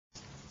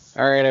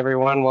All right,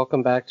 everyone,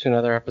 welcome back to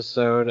another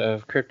episode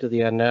of Crypt of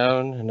the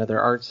Unknown, another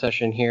art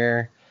session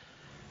here.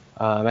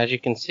 As you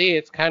can see,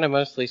 it's kind of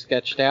mostly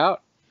sketched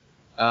out.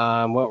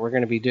 What we're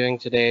going to be doing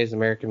today is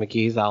American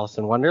McGee's Alice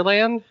in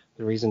Wonderland.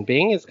 The reason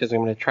being is because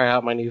I'm going to try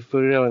out my new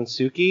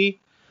Fudenosuke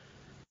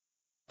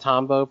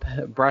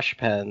Tombow brush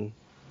pen.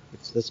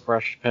 It's this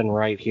brush pen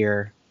right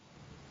here.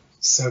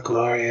 So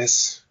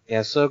glorious.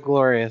 Yeah, so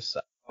glorious.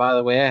 By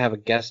the way, I have a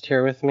guest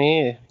here with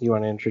me. You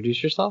want to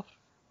introduce yourself?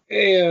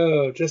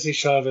 Heyo, Jesse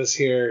Chavez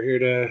here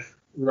to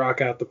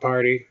rock out the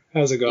party.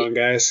 How's it going,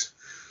 guys?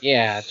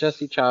 Yeah,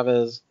 Jesse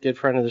Chavez, good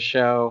friend of the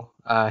show.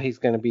 He's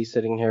going to be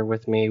sitting here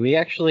with me. We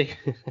actually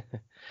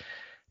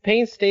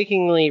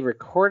painstakingly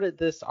recorded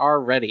this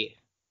already.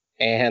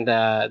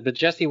 But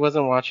Jesse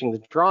wasn't watching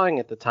the drawing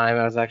at the time.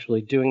 I was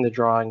actually doing the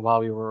drawing while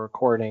we were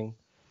recording.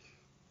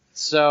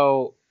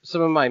 So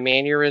some of my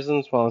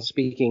mannerisms while I'm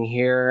speaking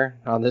here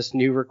on this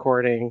new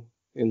recording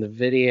in the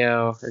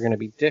video are going to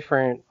be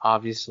different,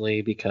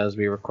 obviously, because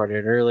we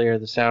recorded it earlier.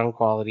 The sound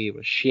quality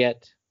was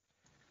shit.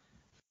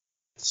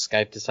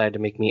 Skype decided to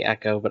make me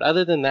echo. But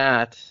other than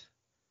that,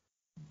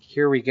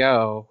 here we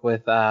go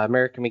with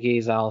American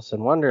McGee's Alice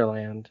in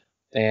Wonderland.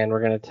 And we're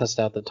going to test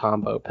out the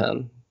Tombow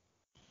pen.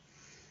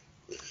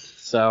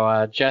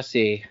 So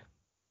Jesse,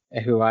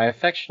 who I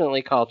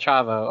affectionately call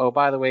Chavo. Oh,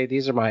 by the way,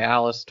 these are my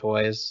Alice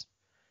toys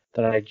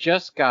that I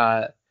just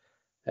got.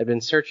 I've been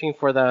searching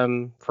for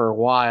them for a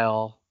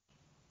while.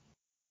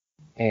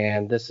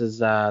 And this is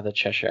the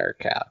Cheshire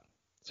Cat.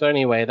 So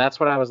anyway, that's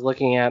what I was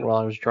looking at while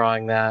I was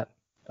drawing that.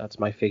 That's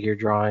my figure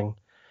drawing.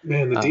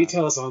 Man, the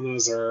details on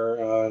those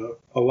are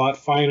a lot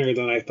finer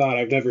than I thought.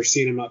 I've never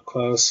seen them up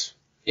close.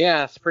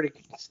 Yeah,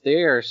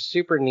 they are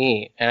super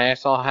neat. And I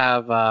also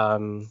have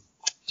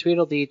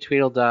Tweedledee,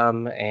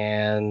 Tweedledum,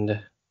 and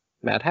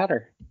Mad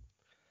Hatter.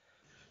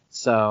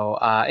 So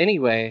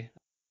anyway,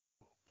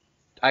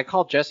 I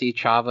call Jesse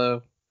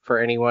Chavo. For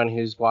anyone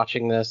who's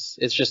watching this,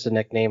 it's just a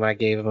nickname I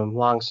gave him.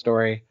 Long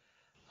story.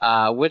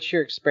 What's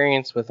your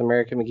experience with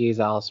American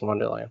McGee's Alice in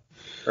Wonderland?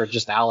 Or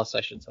just Alice,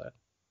 I should say.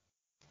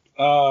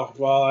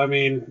 Well, I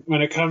mean,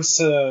 when it comes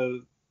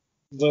to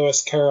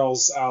Lewis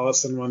Carroll's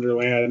Alice in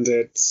Wonderland,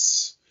 I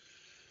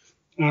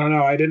don't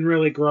know, I didn't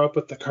really grow up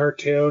with the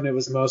cartoon. It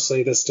was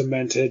mostly this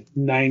demented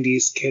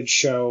 90s kids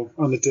show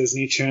on the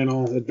Disney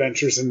Channel,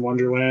 Adventures in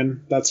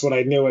Wonderland. That's what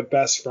I knew it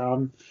best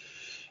from.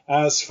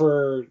 As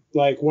for,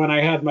 like, when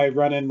I had my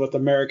run-in with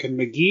American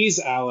McGee's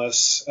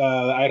Alice,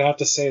 I'd have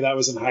to say that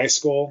was in high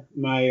school.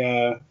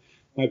 My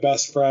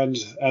best friend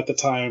at the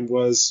time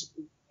was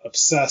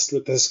obsessed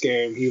with this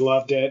game. He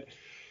loved it.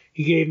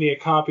 He gave me a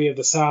copy of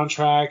the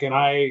soundtrack, and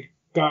I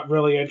got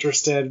really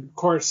interested. Of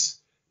course,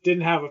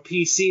 didn't have a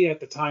PC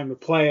at the time to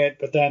play it,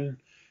 but then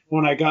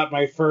when I got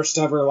my first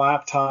ever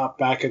laptop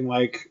back in,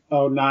 like,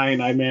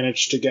 '09, I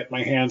managed to get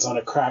my hands on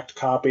a cracked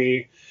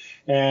copy,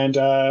 and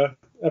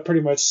that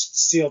pretty much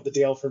sealed the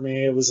deal for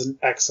me. It was an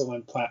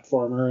excellent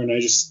platformer, and I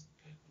just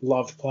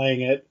loved playing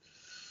it.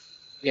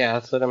 Yeah,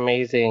 it's an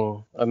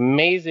amazing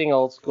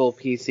old school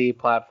PC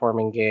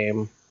platforming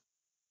game.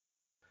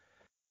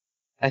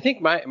 I think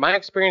my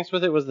experience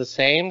with it was the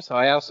same, so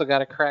I also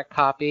got a cracked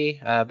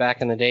copy. Back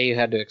in the day, you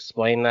had to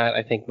explain that.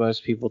 I think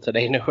most people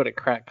today know what a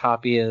cracked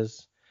copy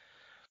is.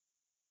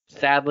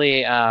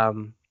 Sadly,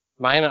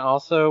 mine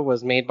also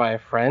was made by a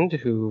friend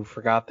who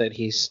forgot that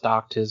he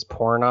stocked his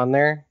porn on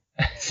there.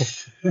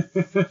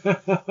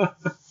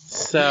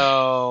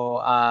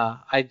 So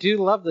I do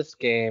love this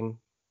game,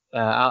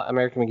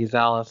 American McGee's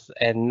Alice,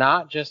 and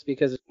not just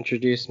because it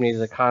introduced me to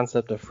the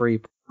concept of free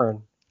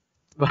porn,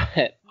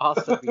 but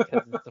also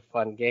because it's a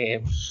fun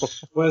game.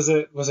 Was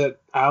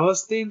it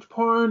Alice themed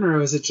porn, or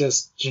was it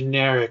just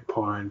generic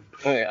porn?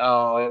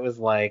 Oh, it was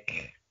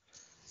like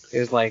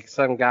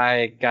some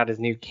guy got his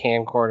new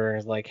camcorder and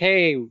was like,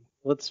 "Hey,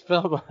 let's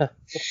film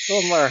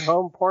our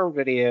home porn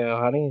video,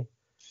 honey."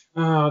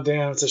 Oh,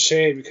 damn, it's a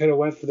shame. We could have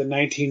went for the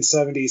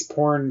 1970s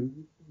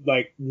porn,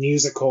 like,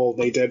 musical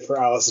they did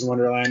for Alice in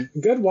Wonderland.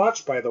 Good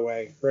watch, by the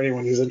way, for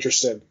anyone who's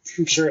interested.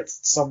 I'm sure it's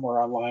somewhere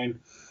online.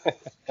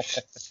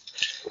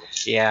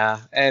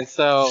 Yeah, and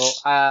so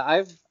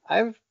I've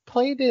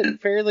played it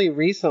fairly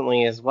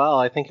recently as well.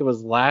 I think it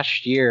was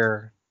last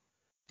year.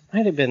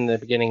 Might have been the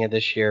beginning of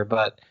this year,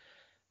 but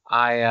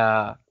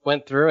I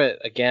went through it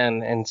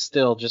again, and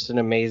still just an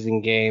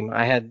amazing game.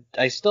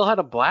 I still had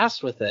a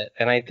blast with it,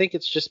 and I think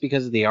it's just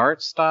because of the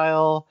art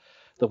style,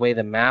 the way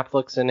the map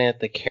looks in it,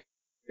 the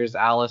characters.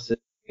 Alice is,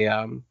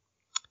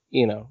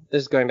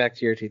 this is going back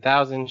to year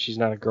 2000. She's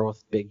not a girl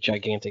with big,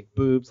 gigantic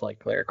boobs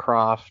like Lara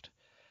Croft.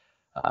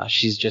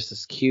 She's just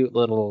this cute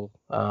little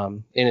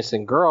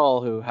innocent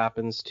girl who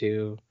happens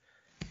to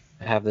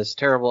have this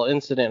terrible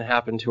incident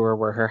happen to her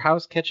where her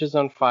house catches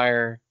on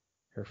fire,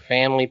 her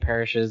family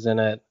perishes in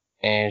it,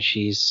 and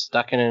she's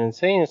stuck in an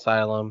insane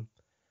asylum.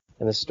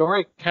 And the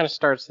story kind of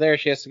starts there.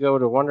 She has to go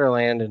to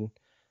Wonderland and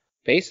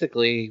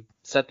basically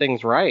set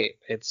things right.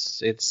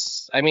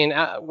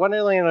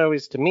 Wonderland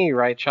always, to me,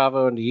 right,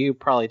 Chavo, and to you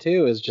probably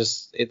too, is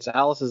just, it's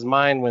Alice's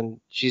mind when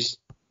she's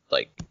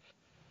like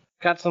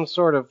got some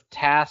sort of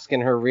task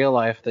in her real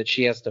life that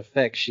she has to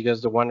fix. She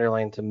goes to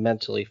Wonderland to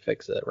mentally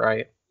fix it,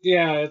 right?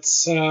 Yeah,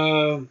 it's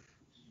what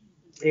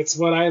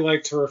I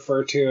like to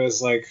refer to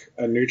as like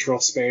a neutral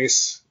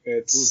space.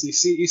 It's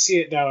you see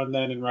it now and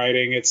then in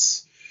writing.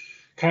 It's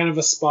kind of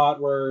a spot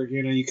where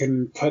you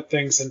can put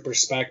things in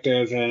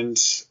perspective and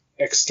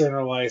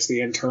externalize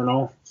the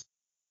internal.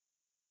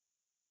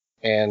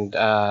 And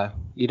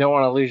you don't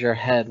want to lose your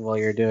head while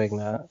you're doing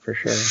that, for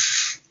sure.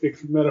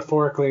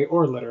 Metaphorically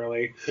or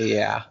literally.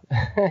 Yeah.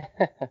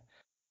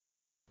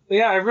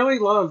 Yeah, I really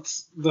loved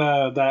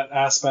that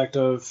aspect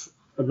of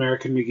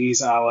American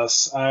McGee's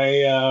Alice.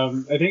 I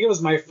think it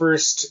was my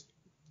first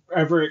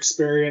ever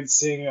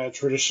experiencing a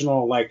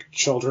traditional like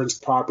children's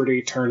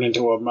property turn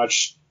into a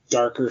much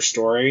darker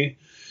story.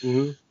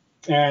 Mm-hmm.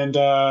 And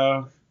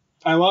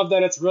I love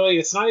that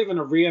it's not even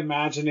a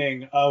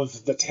reimagining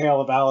of the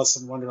tale of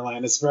Alice in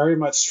Wonderland. It's very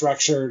much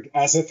structured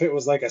as if it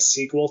was like a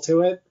sequel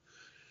to it.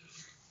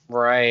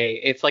 Right.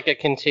 It's like a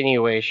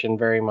continuation,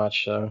 very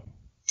much so.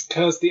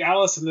 Because the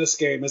Alice in this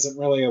game isn't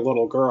really a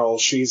little girl.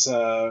 She's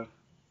a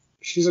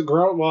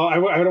grown. Well,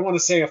 I don't want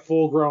to say a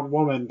full-grown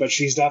woman, but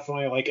she's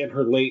definitely like in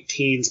her late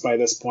teens by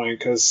this point.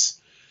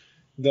 Because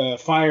the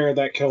fire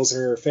that kills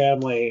her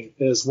family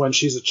is when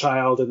she's a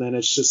child, and then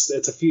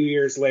it's a few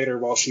years later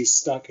while she's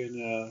stuck in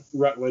a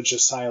Rutledge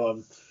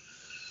asylum.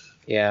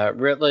 Yeah,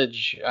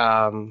 Rutledge,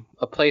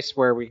 a place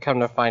where we come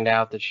to find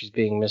out that she's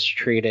being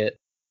mistreated.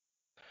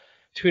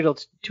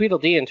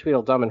 Tweedledee and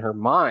Tweedledum in her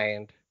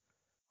mind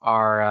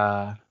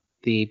are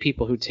the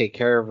people who take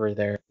care of her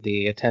there,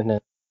 the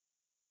attendant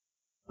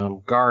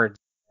guards,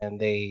 and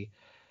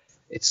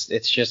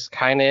it's just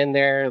kind of in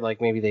there,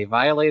 like maybe they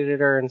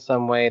violated her in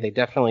some way. They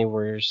definitely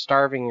were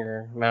starving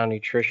her,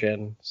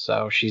 malnutrition,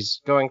 so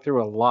she's going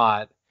through a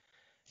lot,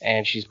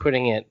 and she's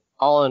putting it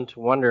all into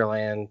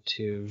Wonderland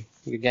to,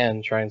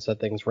 again, try and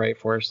set things right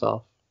for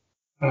herself.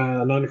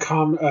 I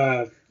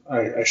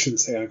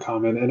shouldn't say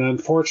uncommon, an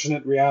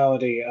unfortunate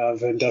reality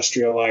of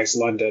industrialized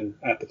London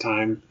at the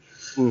time.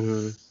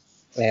 Mm-hmm.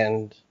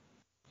 And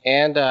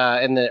in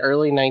the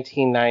early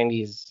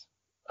 1990s,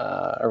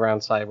 around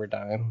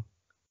Cyberdyne.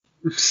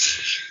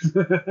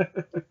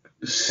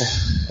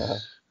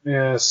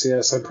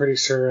 Yes, I'm pretty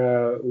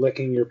sure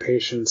licking your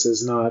patients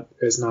is not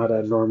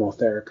a normal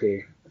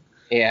therapy.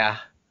 Yeah.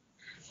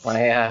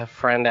 My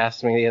friend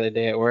asked me the other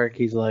day at work,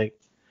 he's like,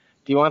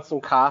 "Do you want some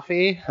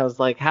coffee?" I was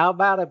like, "How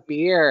about a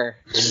beer?"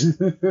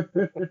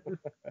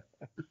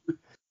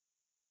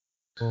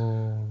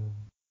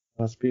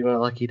 Must be my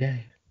lucky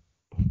day.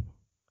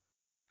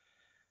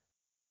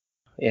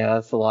 Yeah,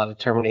 that's a lot of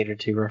Terminator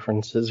 2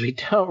 references we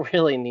don't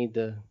really need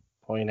to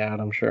point out,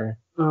 I'm sure.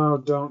 Oh,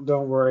 don't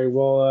worry.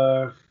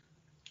 We'll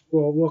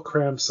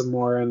cram some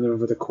more in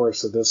over the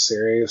course of this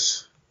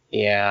series.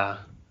 Yeah.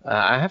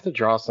 I have to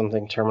draw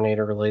something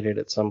Terminator related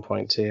at some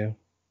point too.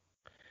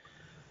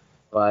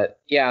 But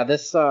yeah,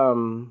 this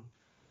and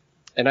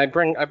I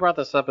brought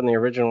this up in the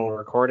original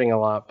recording a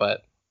lot,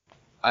 but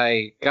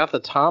I got the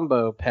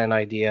Tombow pen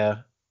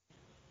idea.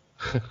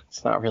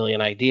 It's not really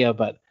an idea,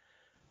 but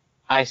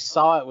I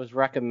saw it was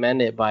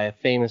recommended by a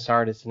famous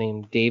artist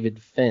named David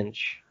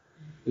Finch,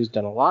 who's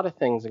done a lot of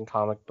things in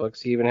comic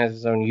books. He even has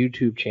his own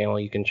YouTube channel.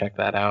 You can check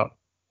that out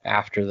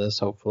after this,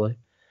 hopefully.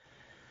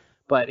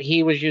 But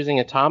he was using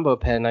a Tombow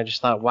pen, and I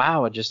just thought,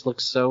 wow, it just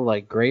looks so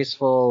like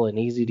graceful and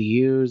easy to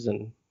use,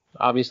 and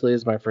obviously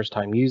it's my first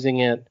time using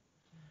it.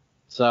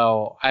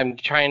 So I'm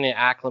trying to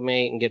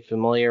acclimate and get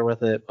familiar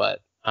with it,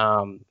 but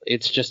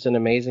it's just an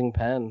amazing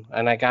pen.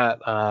 And I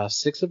got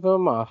 6 of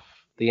them off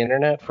the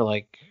internet for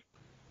like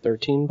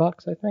 $13,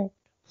 I think.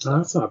 Oh,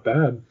 that's not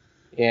bad.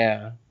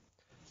 Yeah.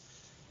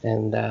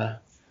 And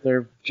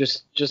they're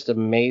just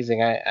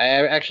amazing. I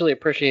actually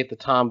appreciate the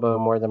Tombow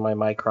more than my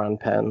Micron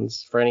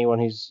pens. For anyone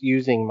who's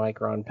using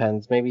Micron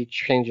pens, maybe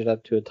change it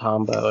up to a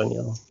Tombow and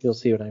you'll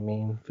see what I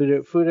mean.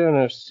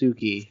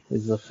 Fudenosuke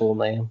is the full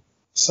name.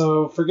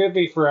 So forgive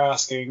me for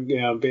asking,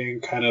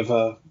 being kind of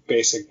a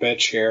basic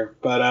bitch here,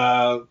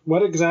 but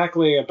what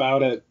exactly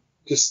about it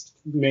just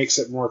makes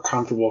it more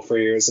comfortable for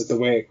you? Is it the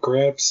way it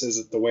grips? Is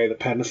it the way the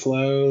pen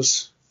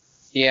flows?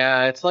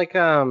 Yeah, it's like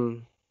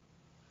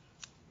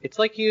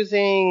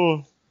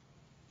using.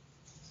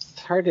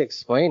 It's hard to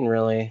explain,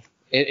 really.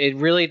 It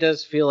really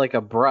does feel like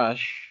a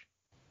brush,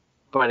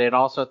 but it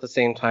also at the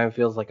same time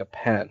feels like a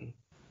pen.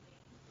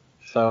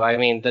 So, I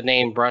mean, the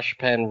name brush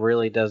pen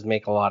really does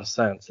make a lot of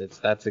sense.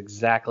 That's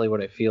exactly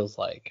what it feels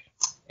like.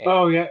 And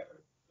oh, yeah.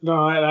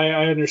 No,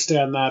 I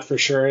understand that for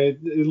sure.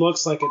 It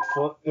looks like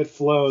it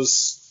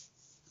flows.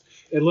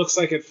 It looks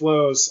like it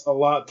flows a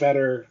lot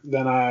better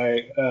than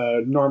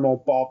a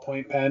normal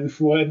ballpoint pen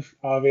would,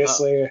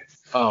 obviously.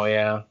 Oh,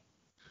 yeah.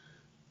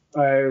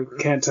 I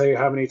can't tell you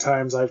how many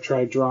times I've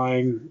tried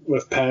drawing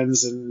with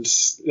pens and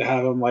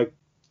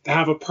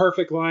have a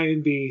perfect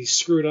line be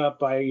screwed up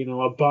by,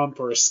 a bump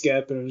or a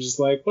skip, and I'm just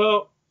like,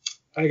 well,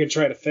 I can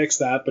try to fix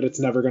that, but it's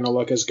never going to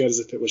look as good as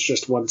if it was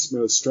just one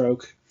smooth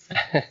stroke.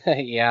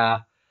 Yeah.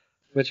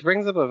 Which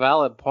brings up a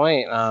valid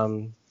point.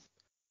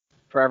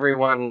 For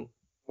everyone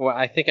well,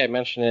 I think I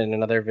mentioned it in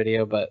another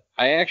video, but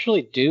I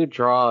actually do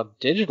draw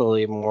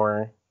digitally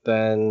more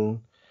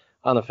than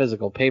on the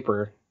physical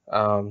paper.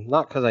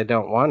 Not because I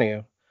don't want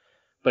to,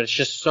 but it's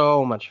just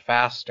so much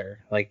faster.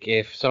 Like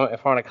if I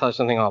want to color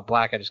something all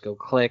black, I just go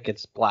click,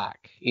 it's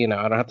black. I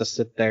don't have to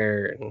sit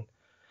there and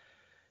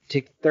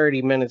take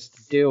 30 minutes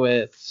to do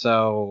it.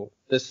 So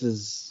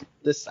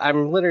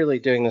I'm literally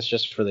doing this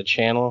just for the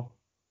channel.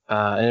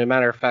 And as a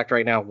matter of fact,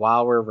 right now,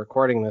 while we're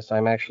recording this,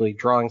 I'm actually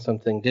drawing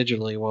something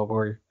digitally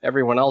while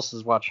everyone else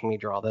is watching me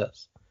draw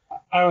this.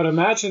 I would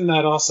imagine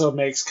that also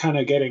makes kind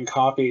of getting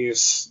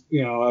copies,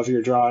 of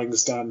your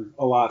drawings done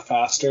a lot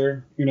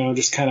faster,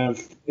 just kind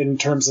of in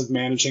terms of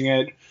managing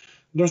it.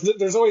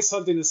 There's always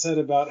something to said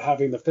about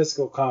having the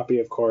physical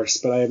copy, of course,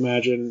 but I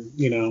imagine,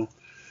 you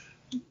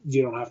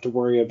don't have to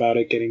worry about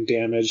it getting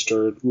damaged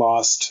or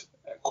lost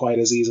quite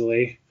as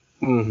easily.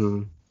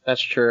 Mm-hmm.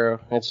 That's true.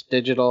 It's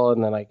digital,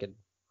 and then I could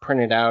print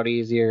it out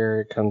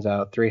easier. It comes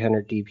out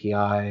 300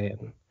 DPI,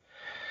 and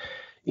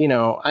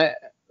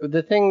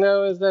the thing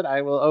though is that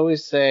I will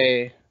always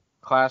say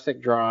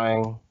classic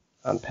drawing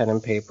on pen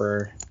and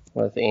paper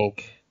with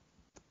ink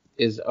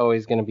is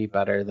always going to be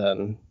better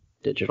than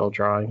digital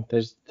drawing.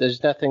 There's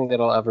nothing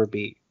that'll ever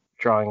beat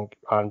drawing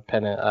on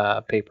pen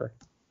and paper.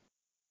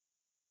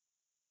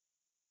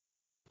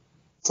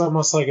 It's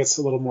almost like it's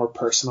a little more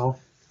personal.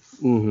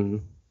 Mm-hmm.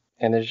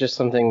 And there's just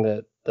something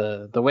that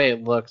the way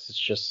it looks, it's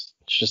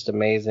just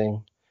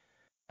amazing.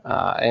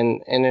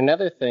 And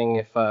another thing,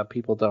 if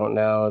people don't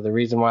know, the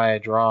reason why I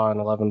draw on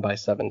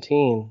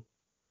 11x17,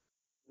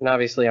 and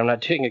obviously I'm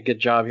not doing a good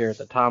job here at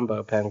the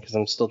Tombow pen because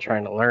I'm still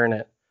trying to learn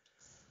it,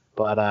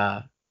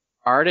 but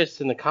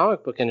artists in the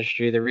comic book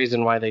industry, the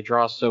reason why they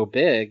draw so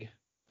big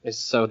is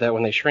so that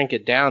when they shrink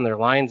it down, their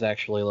lines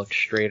actually look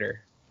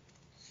straighter.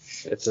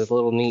 It's a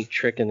little neat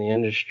trick in the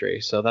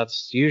industry. So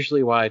that's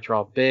usually why I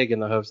draw big, in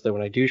the hopes that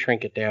when I do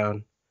shrink it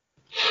down,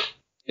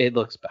 it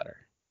looks better.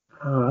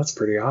 Oh, that's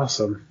pretty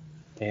awesome.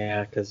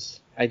 Yeah, because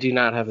I do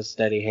not have a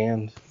steady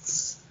hand.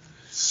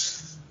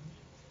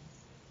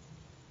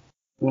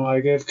 Well,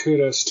 I give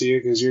kudos to you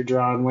because you're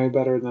drawing way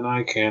better than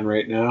I can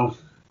right now.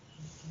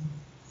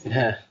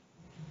 Yeah.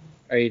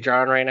 Are you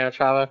drawing right now,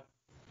 Chavo?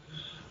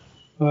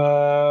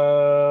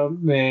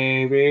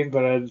 Maybe,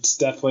 but it's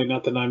definitely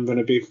nothing I'm going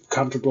to be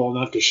comfortable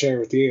enough to share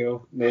with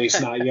you. At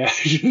least not yet.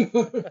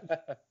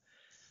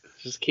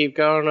 Just keep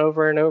going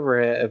over and over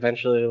it.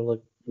 Eventually it'll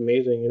look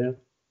amazing,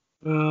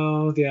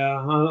 Oh, yeah.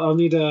 I'll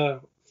need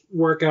to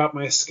work out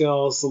my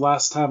skills. The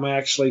last time I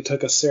actually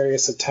took a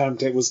serious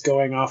attempt, it was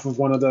going off of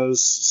one of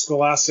those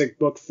Scholastic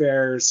book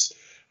fairs,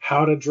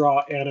 how to draw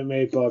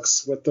anime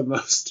books with the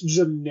most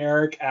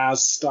generic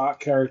ass stock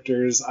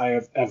characters I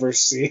have ever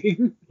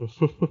seen.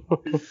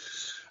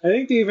 I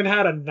think they even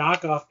had a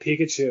knockoff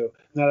Pikachu,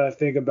 now that I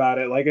think about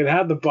it. Like, it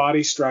had the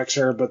body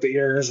structure, but the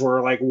ears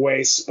were, like,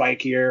 way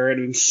spikier,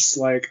 and it's just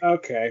like,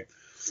 okay.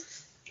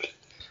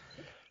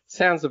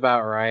 Sounds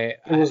about right.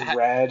 It was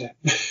red.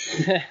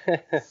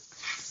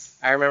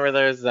 I remember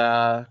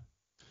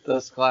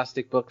those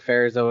Scholastic book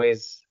fairs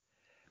always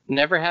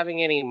never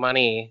having any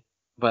money,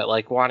 but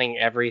like wanting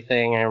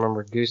everything. I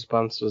remember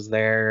Goosebumps was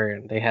there,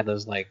 and they had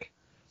those like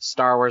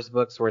Star Wars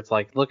books where it's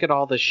like, look at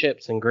all the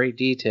ships in great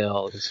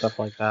detail and stuff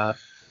like that.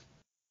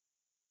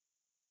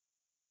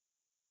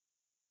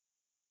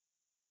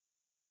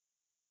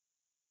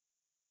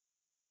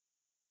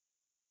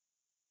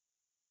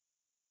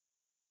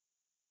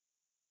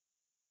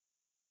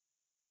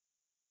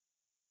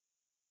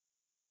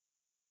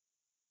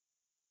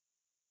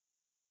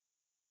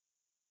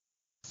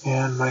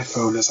 And my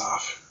phone is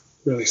off.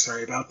 Really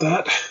sorry about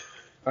that.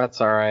 That's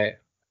all right.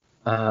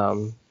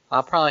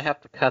 I'll probably have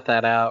to cut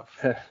that out.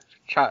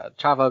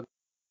 Chavo,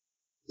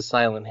 the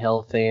Silent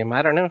Hill theme.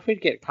 I don't know if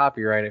we'd get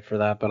copyrighted for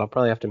that, but I'll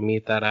probably have to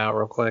mute that out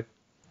real quick.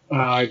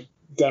 I'd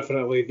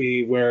definitely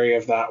be wary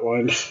of that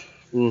one.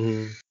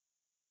 Mm-hmm.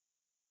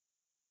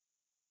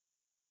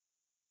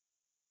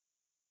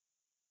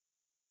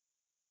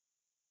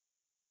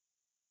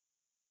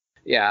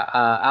 Yeah,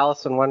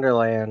 Alice in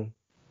Wonderland,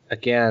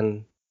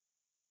 again,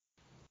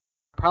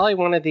 probably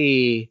one of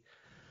the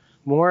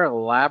more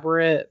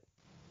elaborate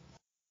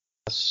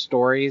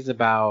stories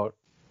about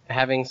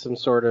having some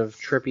sort of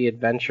trippy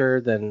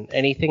adventure than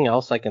anything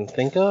else I can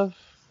think of.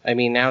 I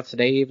mean, now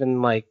today,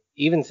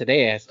 even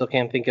today, I still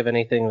can't think of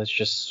anything that's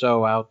just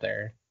so out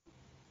there.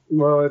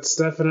 Well, it's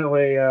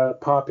definitely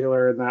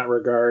popular in that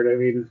regard. I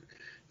mean,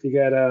 you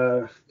got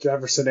a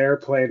Jefferson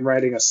Airplane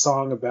writing a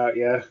song about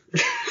you.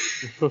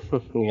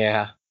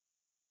 Yeah.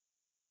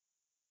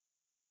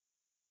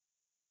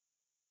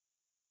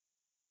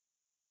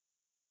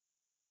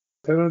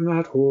 Filling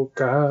that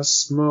hookah,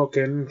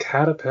 smoking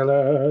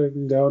caterpillar,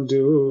 don't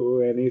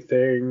do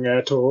anything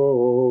at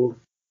all.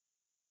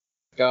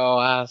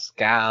 Go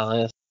ask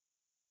Alice.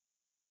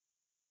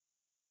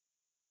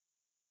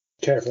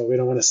 Careful, we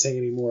don't want to sing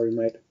anymore. We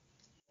might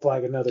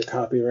flag another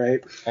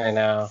copyright. I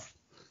know.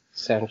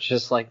 Sounds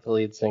just like the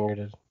lead singer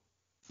to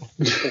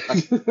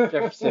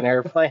Jefferson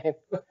Airplane.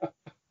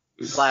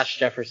 /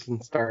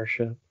 Jefferson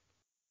Starship.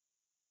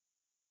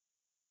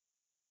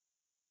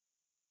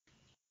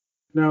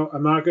 No,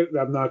 I'm not good.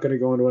 I'm not going to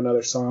go into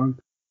another song.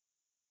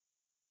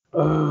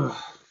 Ugh.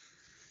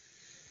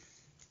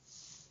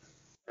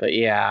 But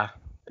yeah,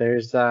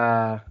 there's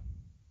I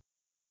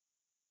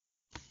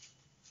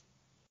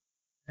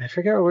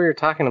forget what we were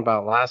talking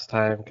about last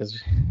time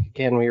because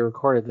again we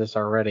recorded this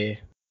already.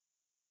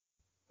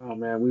 Oh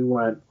man, we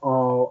went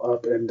all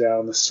up and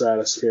down the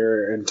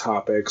stratosphere in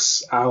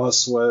topics.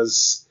 Alice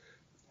was,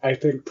 I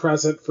think,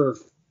 present for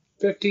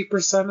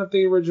 50% of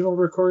the original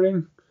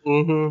recording.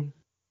 Mm-hmm.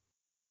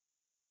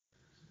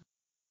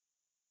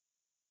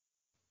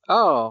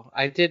 Oh,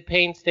 I did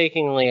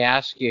painstakingly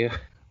ask you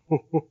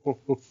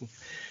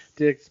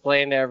to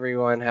explain to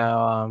everyone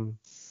how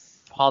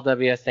Paul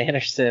W.S.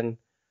 Anderson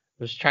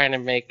was trying to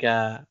make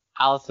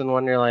Alice in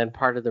Wonderland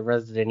part of the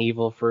Resident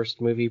Evil first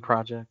movie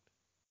project.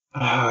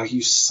 Ah,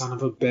 you son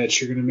of a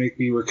bitch, you're going to make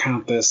me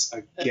recount this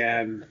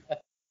again.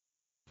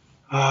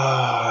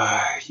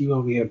 Ah, you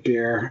owe me a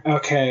beer.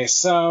 Okay,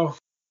 so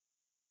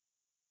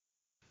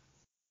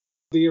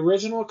the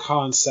original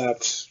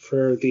concept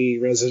for the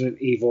Resident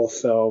Evil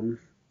film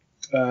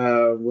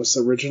was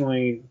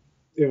originally,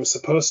 it was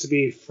supposed to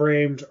be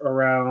framed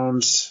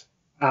around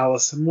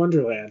Alice in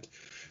Wonderland.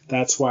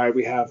 That's why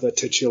we have the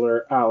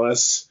titular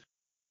Alice.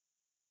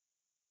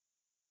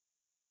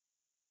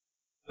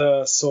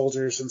 The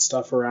soldiers and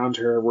stuff around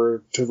her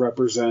were to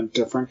represent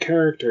different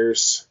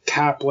characters.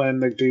 Kaplan,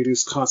 the dude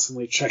who's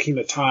constantly checking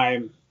the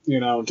time,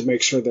 to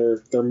make sure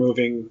they're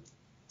moving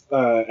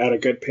at a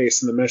good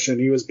pace in the mission.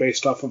 He was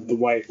based off of the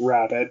White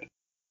Rabbit.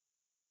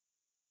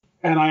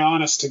 And I,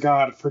 honest to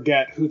God,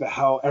 forget who the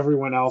hell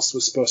everyone else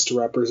was supposed to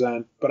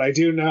represent. But I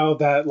do know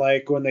that,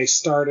 when they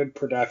started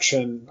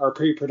production or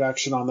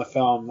pre-production on the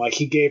film,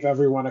 he gave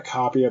everyone a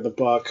copy of the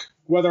book.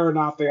 Whether or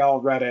not they all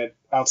read it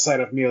outside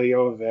of Milla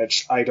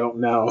Jovovich, I don't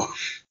know.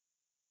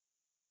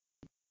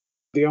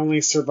 The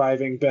only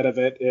surviving bit of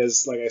it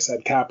is, like I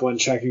said, Kaplan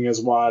checking his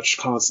watch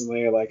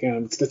constantly,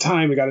 and the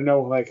time, we gotta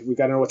know, we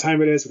gotta know what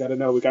time it is, we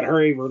gotta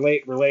hurry, we're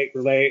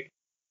late.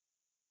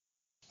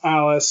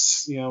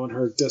 Alice, in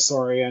her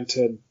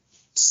disoriented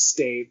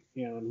state,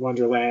 in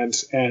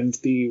Wonderland, and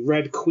the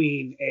Red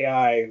Queen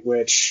AI,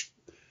 which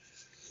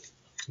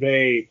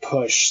they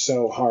push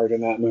so hard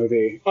in that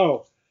movie.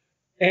 Oh,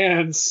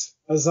 and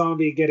a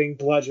zombie getting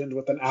bludgeoned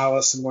with an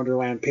Alice in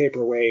Wonderland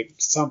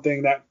paperweight,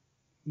 something that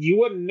you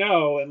wouldn't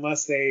know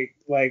unless they,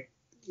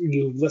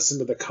 you listen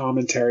to the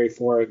commentary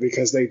for it,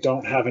 because they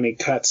don't have any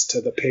cuts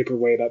to the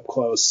paperweight up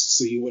close,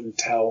 so you wouldn't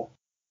tell.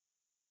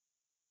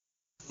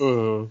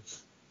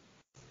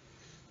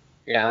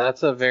 Yeah,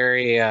 that's a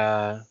very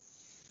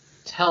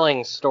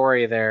telling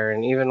story there.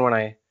 And even when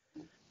I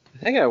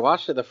think I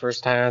watched it the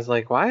first time, I was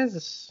like, why is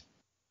this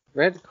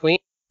Red Queen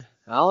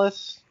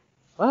Alice?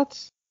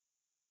 What?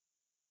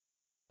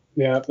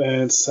 Yeah,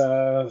 and it's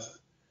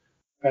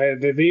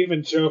they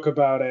even joke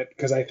about it,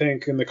 because I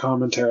think in the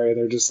commentary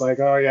they're just like,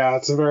 oh yeah,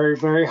 it's a very,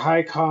 very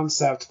high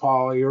concept,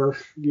 Paul. You were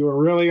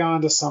really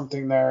onto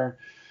something there.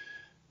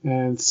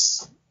 And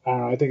I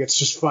don't know, I think it's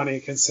just funny,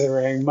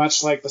 considering,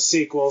 much like the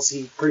sequels,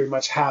 he pretty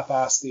much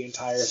half-assed the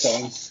entire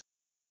thing.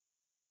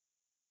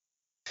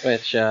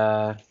 Which,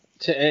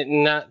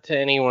 not to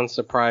anyone's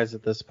surprise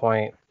at this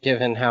point,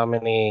 given how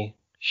many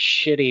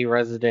shitty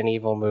Resident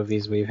Evil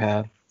movies we've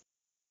had.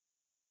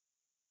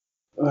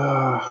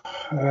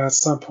 At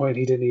some point,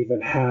 he didn't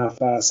even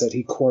half-ass it;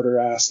 he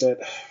quarter-assed it.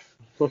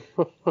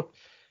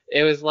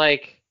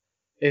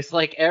 It's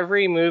like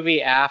every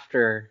movie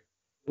after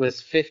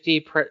was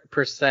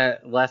 50%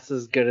 less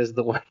as good as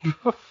the one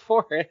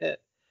before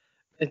it,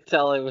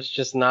 until it was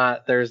just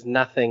not. There's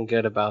nothing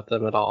good about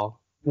them at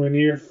all. When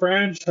your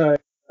franchise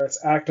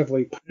starts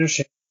actively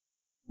punishing,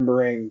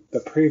 remembering the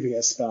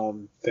previous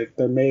film, that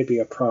there may be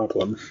a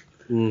problem.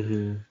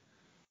 Mm-hmm.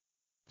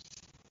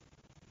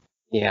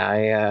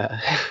 Yeah,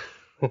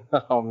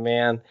 oh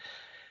man.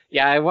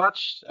 Yeah, I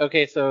watched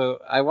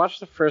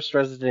the first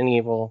Resident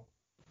Evil.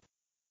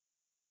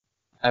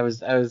 I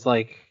was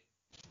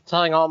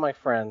telling all my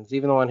friends,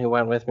 even the one who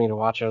went with me to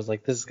watch it, I was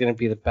like, this is gonna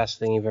be the best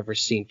thing you've ever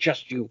seen.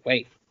 Just you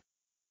wait.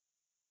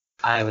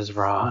 I was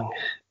wrong.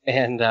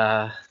 And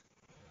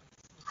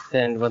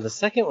then when the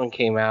second one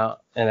came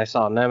out and I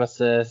saw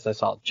Nemesis, I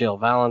saw Jill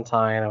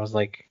Valentine, I was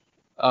like,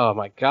 oh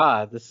my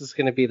god, this is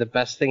gonna be the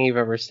best thing you've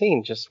ever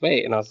seen. Just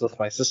wait. And I was with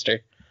my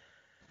sister.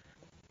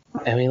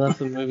 And we left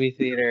the movie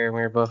theater and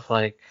we were both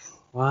like,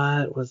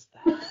 what was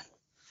that?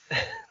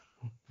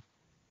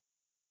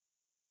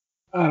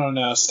 I don't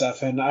know,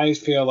 Stefan. I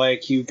feel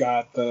like you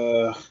got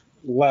the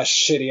less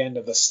shitty end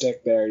of the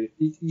stick there.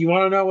 You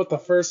want to know what the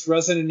first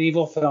Resident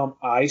Evil film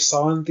I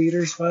saw in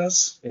theaters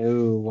was?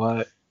 Ooh,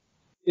 what?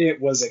 It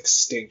was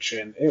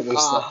Extinction. It was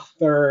the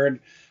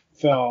third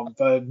film.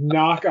 The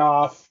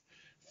knockoff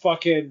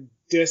fucking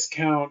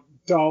discount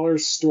dollar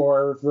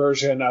store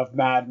version of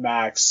Mad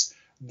Max.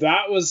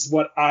 That was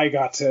what I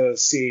got to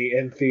see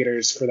in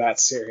theaters for that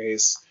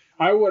series.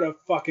 I would have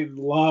fucking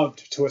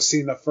loved to have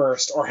seen the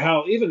first, or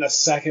hell, even the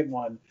second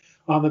one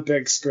on the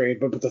big screen.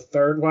 But with the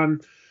third one,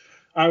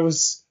 I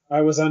was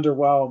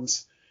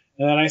underwhelmed.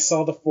 And then I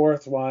saw the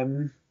fourth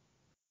one,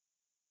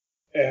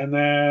 And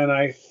then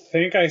I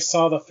think I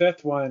saw the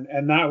fifth one,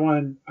 and that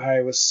one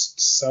I was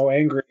so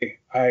angry.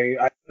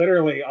 I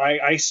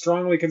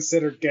strongly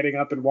considered getting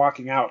up and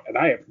walking out, and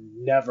I have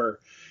never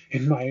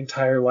in my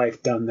entire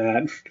life done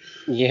that.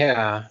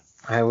 Yeah,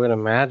 I would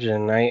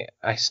imagine.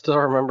 I still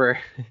remember.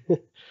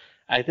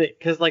 I think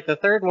because like the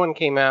third one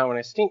came out when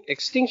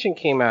Extinction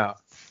came out.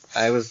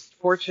 I was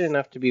fortunate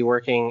enough to be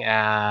working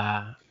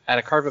at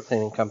a carpet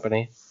cleaning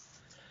company.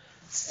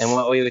 And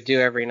what we would do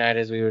every night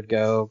is we would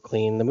go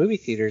clean the movie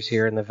theaters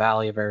here in the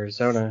Valley of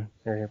Arizona,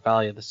 or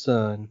Valley of the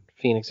Sun,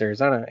 Phoenix,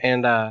 Arizona.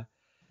 And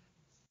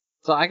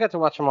so I got to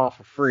watch them all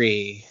for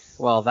free.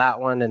 Well, that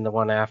one and the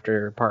one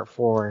after Part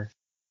 4.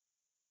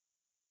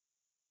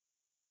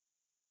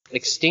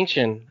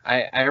 Extinction.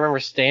 I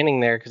remember standing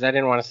there because I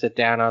didn't want to sit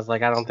down. I was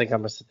like, I don't think I'm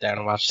going to sit down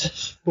and watch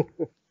this.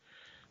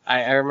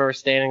 I remember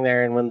standing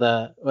there, and when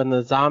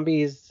the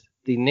zombies,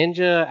 the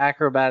ninja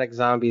acrobatic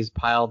zombies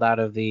piled out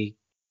of the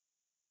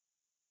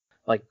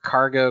like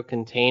cargo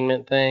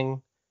containment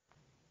thing,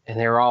 and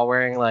they were all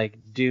wearing like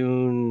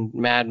Dune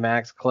Mad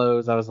Max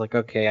clothes. I was like,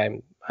 okay,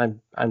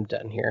 I'm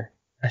done here.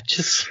 I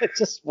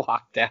just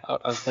walked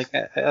out. I was like,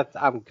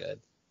 I'm good.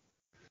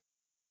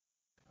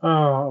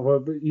 Oh, well,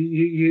 but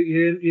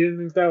you didn't think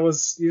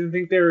you didn't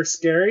think they were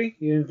scary?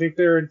 You didn't think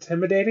they were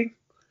intimidating?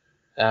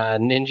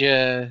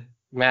 Ninja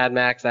Mad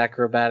Max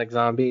acrobatic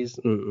zombies.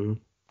 Mm-mm.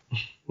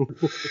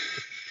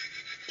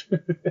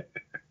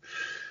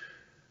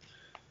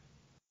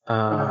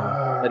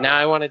 But now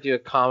I want to do a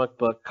comic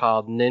book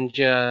called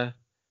Mad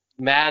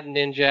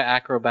Ninja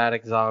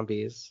Acrobatic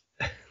Zombies.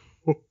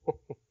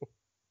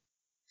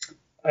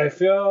 I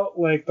feel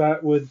like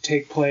that would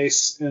take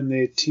place in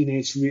the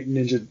Teenage Mutant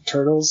Ninja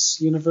Turtles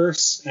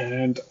universe,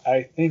 and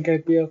I think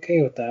I'd be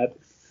okay with that.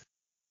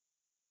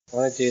 I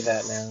want to do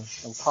that now.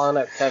 I'm calling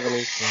up Kevin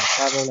Eastman.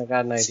 Kevin, I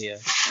got an idea.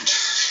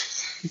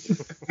 It's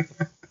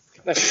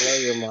gonna blow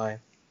your mind.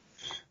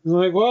 I'm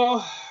like,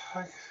 well,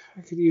 I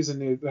could use a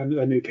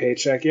new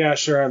paycheck. Yeah,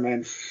 sure, I'm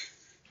in.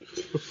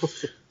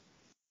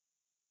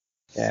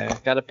 Yeah,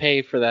 gotta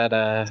pay for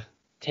that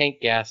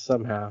tank gas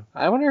somehow.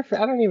 I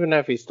don't even know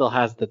if he still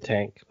has the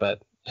tank,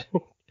 but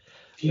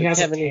He has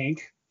a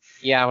tank.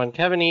 Yeah, when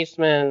Kevin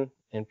Eastman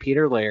and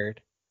Peter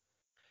Laird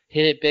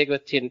hit it big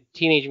with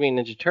Teenage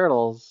Mutant Ninja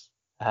Turtles,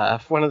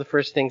 one of the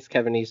first things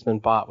Kevin Eastman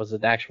bought was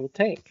an actual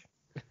tank.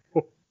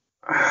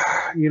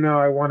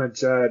 I want to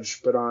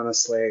judge, but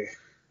honestly,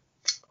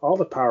 all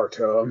the power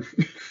to him.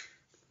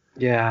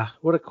 Yeah,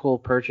 what a cool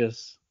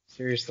purchase.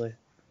 Seriously.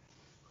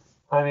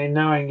 I mean,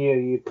 knowing you,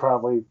 you'd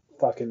probably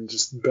fucking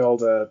just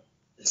build a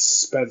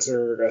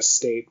Spencer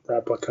Estate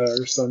replica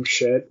or some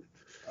shit.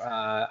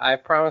 I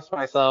promised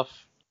myself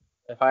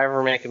if I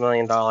ever make $1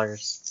 million,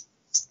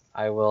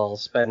 I will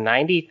spend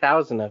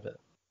 90,000 of it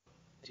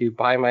to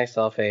buy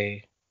myself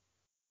a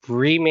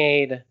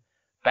remade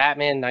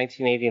Batman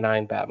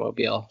 1989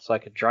 Batmobile so I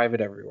could drive it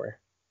everywhere.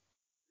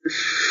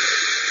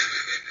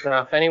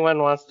 Now, if anyone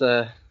wants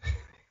to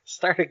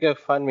start a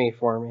GoFundMe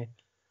for me.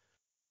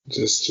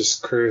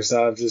 Just cruise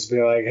up, just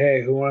be like,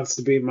 hey, who wants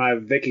to be my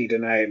Vicky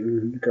tonight?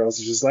 And the girls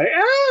are just like,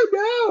 oh,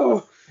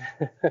 no!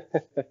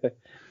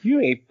 You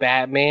ain't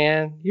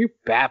Batman. You're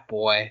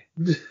Batboy.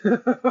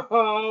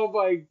 Oh,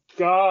 my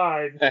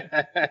God.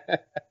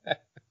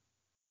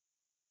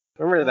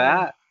 Remember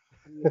that?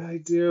 I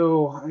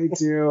do.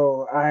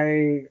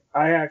 I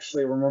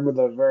actually remember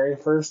the very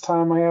first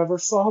time I ever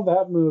saw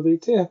that movie,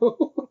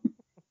 too.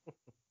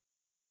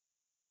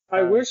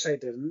 I wish I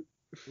didn't.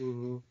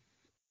 Mm-hmm.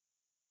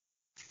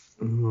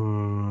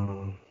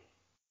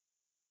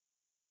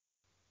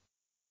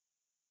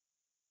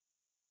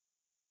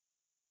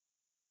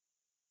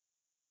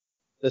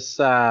 This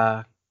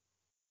part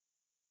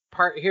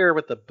here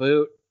with the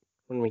boot,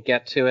 when we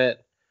get to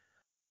it,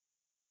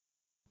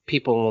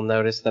 people will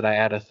notice that I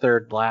add a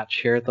third latch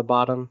here at the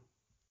bottom,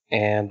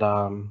 and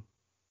I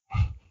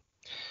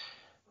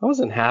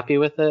wasn't happy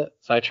with it,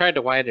 so I tried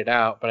to white it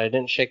out, but I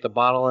didn't shake the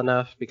bottle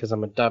enough because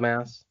I'm a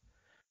dumbass.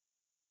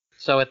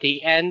 So at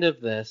the end of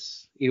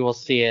this, you will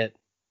see it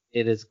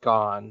is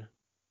gone,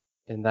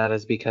 and that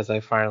is because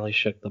I finally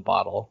shook the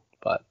bottle,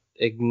 but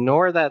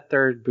ignore that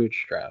third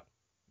bootstrap.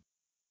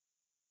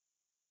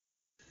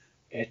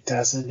 It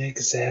doesn't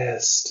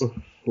exist.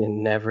 It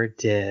never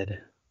did.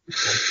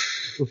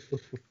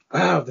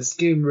 Wow, this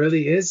game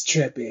really is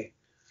trippy.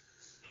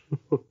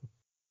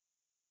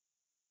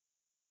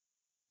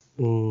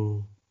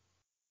 Oh,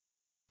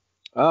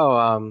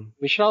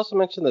 we should also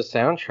mention the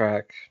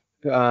soundtrack.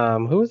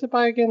 Who was it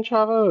by again,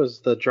 Chavo? It was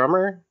the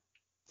drummer?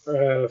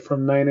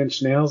 From Nine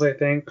Inch Nails, I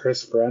think,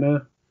 Chris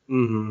Brenna.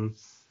 Mm-hmm.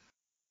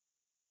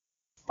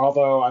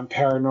 Although I'm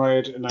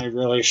paranoid and I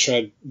really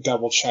should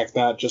double check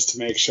that just to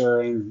make sure,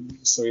 and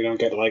so you don't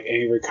get like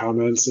angry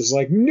comments. It's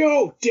like,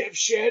 no,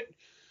 dipshit.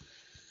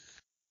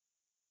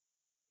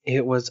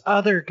 It was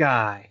other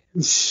guy.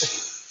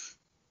 It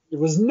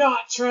was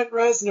not Trent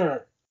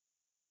Reznor.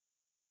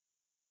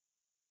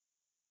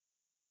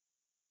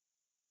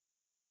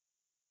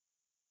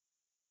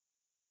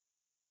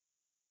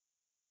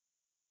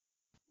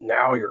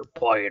 Now you're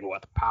playing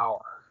with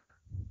power.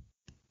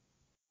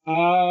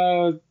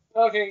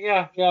 Okay,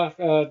 yeah.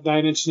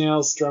 Nine Inch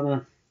Nails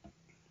drummer.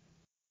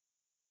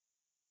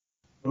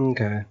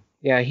 Okay.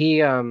 Yeah,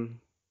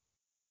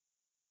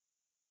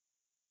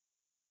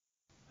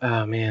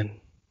 oh man,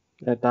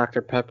 that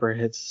Dr. Pepper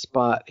hits the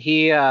spot.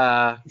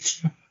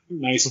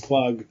 Nice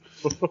plug.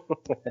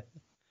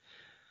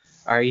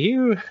 Are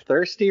you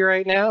thirsty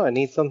right now and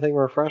need something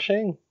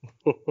refreshing?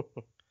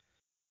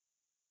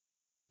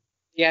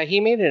 Yeah, he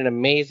made an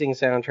amazing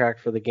soundtrack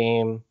for the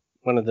game.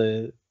 One of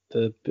the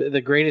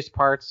greatest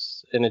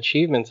parts and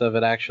achievements of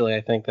it, actually,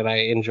 I think that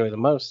I enjoy the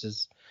most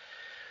is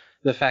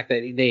the fact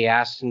that they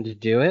asked him to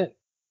do it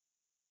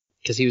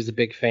because he was a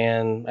big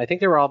fan. I think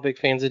they were all big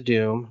fans of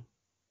Doom.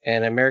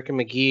 And American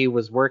McGee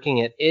was working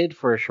at id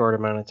for a short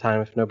amount of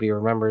time. If nobody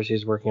remembers, he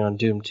was working on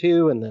Doom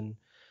 2 and then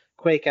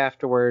Quake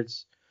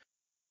afterwards.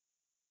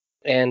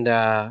 And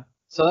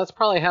so that's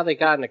probably how they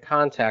got into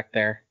contact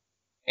there.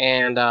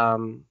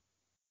 And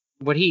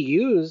what he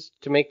used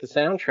to make the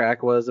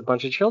soundtrack was a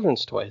bunch of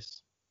children's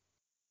toys.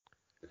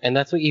 And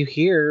that's what you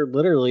hear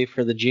literally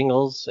for the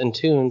jingles and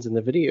tunes in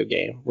the video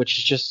game, which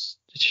is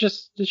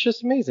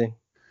just amazing.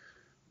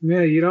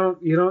 Yeah, you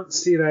don't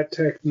see that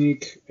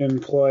technique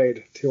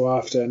employed too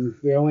often.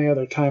 The only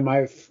other time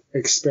I've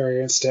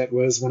experienced it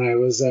was when I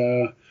was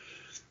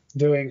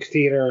doing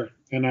theater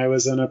and I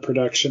was in a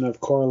production of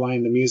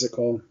Coraline the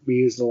Musical. We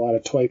used a lot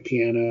of toy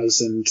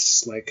pianos and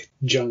like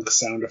junk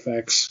sound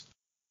effects.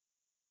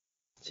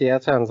 See,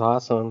 that sounds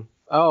awesome.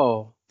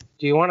 Oh,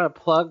 do you want to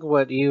plug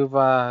what you've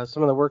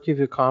some of the work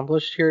you've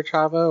accomplished here,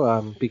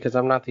 Chavo? Because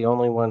I'm not the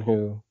only one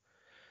who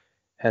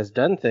has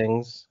done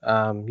things.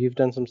 You've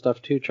done some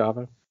stuff too,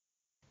 Chavo.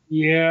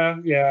 Yeah.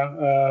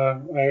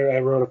 I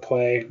wrote a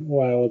play a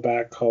while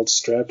back called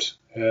Stripped.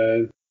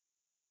 It's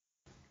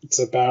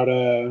about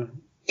a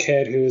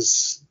kid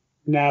who's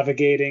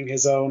navigating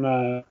his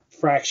own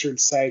fractured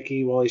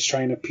psyche while he's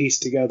trying to piece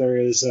together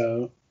his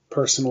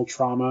personal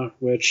trauma,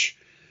 which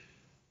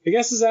I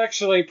guess is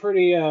actually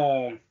pretty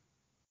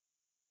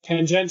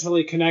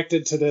tangentially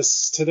connected to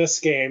this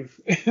game.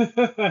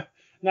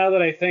 Now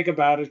that I think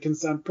about it,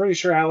 I'm pretty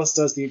sure Alice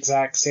does the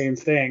exact same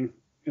thing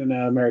in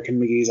American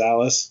McGee's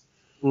Alice.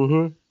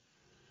 Mm-hmm.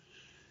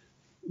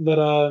 But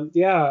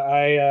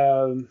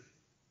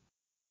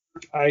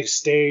I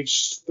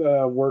staged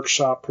a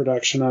workshop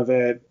production of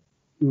it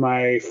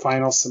my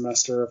final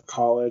semester of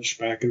college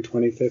back in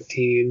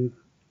 2015.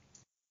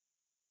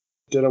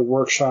 Did a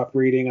workshop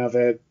reading of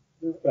it,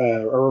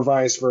 a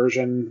revised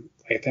version,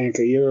 I think,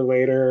 a year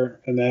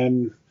later. And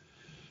then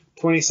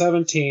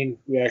 2017,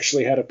 we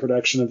actually had a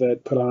production of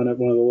it put on at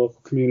one of the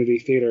local community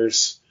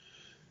theaters.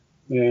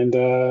 And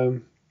I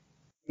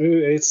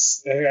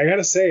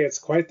gotta say, it's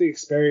quite the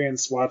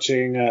experience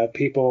watching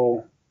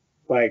people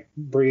like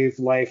breathe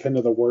life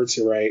into the words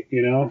you write,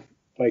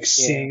 like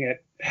seeing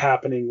it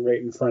happening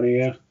right in front of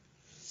you.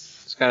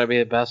 It's got to be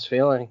the best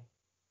feeling.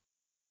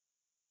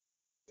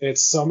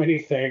 It's so many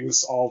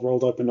things all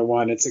rolled up into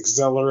one. It's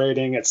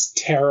exhilarating, it's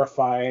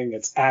terrifying,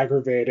 it's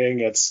aggravating,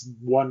 it's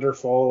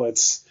wonderful,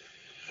 it's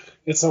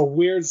a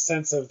weird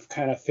sense of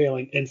kind of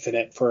feeling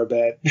infinite for a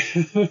bit.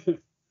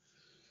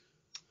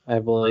 I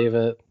believe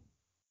it.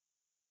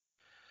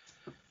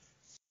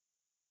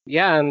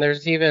 Yeah, and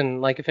there's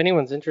even, like, if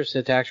anyone's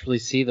interested to actually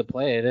see the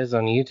play, it is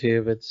on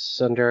YouTube. It's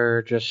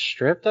under just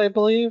Stripped, I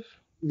believe.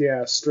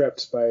 Yeah,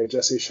 Stripped by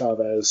Jesse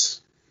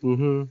Chavez.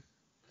 Mm-hmm.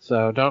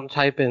 So don't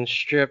type in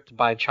Stripped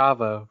by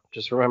Chavo.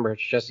 Just remember,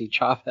 it's Jesse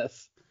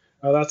Chavez.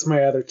 Oh, that's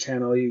my other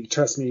channel.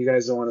 Trust me, you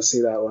guys don't want to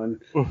see that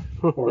one.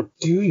 Or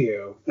do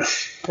you?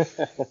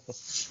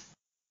 It's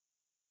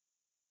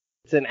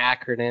an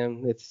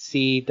acronym. It's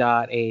C.H.A.B.O.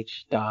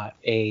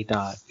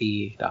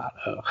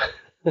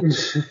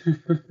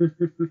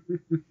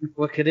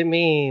 What could it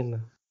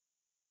mean?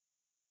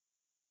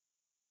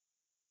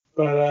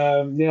 But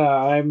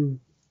I'm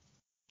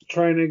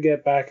trying to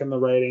get back in the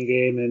writing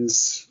game and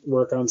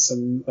work on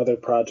some other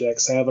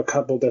projects. I have a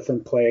couple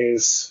different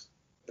plays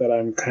that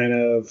I'm kind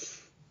of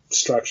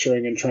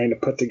structuring and trying to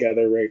put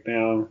together right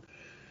now.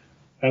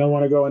 I don't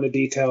want to go into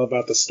detail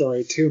about the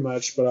story too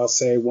much, but I'll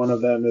say one of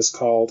them is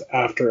called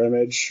After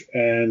Image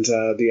and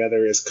the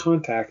other is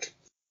Contact.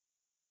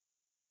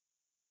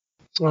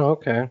 Oh,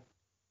 okay.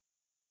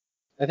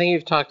 I think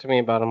you've talked to me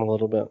about them a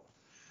little bit.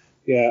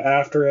 Yeah,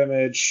 After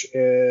Image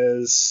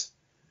is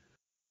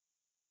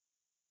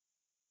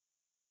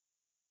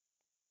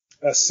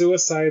a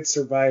suicide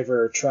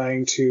survivor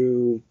trying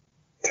to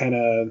kind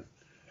of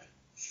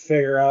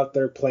figure out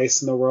their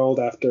place in the world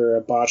after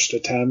a botched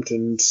attempt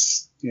and,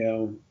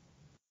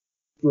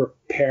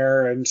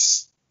 repair and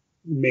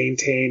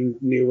maintain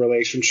new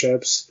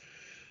relationships.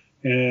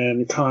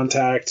 And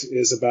Contact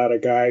is about a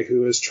guy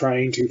who is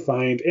trying to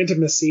find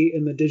intimacy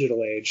in the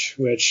digital age,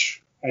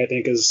 which I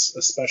think is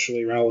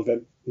especially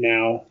relevant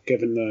now,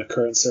 given the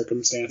current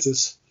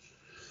circumstances.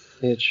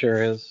 It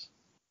sure is.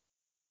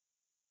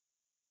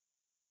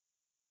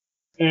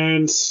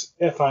 And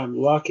if I'm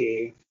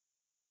lucky,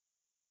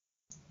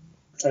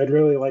 I'd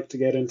really like to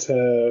get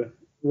into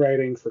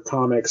writing for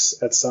comics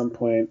at some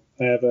point.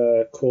 I have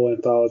a cool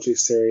anthology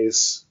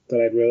series that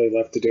I'd really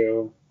love to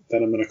do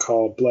that I'm going to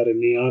call Blood and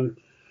Neon,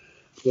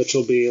 which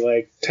will be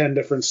like 10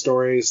 different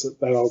stories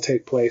that all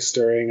take place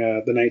during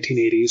the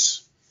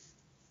 1980s.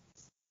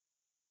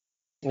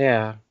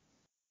 Yeah.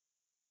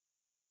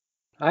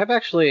 I've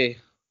actually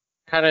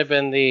kind of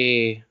been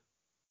I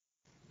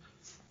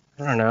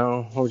don't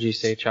know, what would you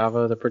say,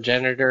 Chavo? The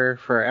progenitor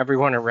for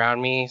everyone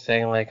around me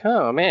saying like,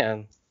 oh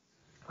man,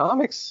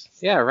 comics,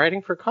 yeah,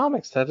 writing for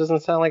comics, that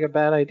doesn't sound like a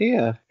bad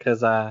idea.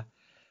 Because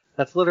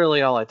that's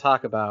literally all I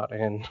talk about.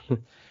 And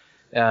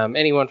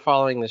anyone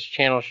following this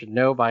channel should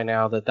know by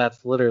now that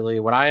that's literally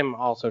what I'm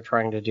also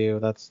trying to do.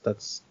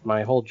 That's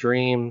my whole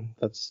dream.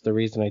 That's the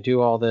reason I do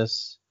all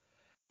this.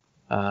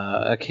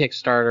 A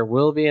Kickstarter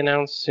will be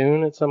announced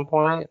soon at some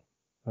point.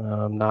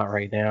 Not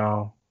right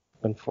now,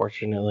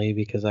 unfortunately,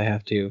 because I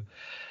have to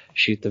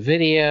shoot the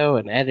video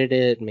and edit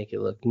it and make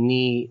it look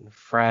neat and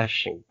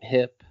fresh and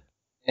hip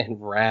and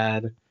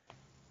rad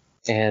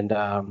and,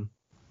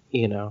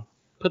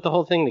 put the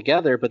whole thing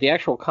together. But the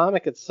actual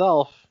comic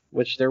itself,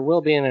 which there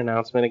will be an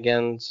announcement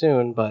again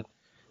soon, but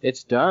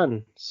it's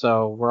done.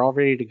 So we're all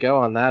ready to go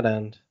on that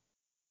end.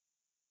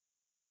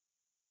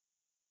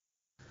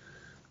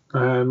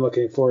 I'm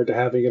looking forward to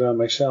having it on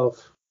my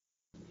shelf.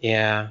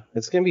 Yeah,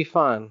 it's going to be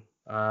fun.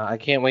 I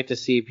can't wait to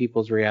see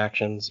people's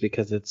reactions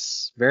because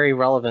it's very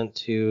relevant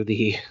to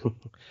the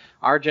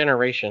our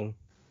generation.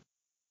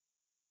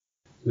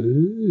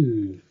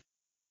 Ooh.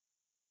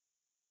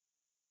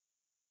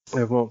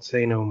 I won't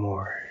say no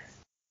more.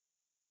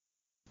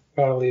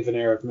 Gotta leave an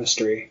air of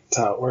mystery. That's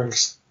how it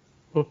works.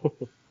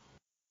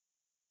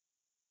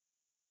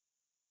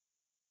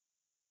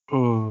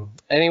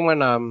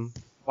 Anyone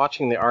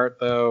watching the art,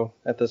 though,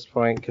 at this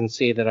point can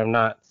see that I'm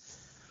not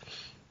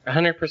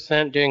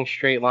 100% doing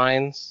straight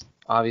lines.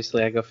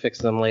 Obviously, I go fix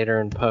them later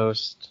in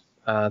post.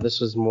 This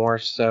was more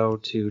so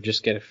to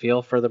just get a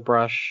feel for the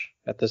brush.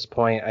 At this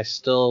point, I'm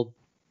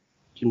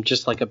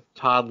just like a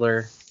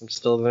toddler. I'm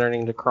still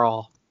learning to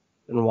crawl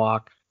and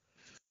walk.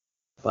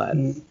 But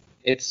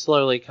it's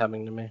slowly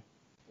coming to me.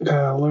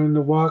 Gotta learn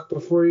to walk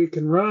before you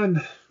can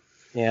run.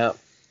 Yeah.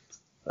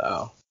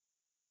 So.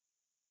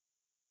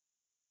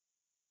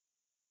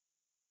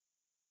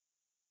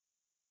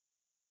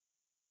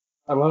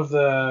 I love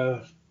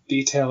the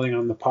detailing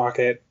on the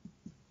pocket.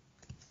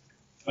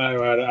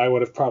 I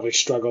would have probably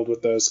struggled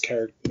with those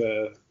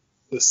the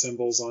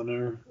symbols on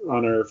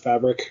her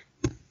fabric.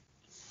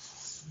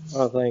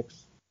 Oh,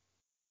 thanks.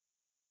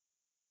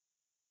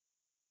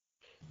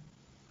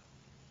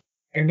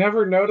 I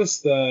never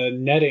noticed the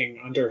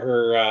netting under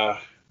her.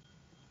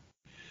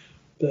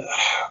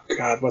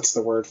 God, what's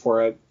the word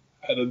for it?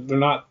 They're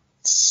not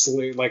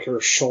like her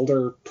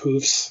shoulder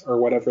poofs or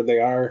whatever they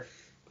are.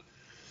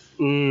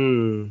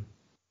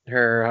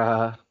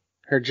 Her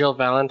Jill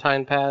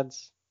Valentine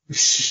pads.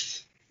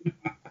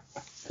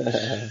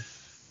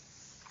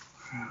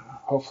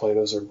 Hopefully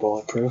those are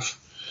bulletproof.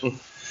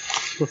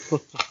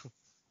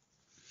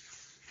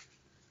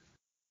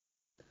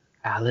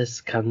 Alice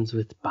comes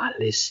with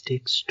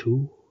ballistics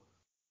too.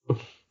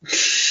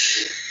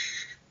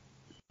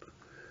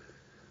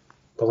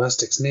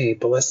 Ballistics me,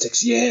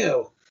 ballistics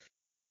you!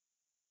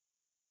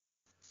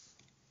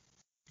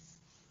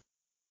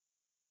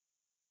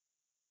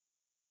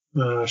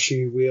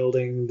 She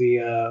wielding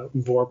the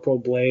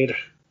Vorpal blade.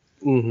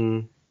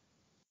 Mm-hmm.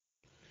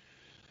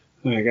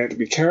 I got to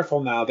be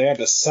careful now. They had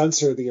to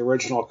censor the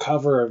original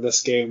cover of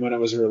this game when it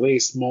was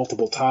released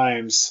multiple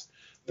times.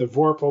 The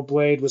Vorpal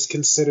blade was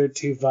considered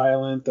too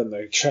violent, and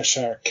the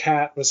Cheshire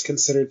Cat was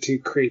considered too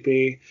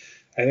creepy.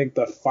 I think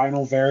the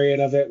final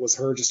variant of it was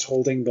her just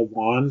holding the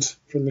wand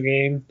from the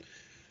game.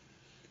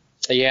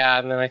 Yeah,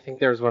 and then I think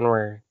there's one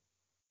where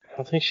I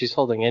don't think she's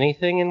holding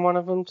anything in one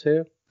of them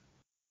too.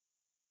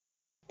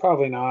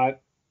 Probably not,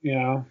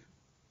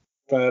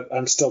 but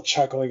I'm still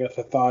chuckling at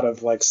the thought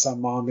of like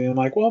some mom being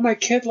like, well, my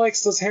kid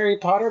likes those Harry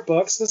Potter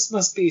books. This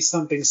must be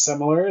something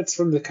similar. It's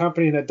from the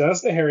company that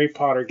does the Harry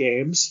Potter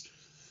games.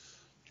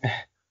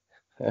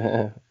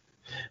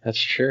 That's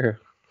true.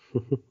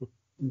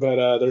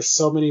 But there's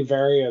so many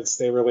variants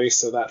they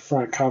released of that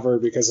front cover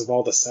because of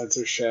all the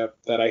censorship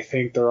that I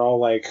think they're all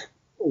like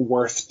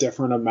worth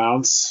different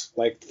amounts.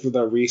 Like for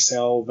the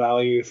resale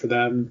value for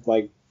them,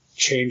 like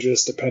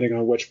changes depending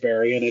on which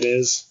variant it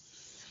is.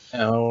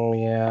 Oh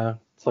yeah,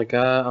 it's like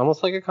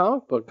almost like a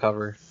comic book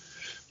cover.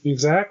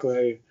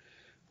 Exactly.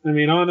 I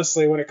mean,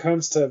 honestly, when it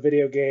comes to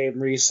video game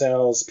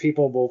resales,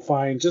 people will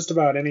find just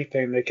about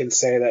anything they can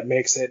say that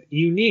makes it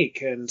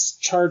unique and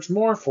charge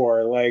more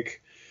for.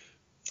 Like,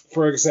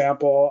 for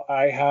example,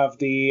 I have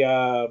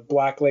the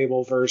Black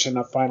Label version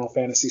of Final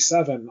Fantasy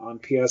VII on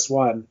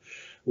PS1,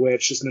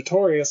 which is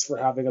notorious for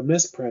having a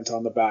misprint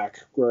on the back,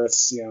 where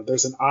it's,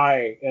 there's an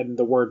I in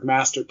the word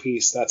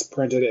masterpiece that's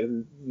printed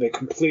in the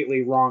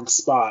completely wrong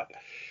spot.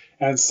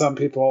 And some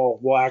people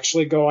will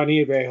actually go on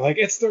eBay like,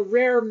 it's the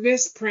rare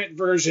misprint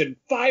version,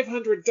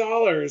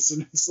 $500.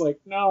 And it's like,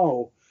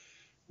 no,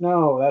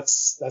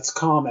 that's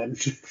common.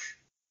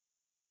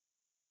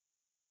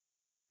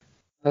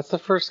 That's the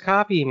first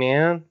copy,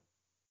 man.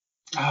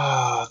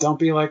 Don't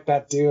be like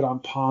that dude on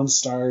Pawn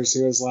Stars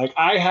who was like,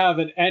 I have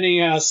an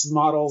NES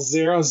model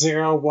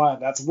 001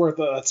 that's worth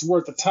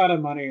a ton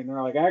of money, and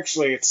they're like,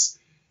 actually, it's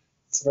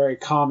a very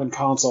common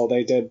console.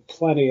 They did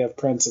plenty of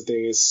prints of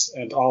these,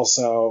 and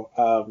also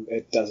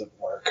it doesn't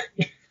work.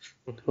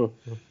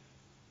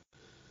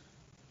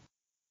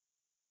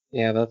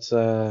 Yeah, that's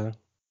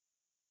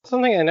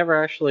something I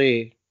never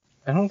actually.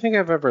 I don't think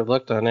I've ever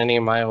looked on any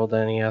of my old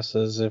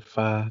NESs if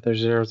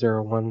there's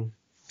 001.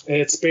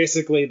 It's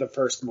basically the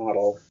first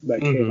model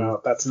that came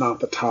out. That's not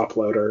the top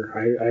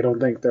loader. I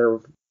don't think there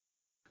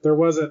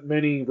wasn't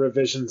many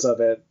revisions of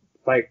it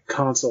like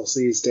consoles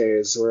these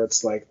days where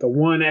it's like the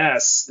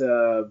 1S,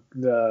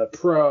 the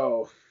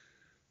Pro.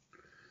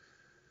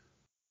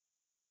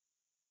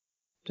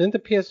 Didn't the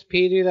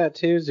PSP do that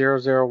too?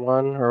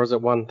 001, or was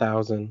it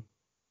 1000?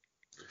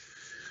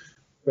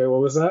 Wait,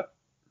 what was that?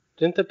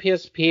 Didn't the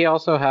PSP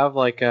also have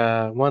like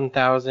a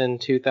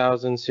 1000,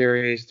 2000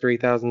 series,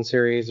 3000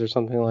 series, or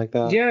something like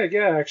that?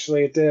 Yeah,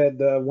 actually it did.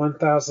 The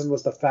 1000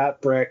 was the fat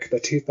brick.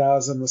 The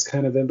 2000 was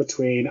kind of in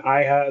between.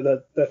 I had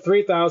the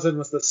 3000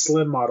 was the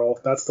slim model.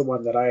 That's the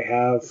one that I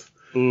have.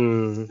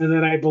 And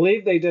then I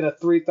believe they did a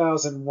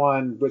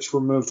 3001 which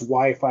removed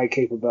Wi-Fi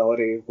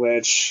capability,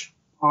 which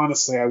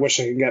honestly I wish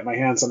I could get my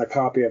hands on a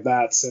copy of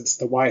that since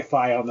the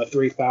Wi-Fi on the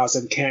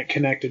 3000 can't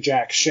connect to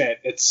jack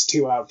shit. It's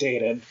too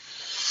outdated.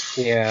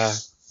 Yeah,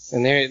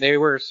 and they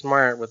were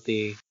smart with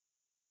the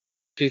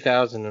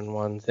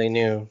 2001s. They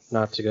knew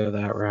not to go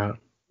that route.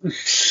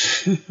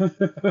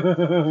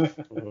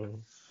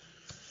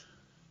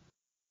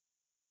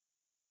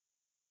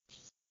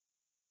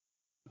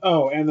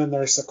 Oh, and then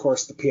there's, of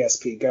course, the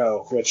PSP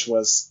Go, which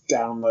was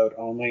download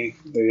only.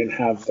 They didn't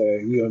have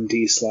the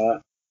UMD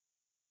slot.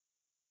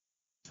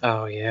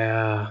 Oh,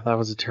 yeah. That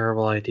was a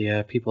terrible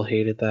idea. People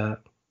hated that.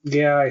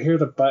 Yeah, I hear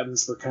the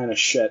buttons were kind of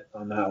shit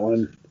on that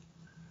one.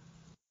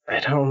 I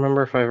don't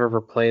remember if I've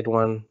ever played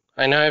one.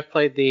 I know I've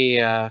played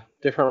the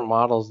different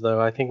models, though.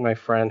 I think my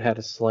friend had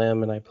a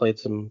Slim, and I played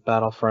some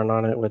Battlefront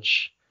on it,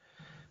 which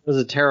was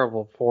a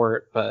terrible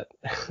port, but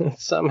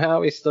somehow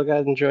we still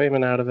got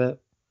enjoyment out of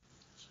it.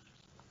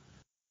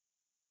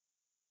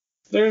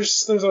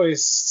 There's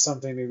always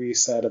something to be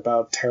said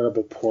about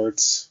terrible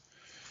ports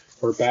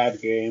or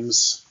bad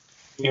games.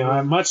 You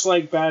know, much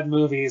like bad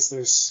movies,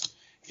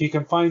 if you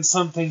can find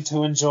something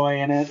to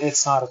enjoy in it,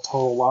 it's not a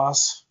total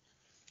loss.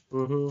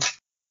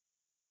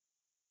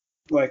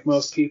 Like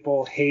most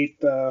people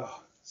hate the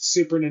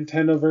Super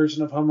Nintendo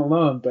version of Home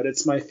Alone, but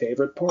it's my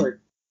favorite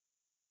port.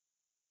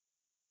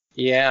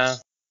 Yeah.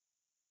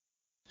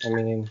 I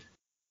mean,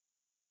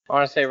 I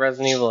want to say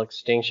Resident Evil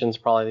Extinction's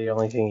probably the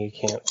only thing you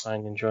can't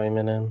find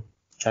enjoyment in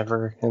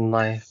ever in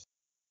life.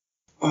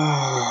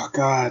 Oh,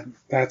 God.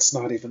 That's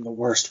not even the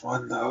worst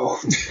one, though.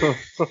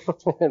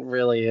 It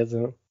really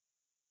isn't.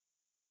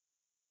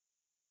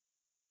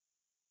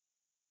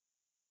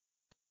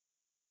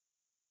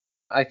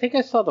 I think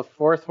I saw the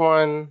fourth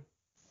one.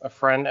 A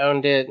friend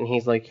owned it, and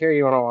he's like, here,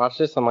 you want to watch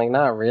this? I'm like,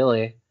 not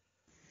really.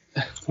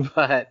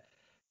 But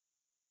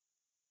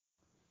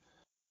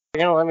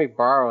you're going to let me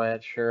borrow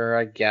it? Sure,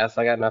 I guess.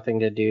 I got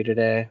nothing to do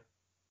today.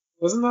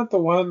 Wasn't that the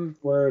one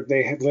where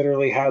they had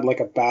literally had like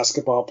a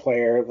basketball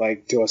player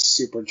like do a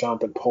super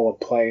jump and pull a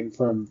plane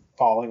from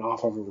falling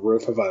off of a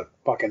roof of a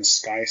fucking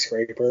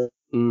skyscraper?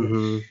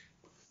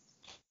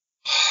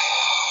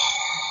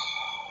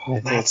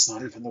 That's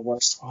not even the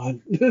worst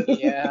one.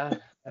 Yeah,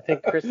 I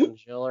think Chris and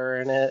Jill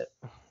are in it.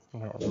 I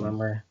don't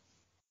remember.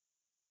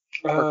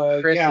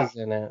 Chris is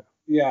in it.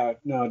 Yeah,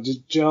 no,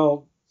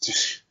 Jill.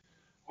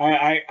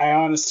 I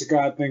honest to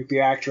God think the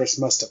actress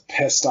must have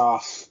pissed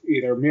off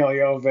either Mila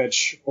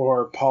Jovovich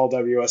or Paul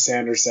W.S.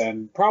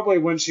 Anderson. Probably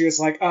when she was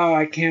like, oh,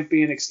 I can't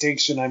be in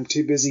Extinction. I'm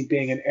too busy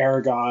being in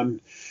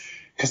Aragon.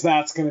 Because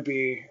that's going to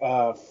be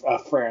a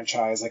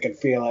franchise. I can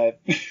feel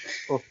it.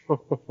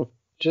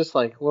 Just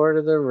like Lord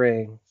of the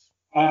Rings.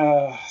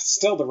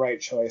 Still the right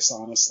choice,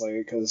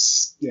 honestly.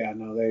 Because, yeah,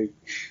 no, they...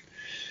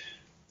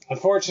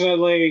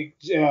 Unfortunately,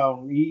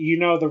 you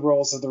know the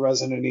rules of the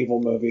Resident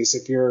Evil movies.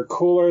 If you're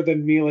cooler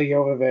than Mila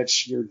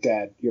Jovovich, you're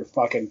dead. You're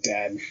fucking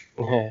dead.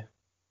 You're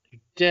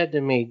dead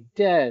to me.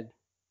 Dead.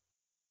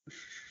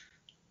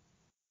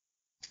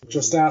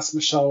 Just ask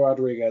Michelle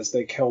Rodriguez.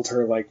 They killed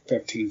her like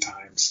 15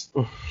 times.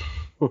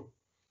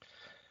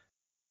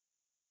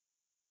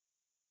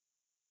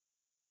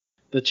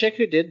 The chick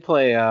who did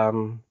play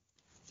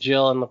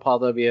Jill in the Paul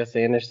W.S.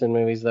 Anderson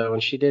movies, though,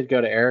 when she did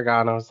go to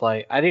Aragon, I was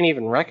like, I didn't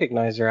even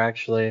recognize her,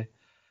 actually.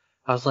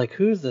 I was like,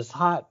 who's this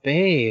hot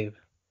babe?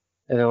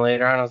 And then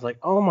later on, I was like,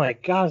 oh my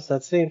gosh,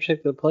 that same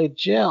chick that played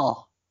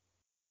Jill.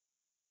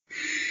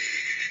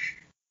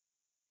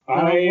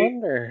 I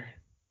wonder.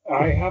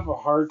 I have a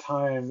hard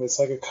time. It's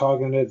like a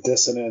cognitive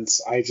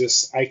dissonance. I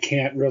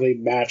can't really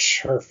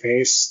match her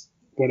face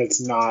when it's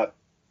not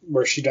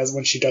when she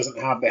doesn't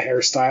have the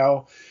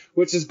hairstyle,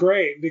 which is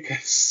great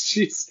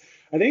because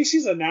I think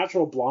she's a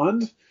natural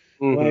blonde.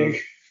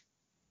 Like,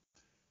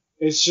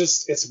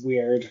 it's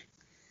weird.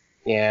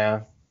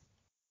 Yeah.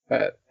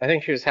 But I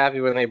think she was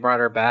happy when they brought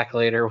her back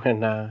later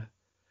when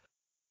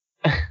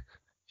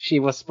she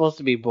was supposed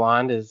to be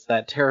blonde is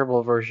that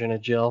terrible version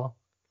of Jill.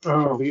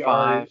 Oh, the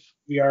Five.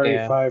 The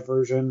RE5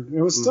 version.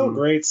 It was still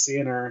great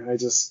seeing her.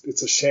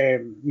 It's a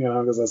shame,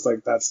 because it's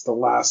like that's the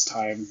last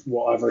time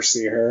we'll ever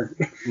see her.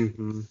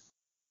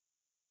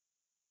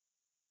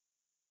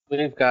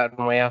 We've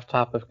gotten way off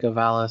topic of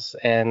Alice,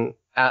 and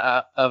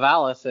I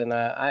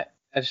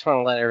just want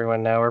to let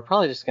everyone know we're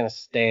probably just going to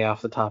stay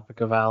off the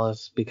topic of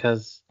Alice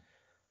because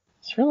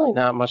there's really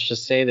not much to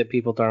say that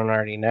people don't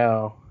already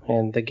know.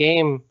 And the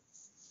game,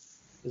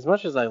 as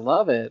much as I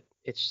love it,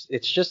 it's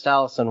just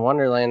Alice in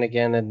Wonderland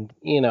again, and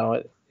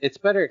it's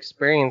better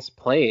experience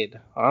played,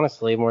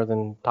 honestly, more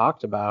than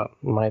talked about,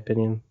 in my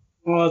opinion.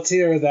 Well, it's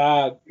either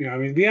that,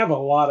 we have a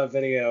lot of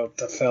video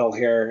to fill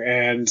here,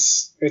 and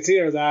it's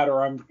either that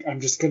or I'm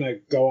just gonna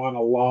go on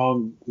a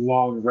long,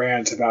 long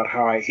rant about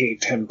how I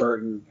hate Tim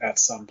Burton at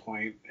some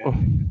point,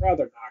 and I'd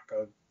rather not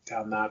go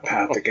down that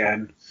path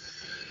again.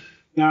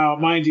 Now,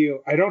 mind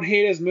you, I don't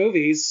hate his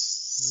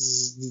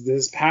movies,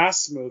 his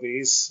past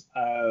movies.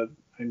 I'm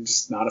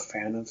just not a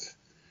fan of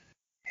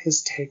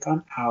his take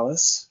on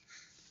Alice,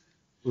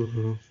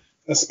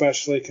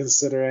 especially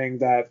considering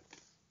that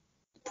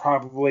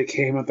probably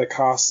came at the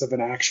cost of an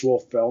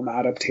actual film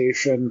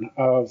adaptation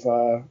of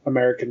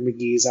American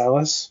McGee's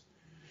Alice.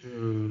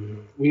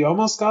 We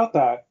almost got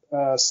that,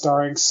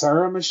 starring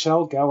Sarah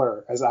Michelle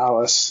Gellar as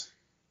Alice.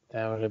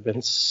 That would have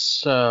been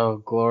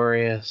so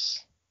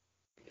glorious.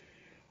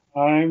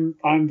 I'm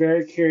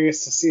very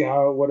curious to see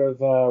how it would have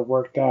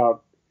worked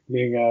out,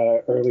 being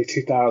a early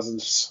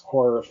 2000s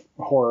horror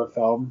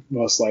film,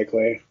 most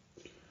likely.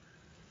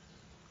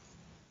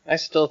 I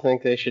still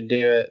think they should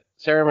do it.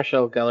 Sarah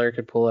Michelle Gellar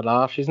could pull it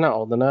off. She's not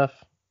old enough.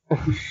 I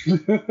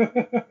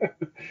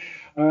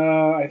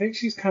think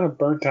she's kind of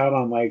burnt out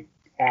on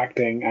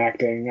acting.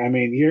 I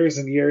mean, years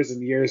and years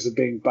and years of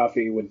being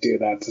Buffy would do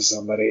that to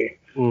somebody.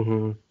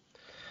 Well,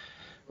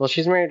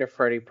 she's married to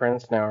Freddie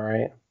Prinze now,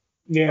 right?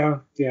 Yeah,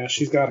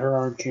 she's got her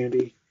arm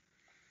candy.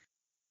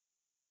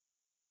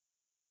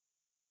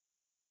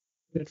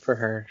 Good for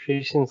her.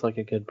 She seems like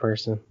a good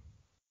person.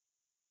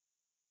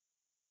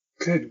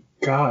 Good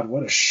God,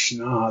 what a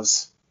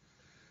schnoz.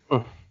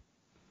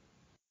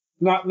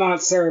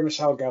 Not Sarah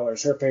Michelle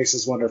Gellar's. Her face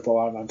is wonderful.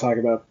 I'm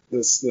talking about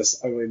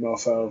this ugly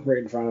mofo right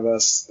in front of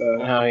us.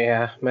 Oh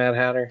yeah, Mad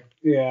Hatter.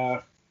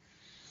 Yeah.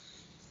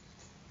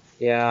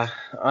 Yeah.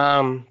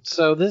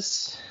 So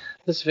this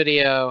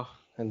video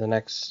and the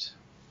next,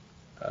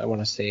 I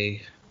want to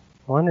say,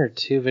 1 or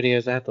 2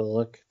 videos. I have to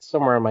look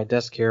somewhere on my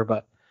desk here,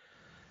 but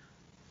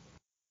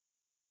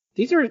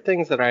these are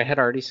things that I had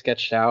already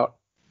sketched out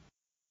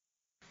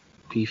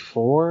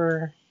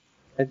before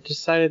I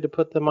decided to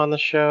put them on the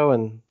show,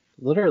 and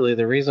literally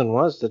the reason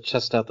was to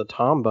test out the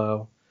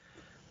Tombow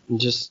and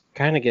just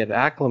kind of get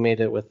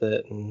acclimated with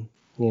it and,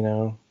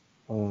 a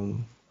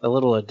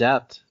little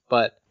adept.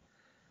 But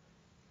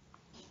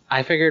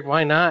I figured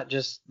why not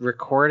just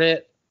record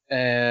it,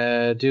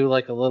 do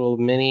like a little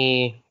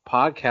mini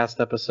podcast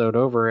episode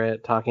over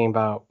it talking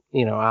about,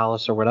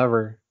 Alice or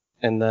whatever,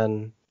 and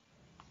then,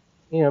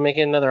 make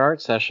it another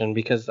art session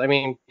because,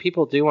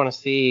 people do want to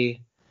see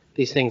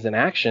these things in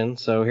action,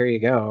 so here you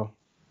go.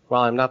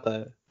 While I'm not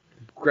the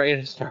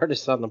greatest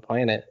artist on the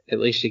planet, at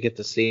least you get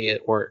to see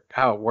it work,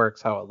 how it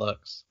works, how it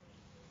looks.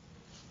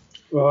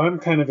 Well, I'm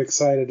kind of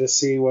excited to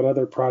see what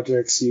other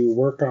projects you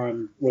work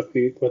on with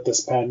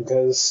this pen,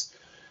 because,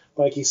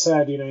 like you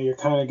said, you're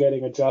kind of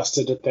getting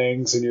adjusted to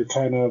things, and you're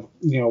kind of,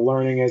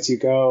 learning as you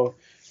go,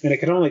 and it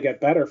can only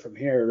get better from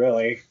here,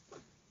 really.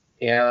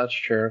 Yeah, that's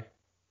true.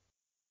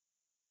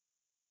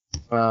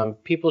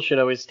 People should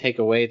always take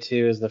away,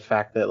 too, is the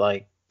fact that,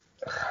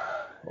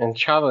 and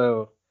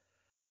Chavo,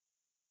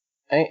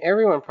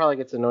 everyone probably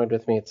gets annoyed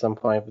with me at some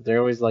point, but they're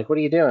always like, what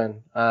are you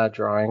doing?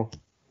 Drawing.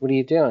 What are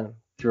you doing?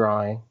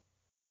 Drawing.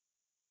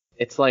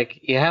 It's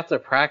like you have to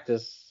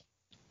practice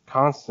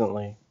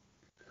constantly.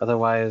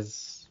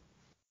 Otherwise,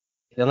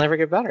 you'll never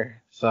get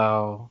better.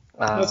 So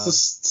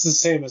it's the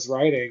same as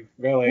writing,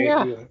 really.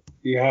 Yeah.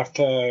 You have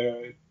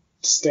to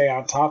stay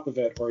on top of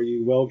it or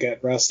you will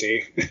get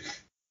rusty.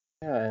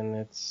 Yeah, and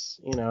it's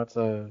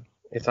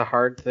a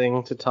hard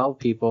thing to tell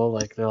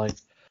people. They're like,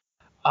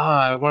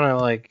 I want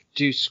to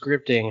do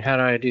scripting. How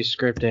do I do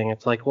scripting?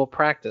 It's like, well,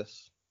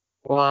 practice.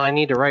 Well, I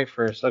need to write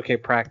first. Okay,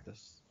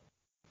 practice.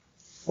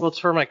 Well, it's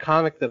for my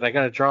comic that I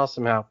got to draw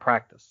somehow.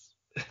 Practice.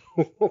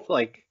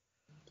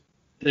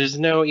 There's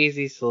no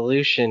easy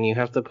solution. You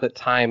have to put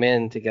time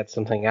in to get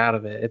something out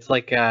of it. It's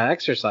like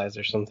exercise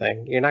or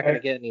something. You're not going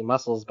to get any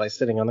muscles by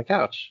sitting on the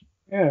couch.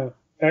 Yeah.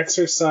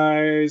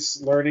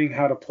 Exercise, learning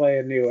how to play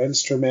a new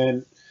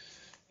instrument,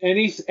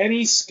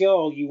 any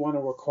skill you want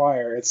to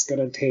acquire, it's going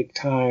to take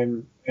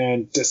time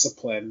and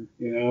discipline,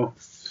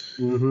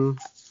 Mm-hmm.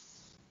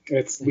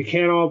 We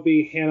can't all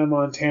be Hannah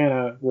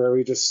Montana where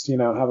we just,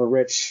 have a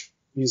rich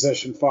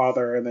musician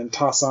father and then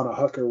toss on a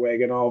hooker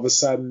wig and all of a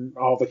sudden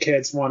all the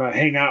kids want to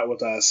hang out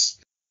with us.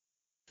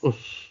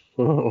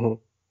 That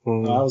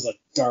was a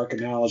dark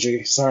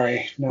analogy.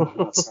 Sorry. No,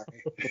 not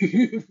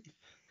sorry.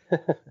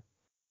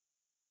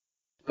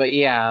 But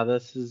yeah,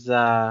 this is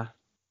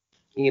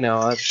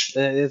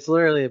it's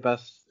literally the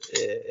best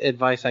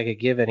advice I could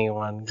give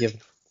anyone,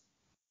 give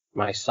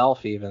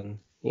myself even.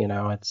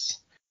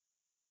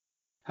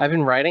 I've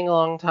been writing a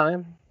long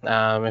time.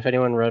 If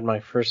anyone read my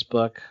first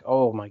book,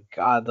 oh my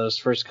God, those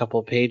first couple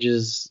of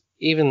pages,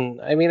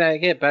 I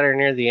get better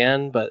near the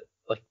end, but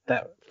like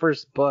that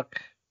first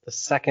book, the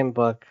second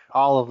book,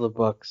 all of the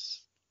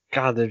books,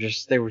 God,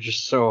 they were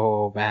just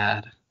so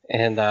bad.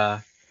 And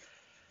I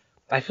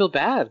feel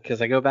bad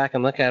because I go back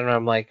and look at it and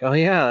I'm like, oh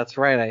yeah, that's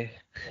right.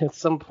 At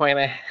some point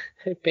I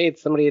paid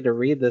somebody to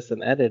read this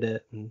and edit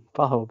it and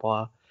blah, blah,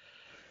 blah.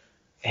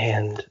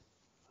 And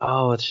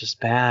oh, it's just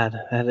bad.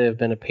 That had to have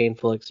been a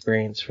painful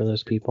experience for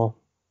those people.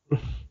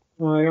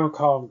 Well, I don't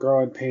call them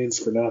growing pains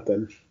for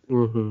nothing.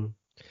 Mm-hmm.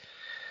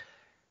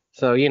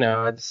 So,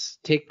 it's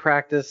take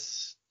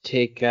practice,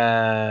 take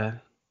all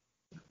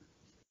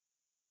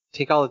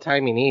the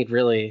time you need,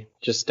 really.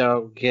 Just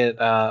don't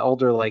get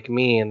older like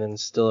me and then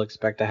still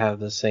expect to have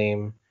the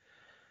same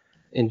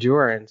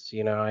endurance.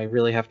 I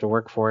really have to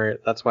work for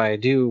it. That's why I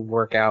do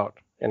work out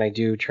and I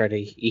do try to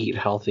eat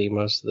healthy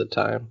most of the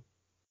time.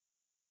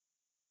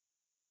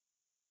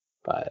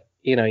 But,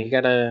 you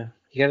gotta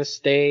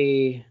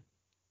stay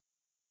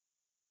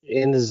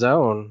in the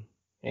zone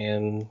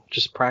and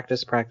just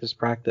practice, practice,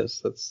 practice.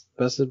 That's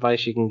the best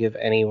advice you can give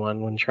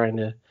anyone when trying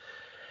to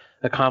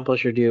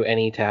accomplish or do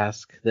any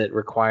task that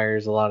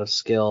requires a lot of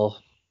skill.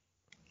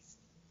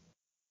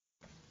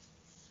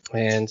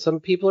 And some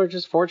people are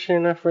just fortunate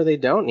enough where they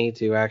don't need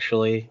to,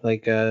 actually.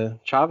 Like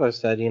Chavo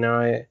said,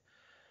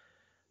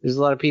 there's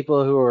a lot of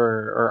people who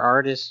are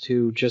artists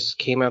who just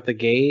came out the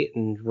gate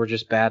and were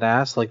just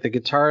badass. Like the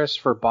guitarist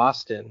for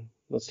Boston.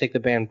 Let's take the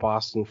band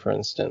Boston, for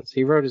instance.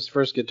 He wrote his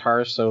first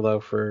guitar solo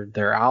for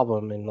their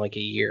album in like a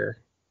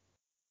year.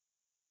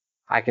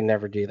 I can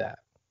never do that.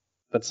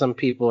 But some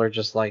people are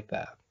just like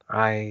that.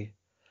 I,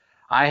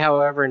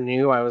 however,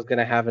 knew I was going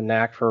to have a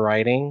knack for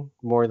writing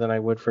more than I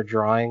would for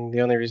drawing.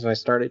 The only reason I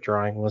started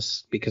drawing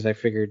was because I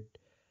figured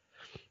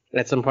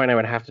at some point I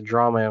would have to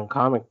draw my own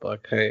comic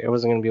book. I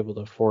wasn't going to be able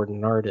to afford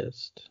an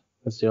artist.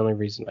 That's the only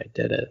reason I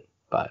did it.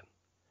 But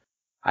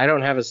I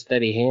don't have a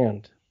steady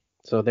hand.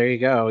 So there you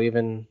go.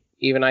 Even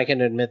I can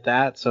admit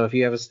that. So if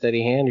you have a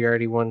steady hand, you're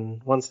already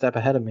one step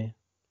ahead of me.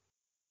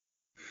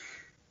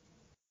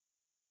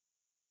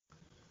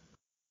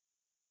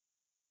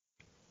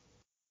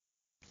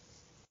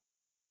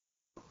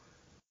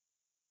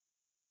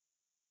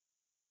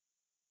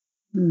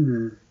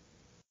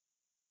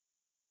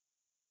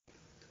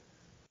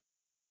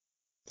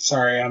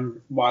 Sorry,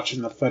 I'm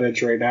watching the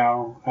footage right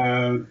now.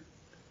 I'm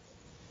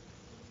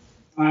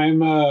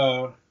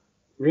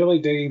really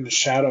digging the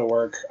shadow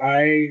work.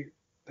 I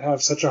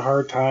have such a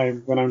hard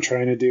time when I'm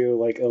trying to do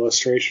like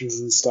illustrations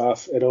and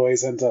stuff. It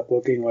always ends up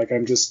looking like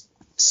I'm just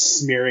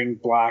smearing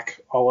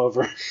black all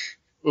over.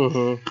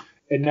 Mm-hmm.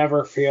 It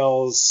never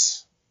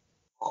feels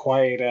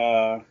quite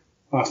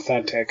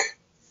authentic.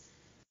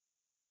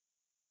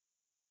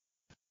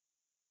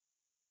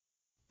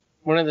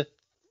 One of the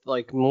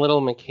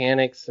little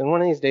mechanics, and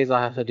one of these days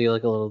I'll have to do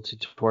like a little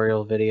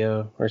tutorial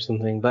video or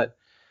something, but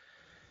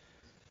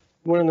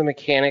one of the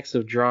mechanics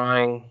of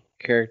drawing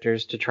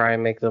characters to try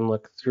and make them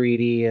look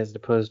 3D as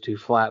opposed to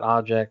flat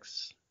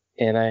objects.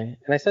 And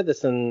I said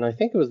this in, I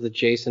think it was the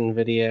Jason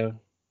video,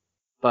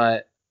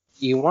 but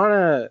you want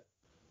to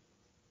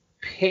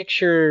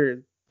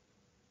picture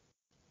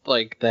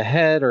like the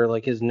head or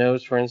like his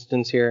nose, for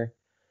instance, here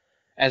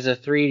as a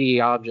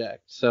 3D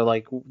object. So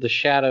like the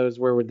shadows,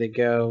 where would they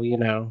go,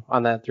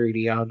 on that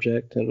 3D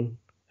object? And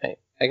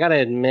I gotta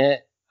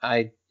admit,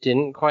 I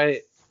didn't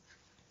quite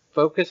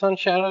focus on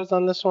shadows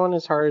on this one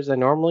as hard as I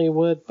normally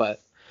would,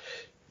 but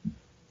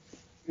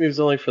it was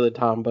only for the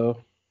Tombow.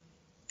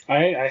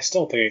 I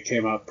still think it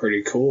came out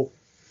pretty cool.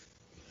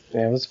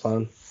 Yeah, it was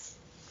fun.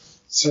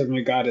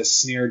 Certainly got his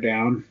sneer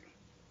down.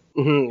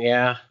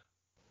 Yeah.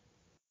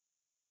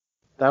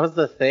 That was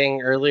the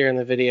thing earlier in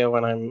the video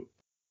when I'm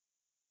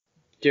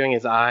doing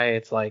his eye.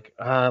 It's like,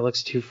 it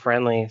looks too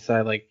friendly. So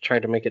I like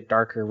tried to make it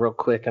darker real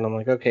quick, and I'm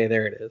like, okay,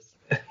 there it is.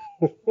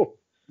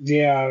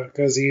 Yeah,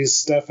 because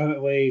he's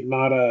definitely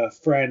not a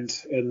friend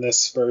in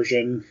this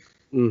version.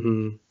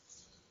 Mm-hmm.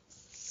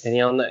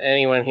 And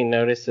anyone who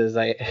notices,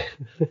 I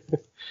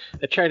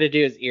try to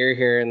do his ear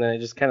here, and then it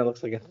just kind of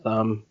looks like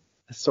a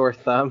sore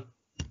thumb.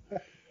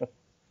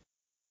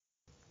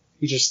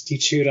 He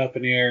chewed up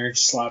an ear,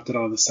 slapped it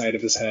on the side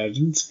of his head,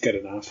 and it's good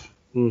enough.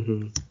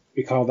 Mm-hmm.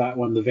 We call that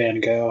one the Van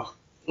Gogh.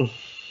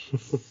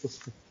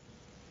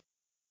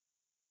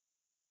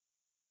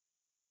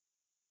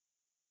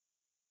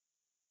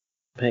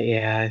 But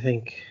yeah, I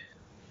think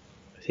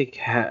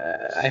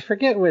I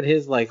forget what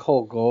his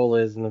whole goal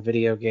is in the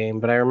video game,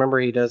 but I remember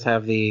he does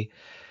have the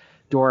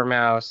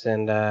Dormouse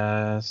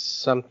and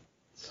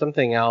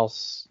something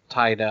else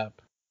tied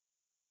up.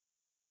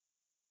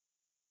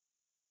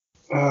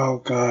 Oh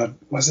God,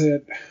 was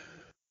it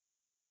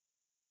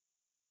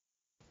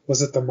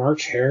the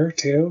March Hare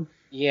too?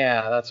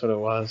 Yeah, that's what it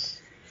was.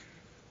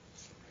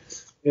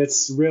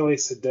 It's really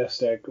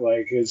sadistic.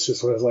 Like it's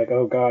just was like,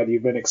 oh God,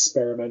 you've been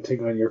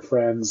experimenting on your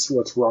friends.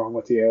 What's wrong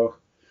with you?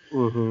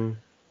 Mm-hmm.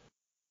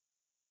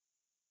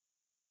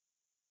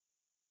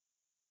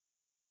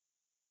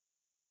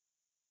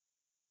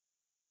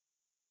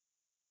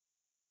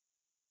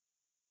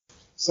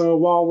 So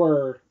while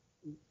we're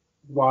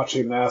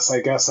watching this,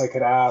 I guess I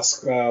could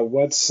ask,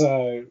 what's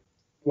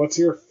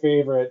your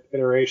favorite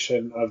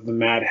iteration of the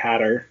Mad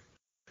Hatter?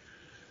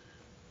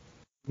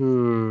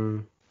 Hmm.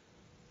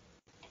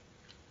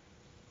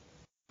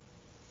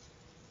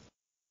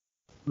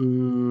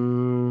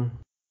 Mm,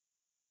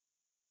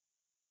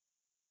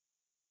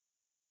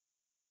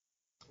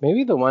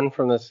 maybe the one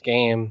from this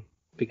game,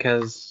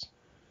 because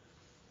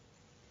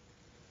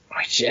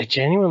I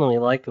genuinely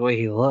like the way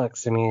he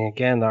looks. I mean,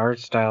 again, the art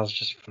style is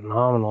just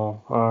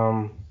phenomenal.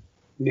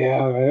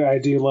 Yeah, I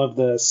do love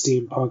the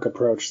steampunk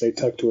approach they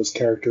took to his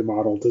character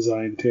model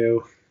design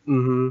too.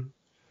 Mm-hmm.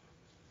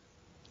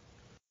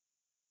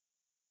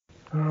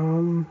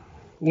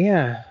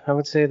 Yeah, I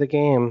would say the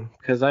game,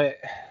 because I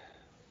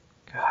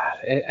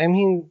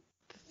mean,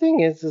 the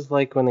thing is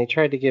like when they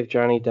tried to give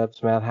Johnny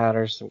Depp's Mad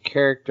Hatter some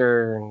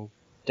character and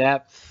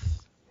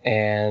depth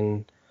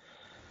and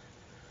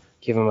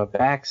give him a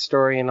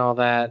backstory and all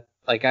that,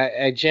 like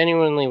I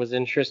genuinely was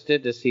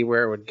interested to see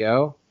where it would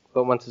go,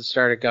 but once it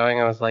started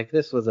going, I was like,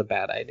 this was a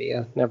bad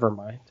idea. Never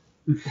mind.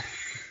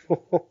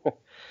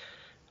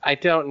 I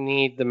don't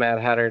need the Mad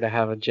Hatter to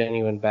have a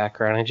genuine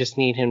background. I just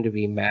need him to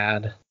be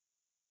mad.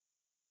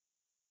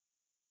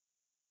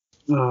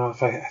 I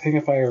think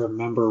if I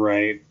remember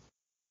right,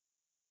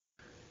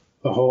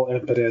 the whole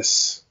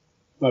impetus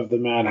of the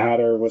Mad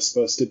Hatter was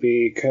supposed to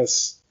be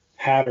because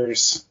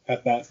hatters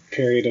at that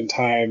period in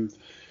time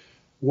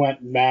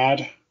went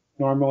mad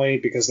normally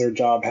because their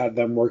job had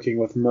them working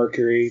with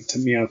mercury to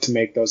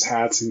make those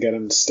hats and get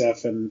them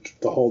stiff and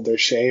to hold their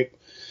shape,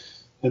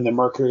 and the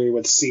mercury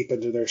would seep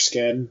into their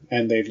skin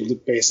and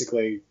they'd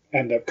basically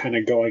end up kind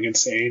of going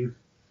insane.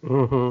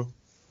 Mm-hmm.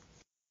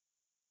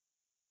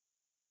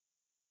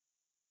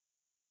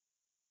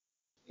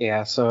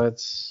 Yeah, so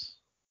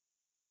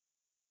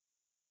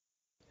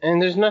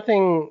and there's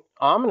nothing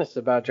ominous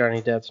about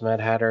Johnny Depp's Mad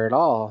Hatter at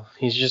all.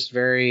 He's just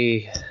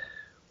very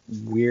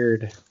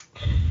weird,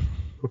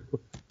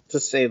 to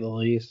say the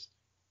least.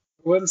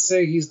 I wouldn't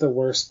say he's the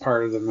worst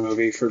part of the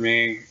movie for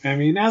me. I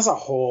mean, as a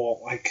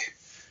whole, like,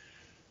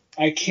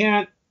 I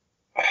can't.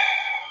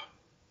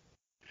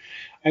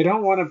 I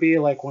don't want to be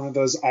like one of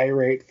those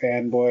irate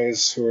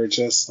fanboys who are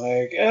just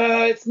like,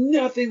 it's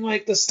nothing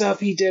like the stuff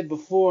he did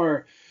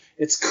before.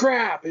 It's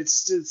crap.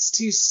 It's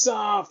too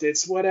soft.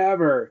 It's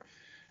whatever.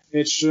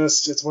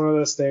 It's one of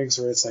those things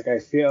where it's like I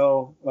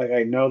feel like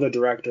I know the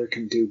director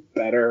can do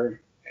better,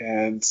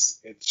 and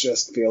it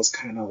just feels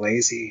kind of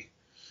lazy.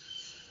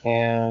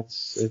 Yeah,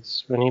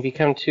 it's when you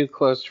become too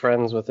close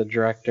friends with a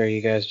director, you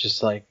guys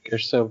just like are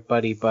so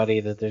buddy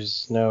that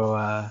there's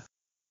no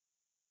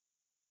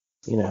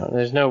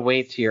there's no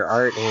weight to your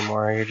art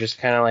anymore. You're just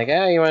kind of like,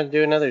 you want to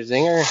do another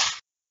zinger?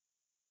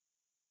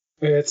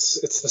 It's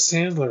the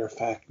Sandler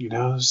effect,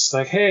 It's just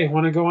like, hey,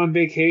 want to go on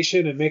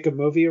vacation and make a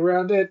movie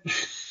around it?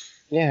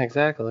 Yeah,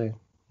 exactly.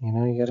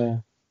 You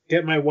gotta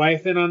get my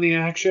wife in on the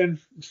action.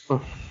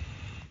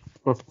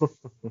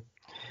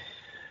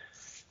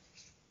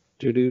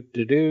 do do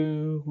do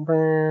do.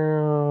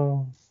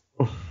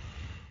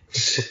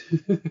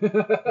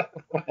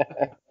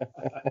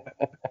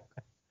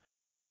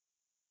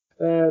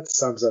 That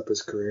sums up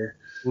his career.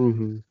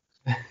 Mm-hmm.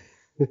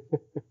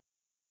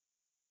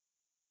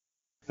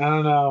 I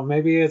don't know.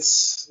 Maybe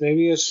it's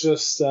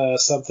just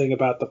something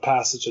about the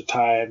passage of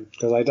time,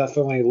 because I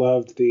definitely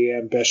loved the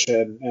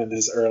ambition in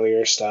his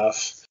earlier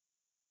stuff.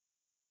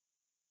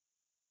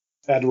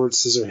 Edward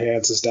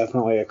Scissorhands is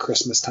definitely a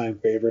Christmas time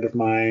favorite of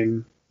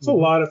mine. There's a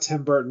lot of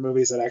Tim Burton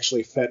movies that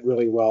actually fit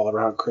really well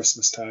around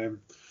Christmas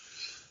time.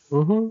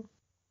 Mm-hmm.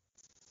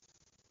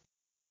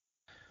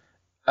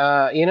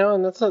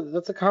 And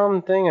that's a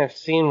common thing I've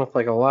seen with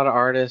like a lot of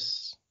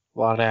artists, a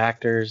lot of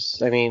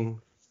actors. I mean,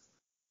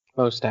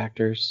 most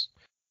actors,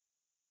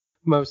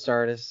 most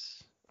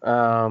artists,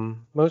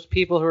 most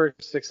people who are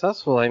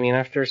successful. I mean,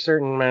 after a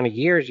certain amount of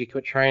years, you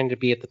quit trying to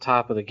be at the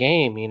top of the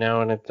game,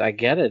 and I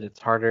get it. It's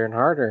harder and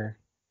harder.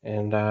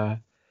 And I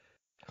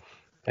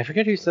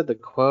forget who said the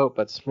quote,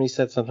 but somebody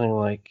said something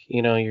like,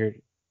 your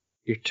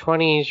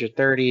 20s, your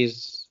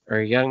 30s are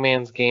a young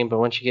man's game, but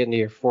once you get into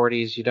your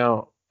 40s, you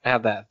don't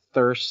have that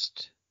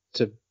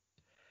to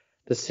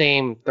the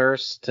same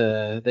thirst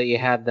that you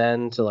had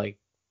then to like,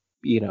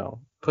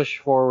 push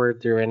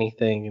forward through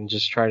anything and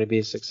just try to be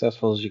as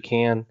successful as you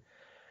can.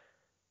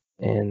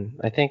 And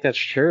I think that's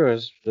true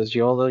as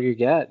you older you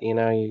get,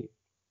 you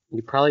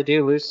probably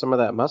do lose some of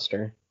that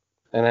muster.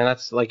 And then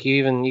that's like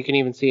you can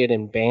even see it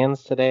in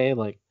bands today.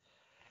 Like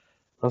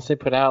once they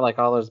put out like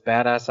all those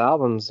badass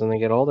albums and they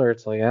get older,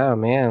 it's like, oh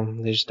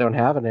man, they just don't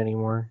have it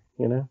anymore.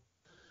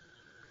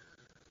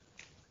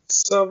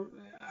 So,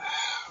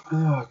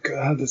 oh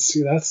god,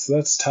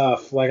 that's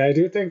tough. Like I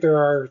do think there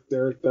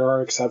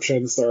are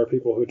exceptions. There are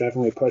people who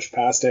definitely push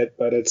past it,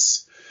 but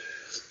it's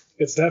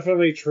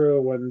definitely true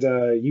when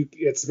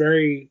it's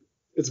very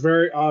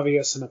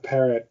obvious and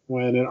apparent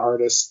when an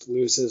artist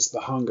loses the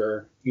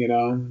hunger.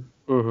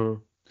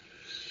 Mm-hmm.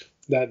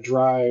 That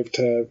drive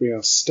to,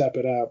 step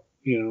it up,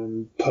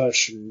 and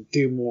push and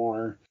do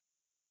more.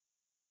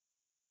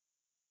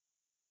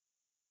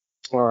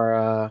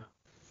 Or,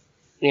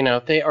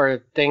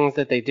 things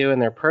that they do in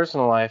their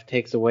personal life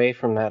takes away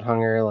from that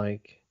hunger.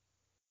 Like,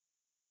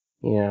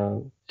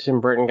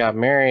 Tim Burton got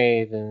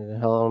married, and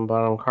Helena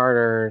Bonham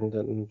Carter, and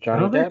then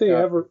Johnny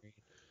Depp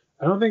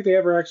I don't think they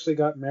ever actually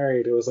got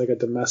married. It was like a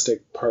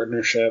domestic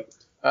partnership.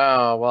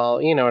 Oh,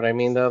 well, you know what I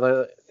mean,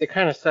 though. They're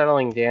kind of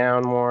settling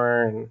down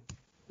more, and,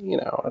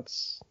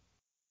 it's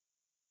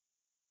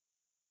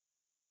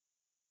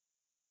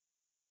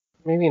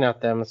maybe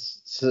not them,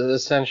 it's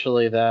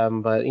essentially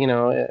them, but,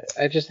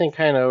 I just think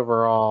kind of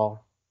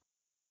overall,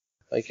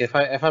 like, if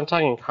I'm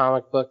talking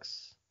comic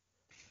books,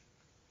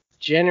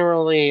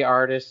 generally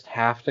artists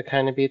have to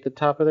kind of be at the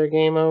top of their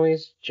game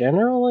always.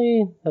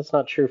 Generally, that's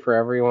not true for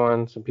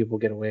everyone. Some people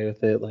get away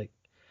with it, like,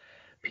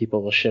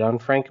 people will shit on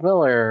Frank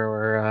Miller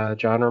or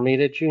John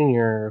Romita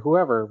Jr. or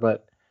whoever,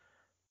 but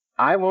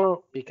I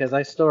won't, because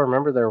I still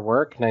remember their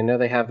work and I know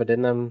they have it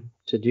in them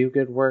to do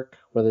good work,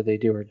 whether they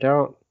do or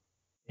don't,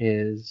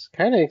 is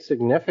kind of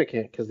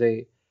significant because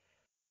they,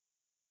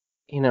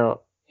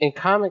 in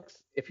comics,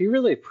 if you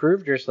really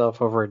proved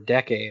yourself over a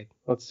decade,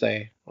 let's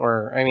say,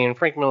 or, I mean, in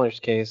Frank Miller's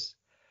case,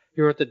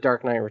 he wrote The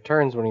Dark Knight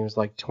Returns when he was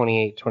like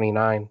 28,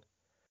 29.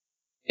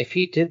 If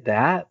he did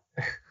that,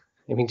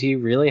 I mean, do you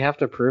really have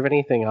to prove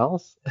anything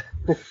else?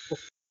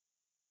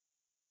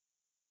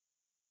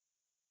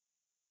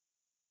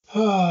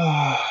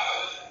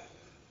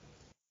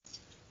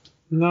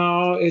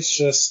 No, it's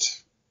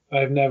just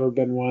I've never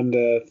been one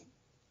to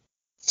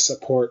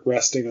support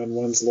resting on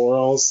one's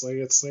laurels. Like,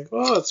 it's like,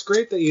 oh, it's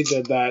great that you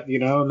did that,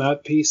 and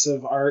that piece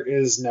of art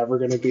is never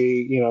going to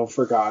be,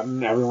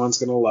 forgotten. Everyone's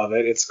going to love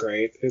it. It's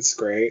great. It's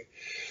great.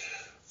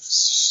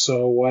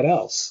 So what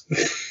else?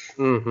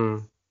 Mm-hmm.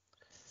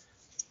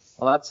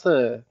 Well, that's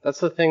the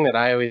thing that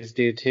I always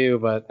do too,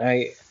 but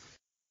I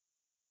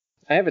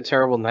have a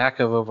terrible knack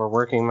of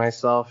overworking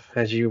myself,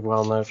 as you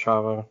well know,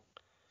 Chavo.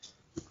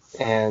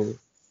 And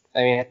I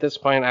mean, at this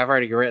point, I've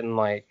already written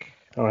like,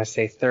 I want to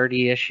say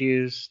 30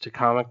 issues to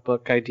comic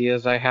book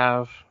ideas I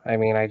have. I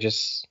mean, I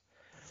just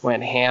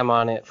went ham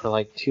on it for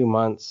like 2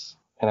 months,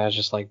 and I was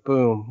just like,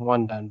 boom,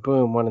 one done,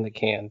 boom, one in the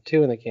can,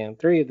 two in the can,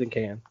 three in the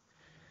can.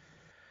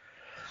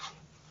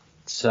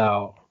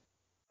 So,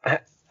 I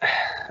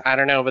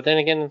don't know, but then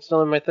again, I'm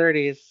still in my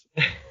 30s.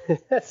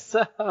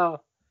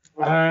 So,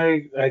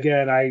 I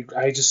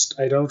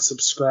don't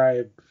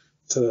subscribe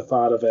to the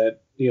thought of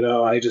it.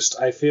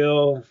 I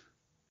feel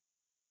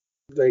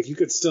like you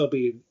could still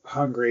be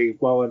hungry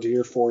well into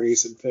your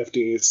 40s and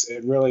 50s.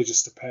 It really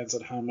just depends on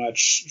how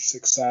much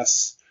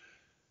success.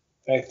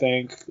 I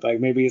think, like,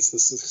 maybe it's the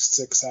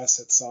success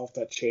itself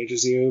that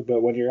changes you,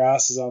 but when your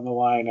ass is on the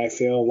line, I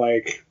feel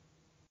like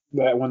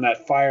that when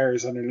that fire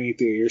is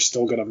underneath you, you're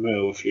still gonna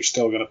move. You're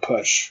still gonna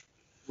push.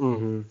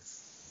 mm-hmm.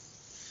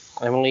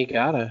 I mean, you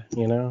gotta,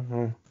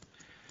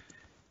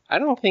 I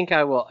don't think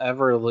I will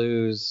ever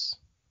lose.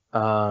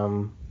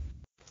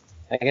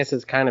 I guess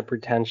it's kind of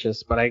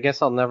pretentious, but I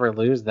guess I'll never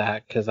lose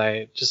that because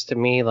to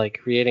me, like,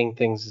 creating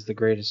things is the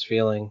greatest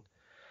feeling.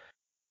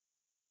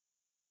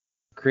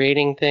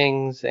 Creating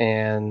things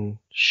and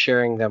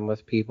sharing them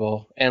with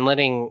people and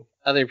letting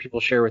other people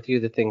share with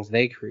you the things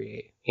they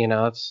create.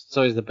 It's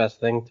always the best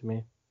thing to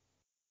me.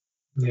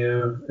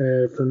 Yeah,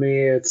 for me,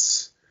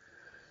 it's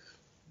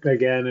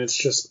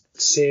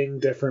just seeing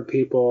different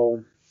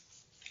people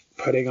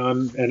putting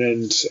on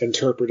and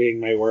interpreting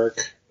my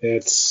work.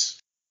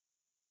 It's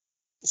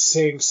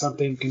seeing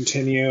something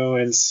continue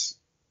and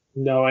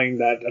knowing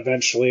that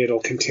eventually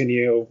it'll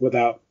continue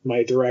without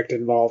my direct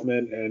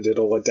involvement, and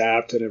it'll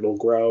adapt and it'll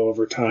grow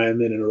over time,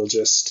 and it'll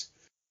just,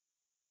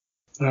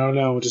 I don't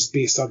know, just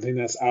be something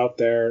that's out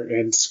there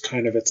and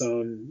kind of its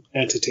own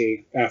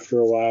entity after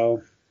a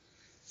while.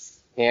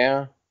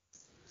 Yeah.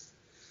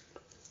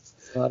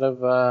 A lot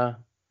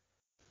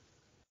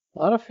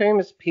of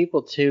famous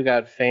people too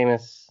got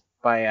famous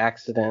by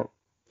accident,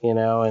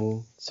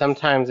 and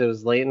sometimes it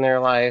was late in their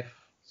life,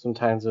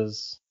 sometimes it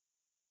was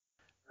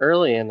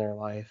early in their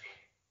life.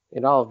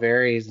 It all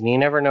varies, and you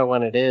never know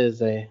when it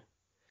is.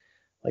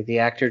 Like the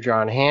actor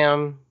John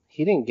Hamm,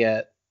 he didn't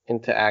get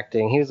into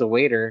acting. He was a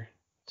waiter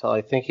till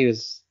I think he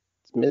was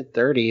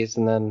mid-30s,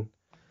 and then,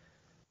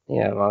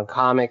 on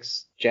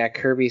comics, Jack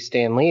Kirby,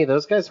 Stan Lee,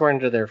 those guys were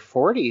into their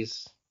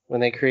 40s when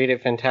they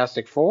created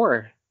Fantastic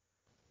Four.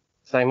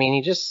 So, I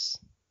mean,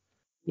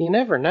 you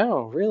never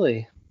know,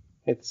 really.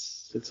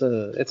 It's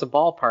a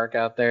ballpark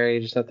out there.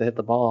 You just have to hit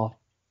the ball.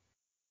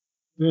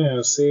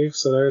 Yeah, see,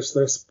 so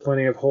there's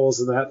plenty of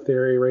holes in that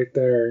theory right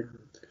there.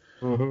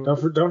 Mm-hmm.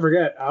 Don't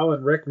forget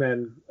Alan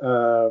Rickman.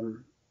 I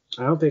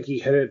don't think he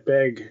hit it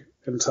big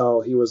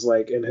until he was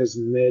like in his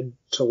mid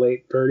to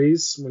late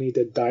 30s when he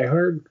did Die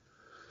Hard.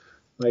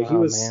 Like, he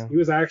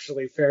was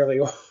actually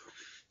fairly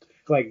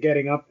like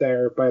getting up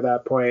there by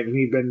that point, and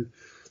he'd been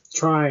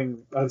trying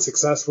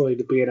unsuccessfully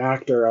to be an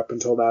actor up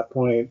until that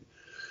point,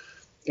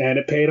 and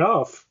it paid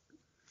off.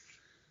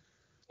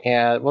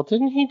 Yeah, well,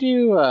 didn't he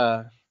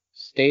do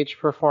stage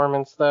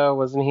performance, though?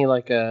 Wasn't he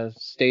like a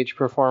stage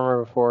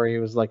performer before he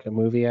was like a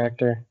movie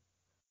actor?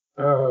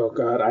 Oh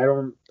God, I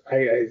don't.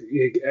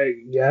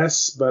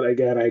 Yes, but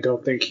again, I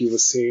don't think he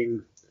was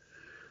seeing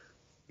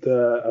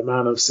the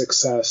amount of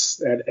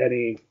success that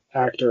any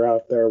actor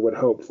out there would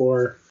hope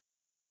for.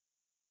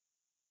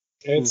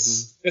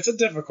 It's a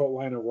difficult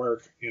line of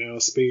work,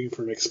 speaking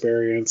from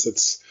experience.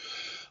 It's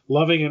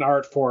loving an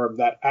art form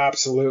that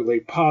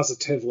absolutely,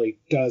 positively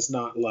does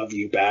not love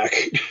you back.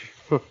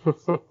 I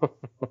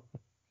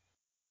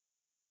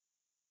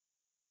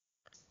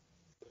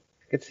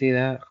could see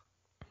that.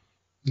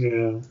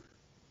 Yeah.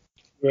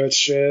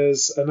 Which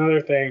is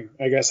another thing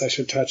I guess I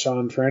should touch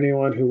on for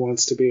anyone who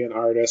wants to be an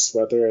artist,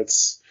 whether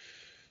it's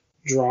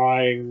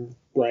drawing,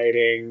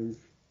 writing,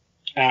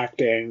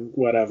 acting,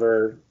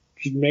 whatever.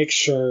 Make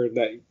sure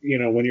that,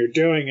 when you're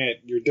doing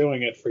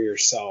it for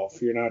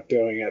yourself. You're not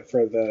doing it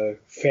for the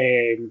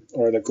fame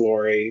or the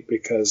glory,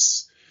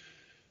 because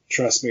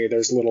trust me,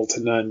 there's little to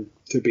none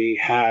to be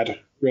had,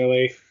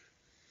 really.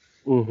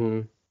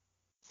 Mm-hmm.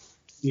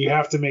 You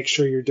have to make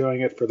sure you're doing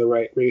it for the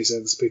right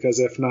reasons, because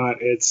if not,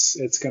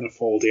 it's going to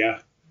fold you.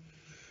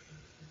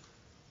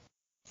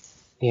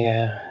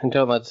 Yeah, and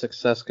don't let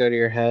success go to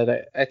your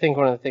head. I think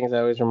one of the things I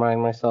always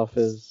remind myself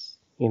is,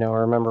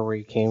 remember where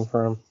you came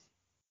from.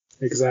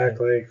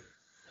 Exactly.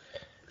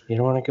 You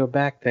don't want to go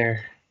back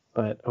there,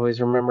 but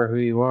always remember who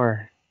you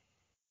are.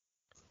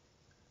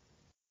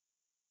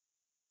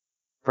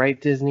 Right,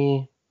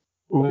 Disney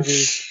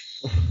movies?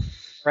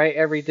 Right,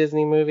 every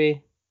Disney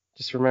movie?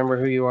 Just remember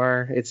who you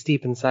are. It's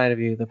deep inside of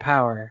you, the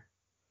power.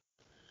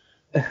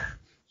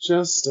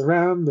 Just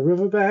around the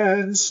river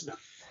bends.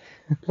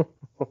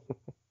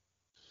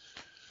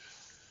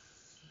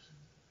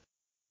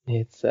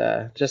 It's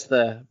just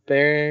the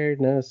bare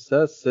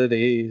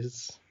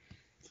necessities.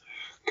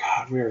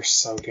 God, we are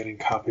so getting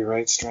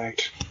copyright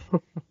striked.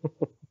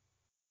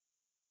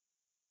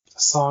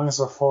 Songs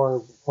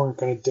before weren't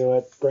going to do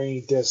it.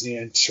 Bringing Disney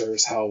in sure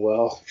as hell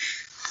will.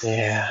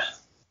 Yeah.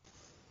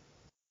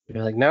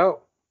 You're like, no,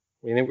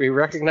 we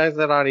recognize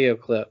that audio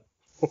clip.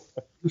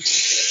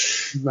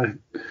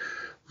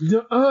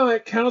 Oh,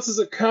 it counts as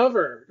a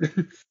cover.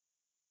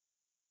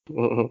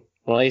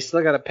 Well, you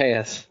still got to pay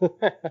us.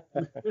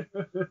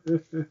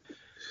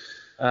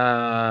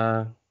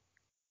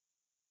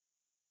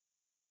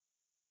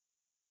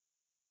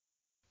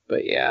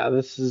 But yeah,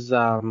 this is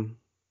also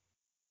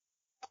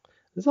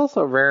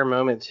a rare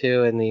moment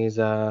too in these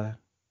art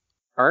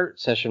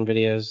session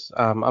videos.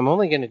 I'm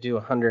only going to do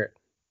 100.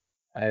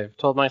 I've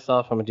told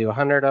myself I'm going to do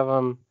 100 of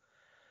them,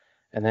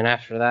 and then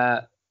after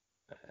that,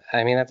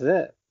 that's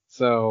it.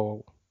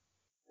 So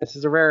this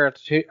is a rare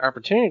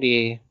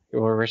opportunity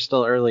where we're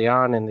still early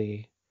on in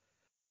the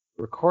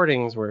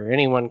recordings where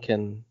anyone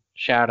can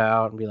shout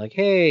out and be like,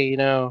 hey,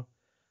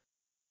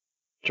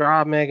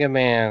 draw Mega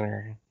Man,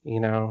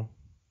 or,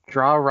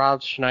 draw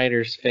Rob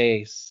Schneider's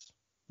face.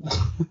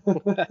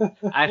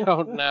 I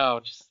don't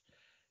know, just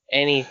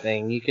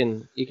anything. You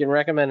can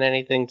recommend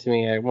anything to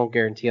me. I won't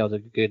guarantee I'll do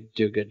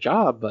a good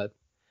job, but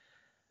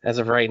as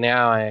of right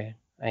now, I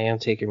am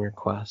taking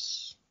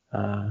requests.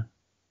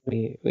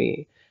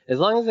 We as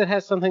long as it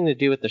has something to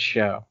do with the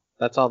show,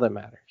 that's all that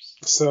matters.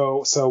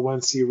 So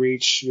once you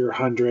reach your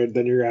 100,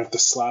 then you're gonna have to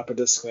slap a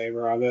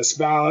disclaimer on this: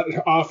 valid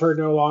offer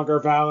no longer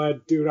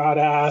valid. Do not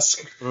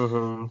ask.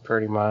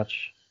 Pretty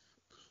much.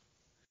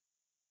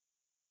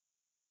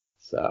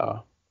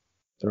 So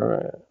it's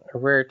a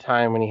rare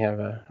time when you have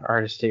an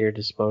artist at your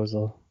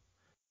disposal,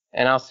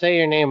 and I'll say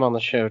your name on the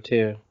show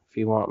too if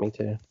you want me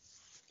to.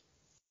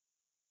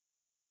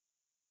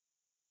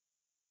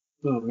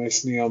 Oh, it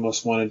makes me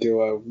almost want to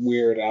do a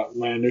weird,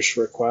 outlandish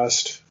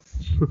request.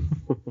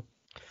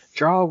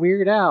 Draw a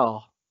Weird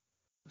Al.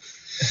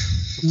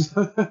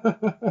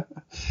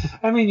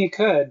 You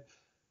could.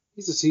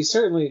 He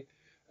certainly.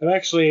 I've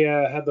actually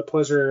had the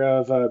pleasure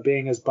of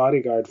being his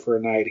bodyguard for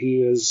a night.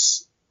 He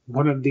is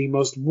one of the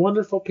most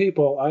wonderful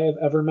people I have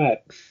ever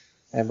met.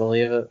 I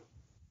believe it.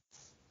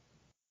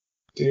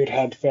 Dude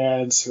had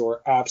fans who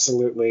were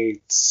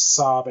absolutely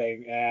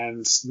sobbing,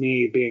 and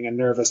me, being a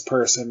nervous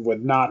person,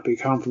 would not be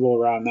comfortable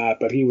around that.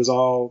 But he was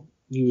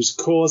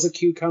cool as a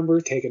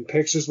cucumber, taking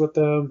pictures with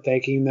them,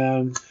 thanking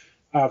them.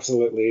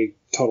 Absolutely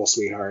total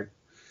sweetheart.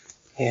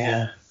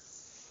 Yeah.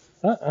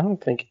 I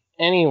don't think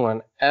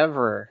anyone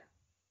ever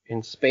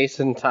in space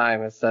and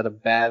time has said a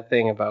bad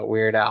thing about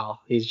Weird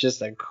Al. He's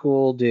just a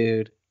cool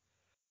dude.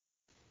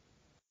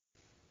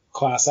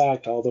 Class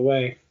act all the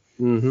way.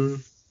 Mm-hmm.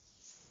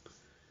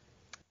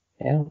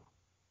 Yeah.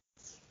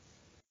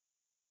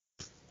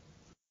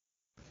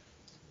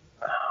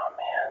 Oh,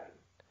 man.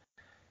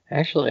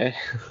 Actually,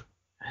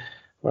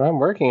 what I'm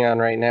working on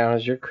right now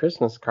is your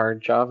Christmas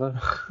card, Java.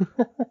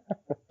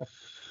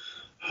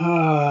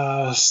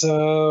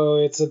 So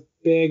it's a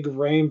big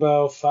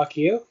rainbow fuck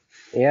you?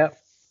 Yep.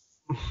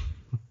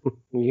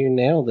 You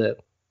nailed it.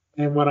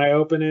 And when I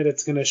open it,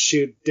 it's going to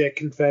shoot dick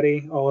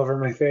confetti all over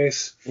my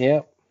face?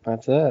 Yep,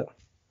 that's it.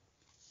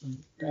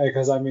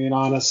 Because,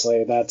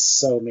 honestly, that's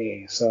so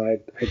me. So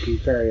I'd be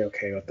very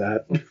okay with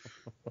that.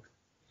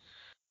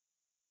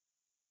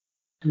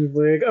 He's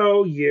like,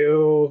 oh,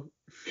 you.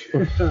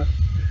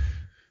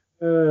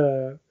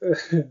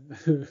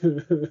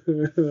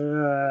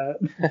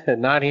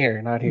 Not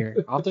here, not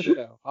here. Off the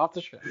show, off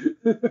the show.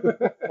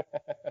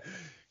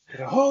 Get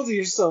a hold of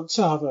yourself,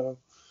 Chavo.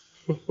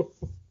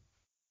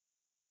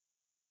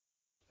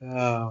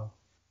 Oh.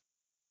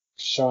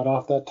 Showing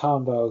off that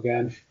Tombow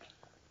again.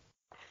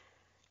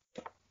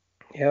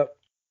 Yep.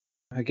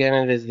 Again,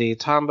 it is the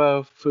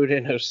Tombow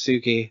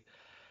Fudenosuke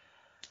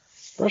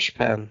brush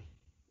pen.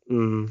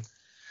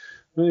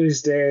 One of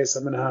these days,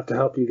 I'm going to have to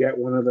help you get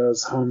one of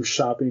those home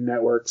shopping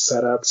network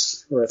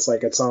setups where it's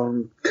like its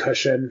own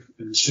cushion.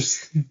 And it's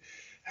just,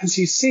 as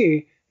you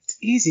see, it's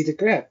easy to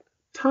grip.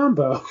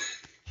 Tombow.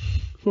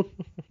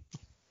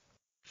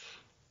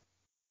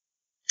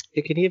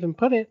 You can even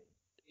put it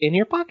in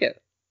your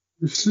pocket.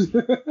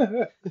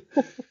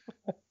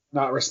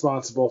 Not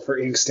responsible for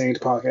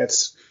ink-stained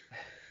pockets.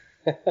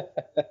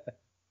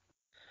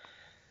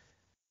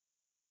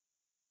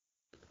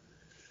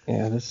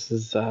 Yeah, this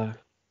is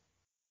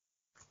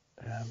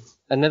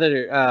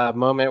another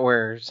moment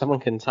where someone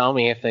can tell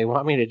me if they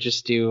want me to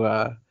just do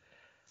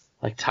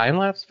like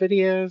time-lapse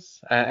videos.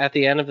 At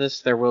the end of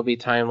this, there will be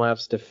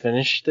time-lapse to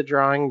finish the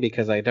drawing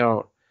because I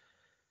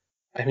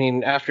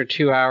mean, after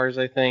 2 hours,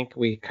 I think,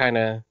 we kind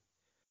of,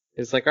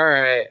 it's like, all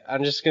right,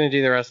 I'm just going to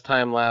do the rest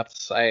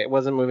time-lapse. I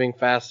wasn't moving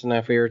fast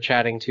enough. We were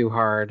chatting too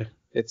hard.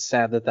 It's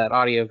sad that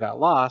audio got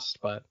lost,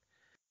 but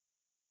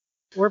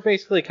we're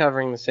basically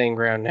covering the same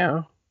ground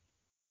now.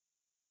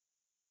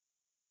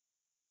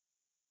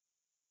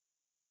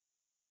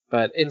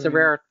 But it's a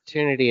rare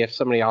opportunity if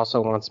somebody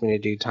also wants me to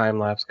do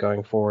time-lapse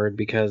going forward,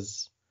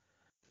 because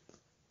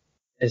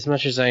as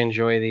much as I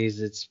enjoy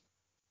these, it's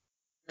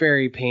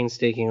very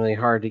painstakingly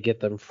hard to get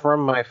them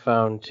from my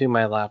phone to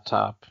my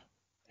laptop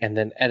and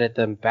then edit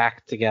them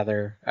back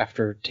together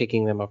after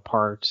taking them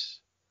apart.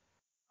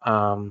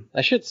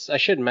 I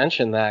should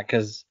mention that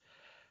because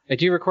I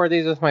do record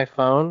these with my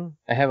phone.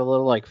 I have a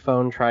little like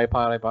phone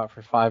tripod I bought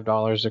for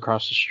 $5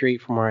 across the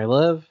street from where I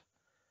live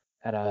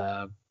at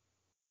a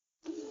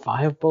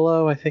Five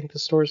Below, I think the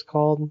store's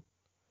called.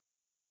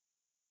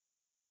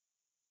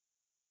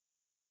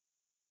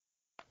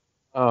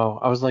 Oh,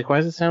 I was like, why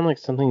does it sound like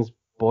something's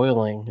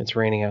boiling? It's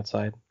raining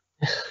outside.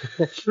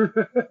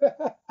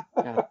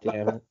 God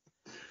damn it.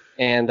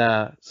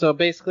 And so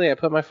basically I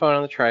put my phone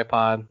on the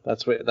tripod.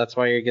 That's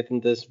why you're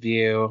getting this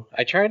view.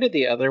 I tried it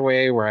the other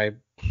way where I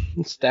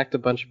stacked a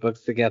bunch of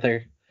books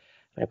together.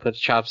 I put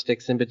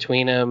chopsticks in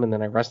between them, and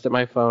then I rested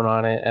my phone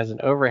on it as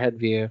an overhead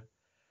view.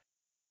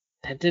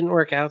 That didn't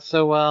work out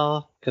so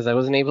well because I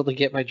wasn't able to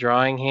get my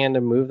drawing hand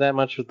to move that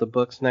much with the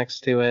books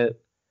next to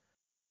it.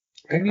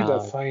 I need to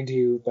find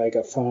you like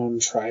a phone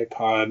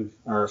tripod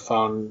or a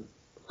phone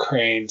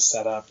crane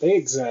setup. They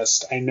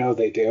exist. I know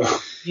they do.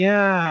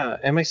 Yeah,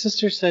 and my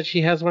sister said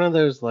she has one of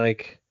those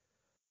like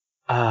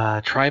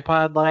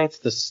tripod lights,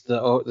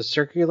 the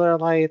circular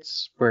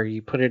lights where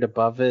you put it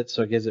above it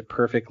so it gives it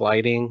perfect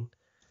lighting.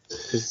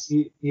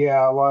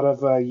 Yeah, a lot of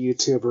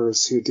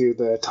YouTubers who do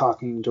the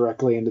talking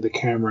directly into the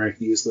camera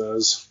use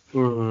those.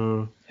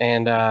 Mm-hmm.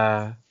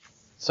 And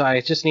so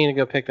I just need to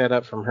go pick that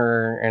up from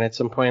her, and at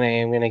some point I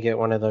am going to get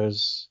one of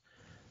those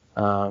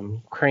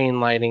crane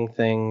lighting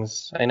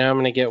things. I know I'm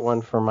going to get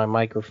one for my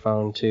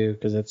microphone too,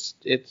 because it's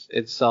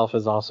itself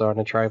is also on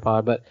a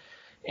tripod. But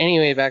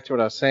anyway, back to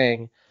what I was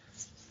saying.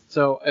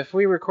 So if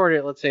we record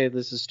it, let's say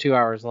this is 2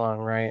 hours long,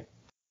 right?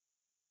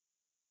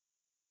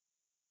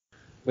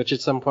 Which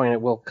at some point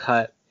it will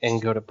cut and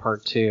go to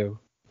part 2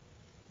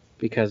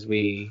 because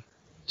we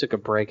took a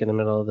break in the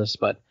middle of this.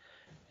 But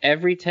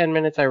every 10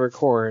 minutes I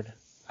record,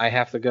 I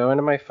have to go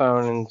into my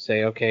phone and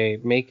say, okay,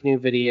 make new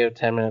video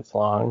 10 minutes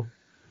long.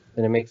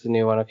 Then it makes a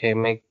new one. Okay,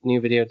 make new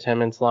video 10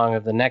 minutes long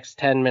of the next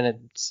 10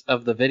 minutes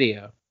of the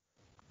video.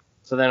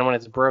 So then when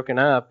it's broken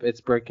up,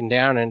 it's broken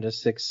down into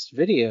 6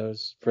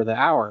 videos for the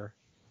hour.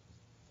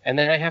 And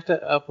then I have to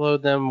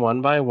upload them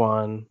one by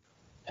one.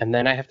 And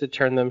then I have to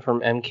turn them from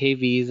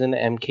MKVs into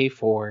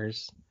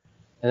MK4s.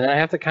 And then I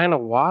have to kind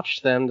of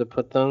watch them to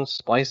put them,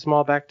 splice them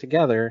all back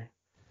together.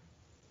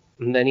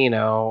 And then,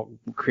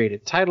 create a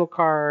title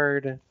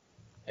card.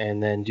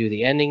 And then do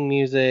the ending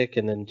music.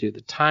 And then do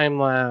the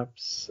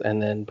time-lapse.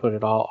 And then put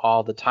it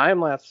all the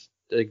time-lapse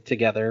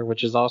together,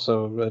 which is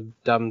also a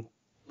dumb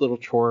little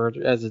chore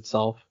as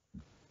itself.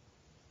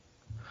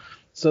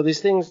 So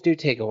these things do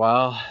take a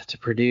while to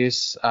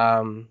produce,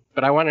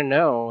 but I want to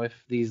know if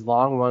these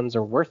long ones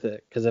are worth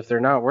it, because if they're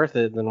not worth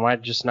it, then why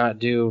just not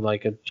do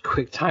like a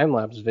quick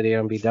time-lapse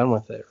video and be done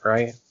with it,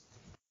 right?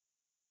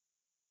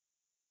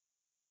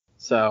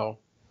 So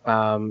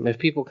if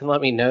people can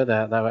let me know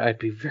that I'd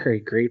be very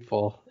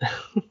grateful.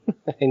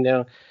 I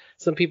know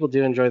some people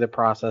do enjoy the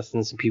process,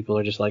 and some people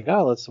are just like,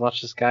 oh, let's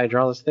watch this guy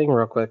draw this thing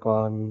real quick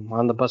while I'm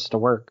on the bus to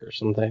work or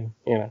something,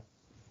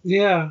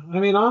 Yeah, I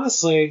mean,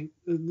 honestly,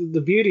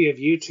 the beauty of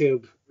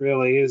YouTube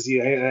really is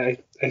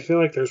I feel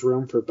like there's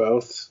room for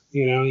both.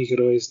 You could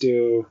always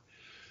do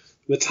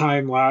the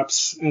time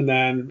lapse and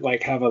then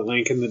like have a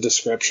link in the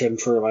description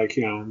for like,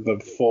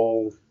 the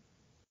full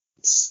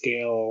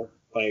scale,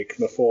 like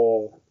the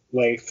full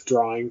lathe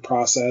drawing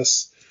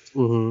process.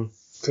 Mm-hmm.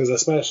 Because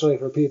especially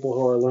for people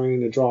who are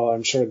learning to draw,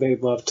 I'm sure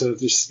they'd love to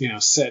just,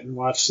 sit and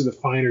watch the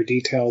finer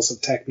details of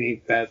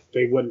technique that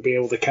they wouldn't be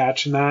able to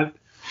catch in that.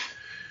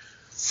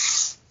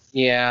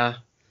 Yeah.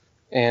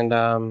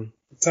 And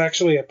it's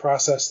actually a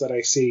process that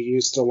I see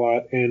used a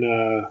lot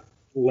in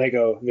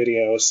Lego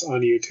videos on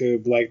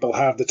YouTube. Like, they'll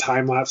have the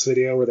time-lapse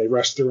video where they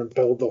rush through and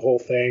build the whole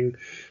thing,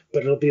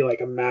 but it'll be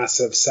like a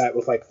massive set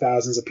with like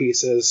thousands of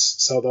pieces.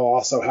 So they'll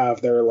also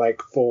have their like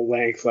full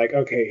length, like,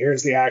 okay,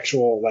 here's the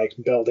actual like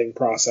building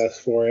process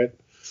for it.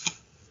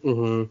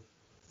 Mm-hmm.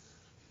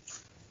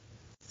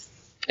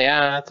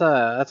 Yeah,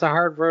 that's a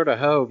hard row to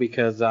hoe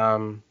because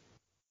I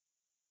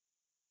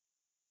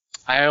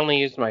only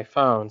use my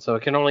phone, so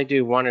it can only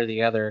do one or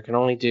the other. It can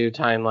only do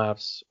time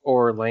lapse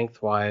or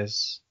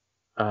lengthwise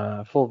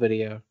full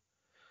video.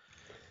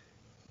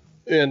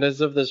 And as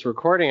of this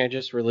recording, I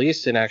just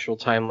released an actual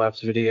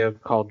time-lapse video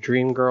called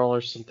Dream Girl or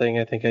something.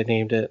 I think I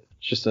named it.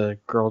 It's just a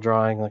girl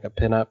drawing, like a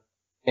pinup.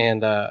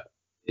 And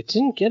it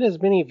didn't get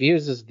as many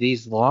views as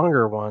these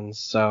longer ones,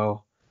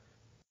 so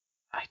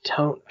I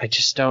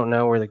just don't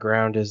know where the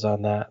ground is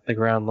on that, the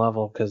ground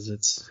level, because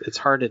it's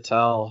hard to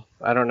tell.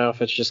 I don't know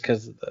if it's just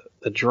because of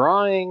the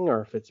drawing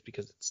or if it's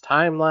because it's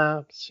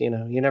time-lapse. You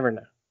never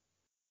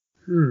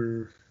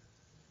know.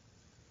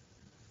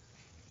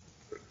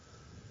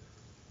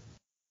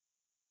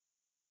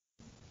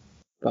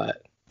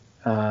 But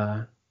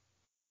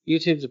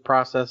YouTube's a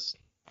process.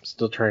 I'm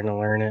still trying to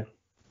learn it.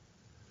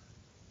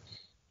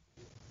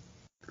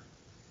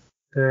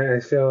 I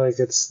feel like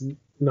it's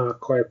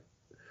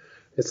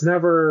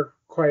never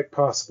quite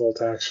possible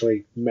to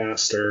actually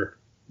master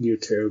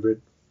YouTube.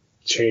 It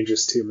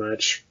changes too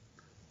much.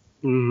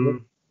 Mm-hmm.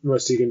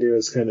 Most you can do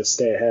is kind of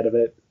stay ahead of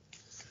it.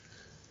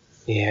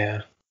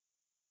 Yeah.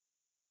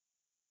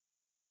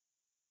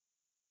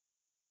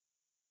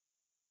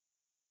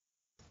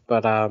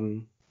 But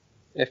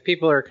if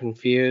people are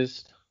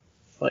confused,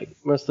 like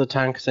most of the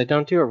time, because I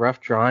don't do a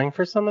rough drawing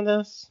for some of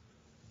this,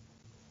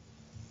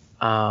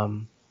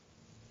 some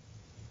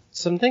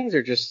things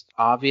are just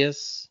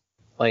obvious,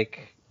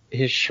 like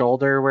his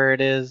shoulder where it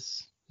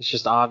is. It's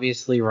just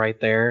obviously right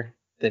there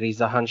that he's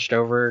hunched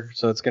over,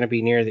 so it's going to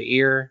be near the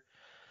ear.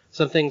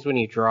 Some things when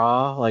you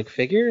draw, like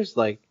figures,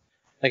 like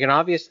an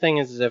obvious thing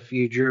is if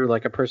you drew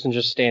like a person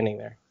just standing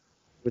there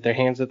with their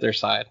hands at their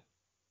side.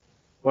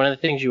 One of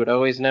the things you would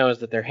always know is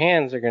that their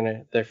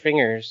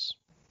fingers,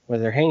 where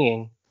they're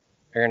hanging,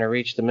 are going to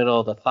reach the middle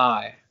of the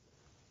thigh.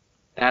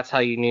 That's how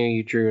you knew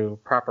you drew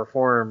proper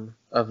form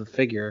of the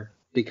figure,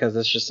 because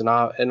it's just an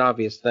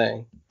obvious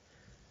thing.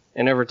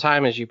 And over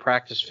time, as you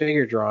practice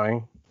figure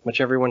drawing,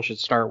 which everyone should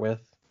start with,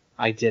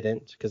 I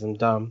didn't because I'm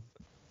dumb,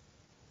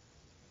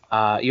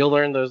 you'll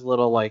learn those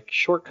little like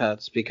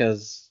shortcuts,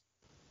 because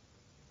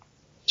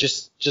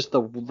just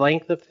the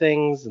length of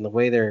things and the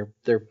way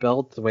they're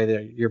built, the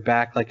way your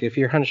back, like if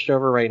you're hunched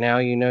over right now,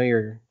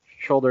 your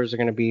shoulders are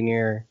going to be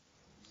near,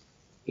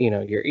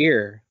 your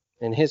ear.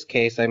 In his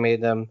case, I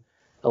made them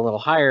a little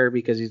higher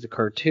because he's a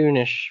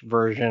cartoonish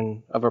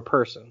version of a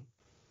person.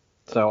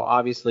 So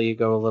obviously you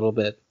go a little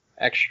bit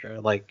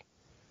extra, like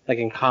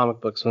in comic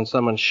books, when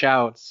someone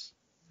shouts,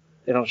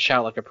 they don't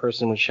shout like a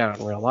person would shout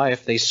in real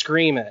life. They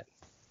scream it,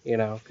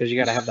 because you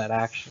got to have that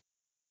action.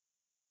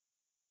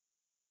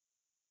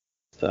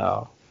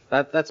 So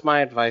that's my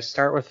advice.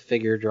 Start with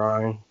figure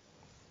drawing.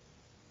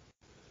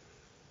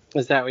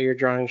 Is that what you're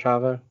drawing,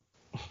 Chavo?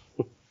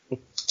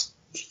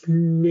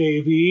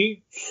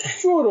 Maybe.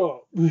 Shut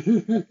up.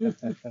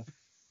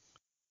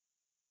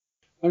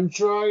 I'm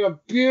drawing a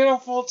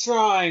beautiful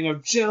drawing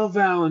of Jill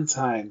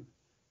Valentine.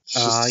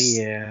 Oh,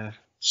 yeah.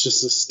 It's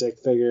just a stick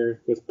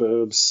figure with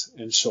boobs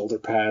and shoulder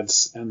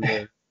pads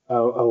and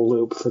a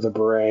loop for the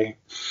beret.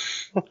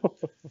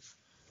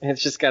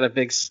 It's just got a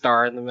big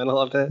star in the middle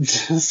of it.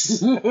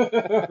 It's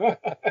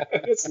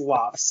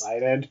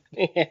lopsided.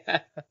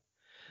 Yeah.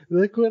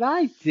 Look what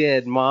I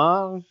did,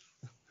 Mom.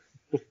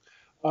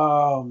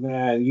 Oh,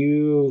 man.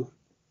 You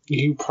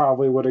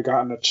probably would have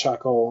gotten a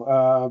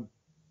chuckle.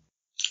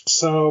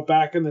 So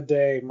back in the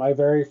day, my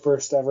very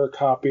first ever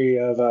copy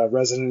of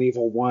Resident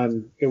Evil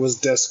 1, it was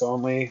disc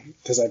only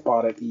because I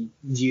bought it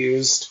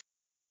used.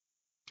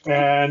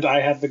 And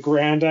I had the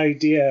grand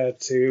idea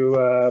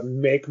to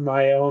make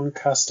my own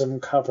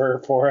custom cover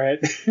for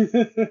it.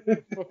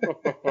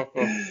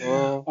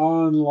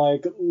 On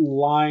like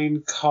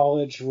lined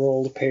college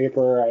rolled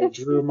paper, I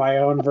drew my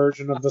own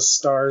version of the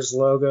Stars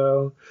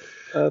logo.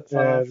 That's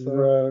awesome. And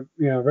wrote,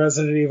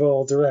 Resident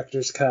Evil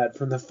Director's Cut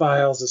from the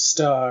files of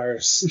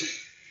Stars.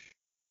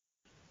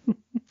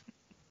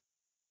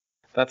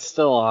 That's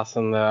still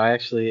awesome, though.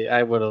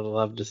 I would have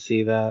loved to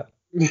see that.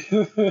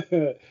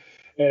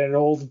 And an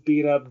old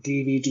beat-up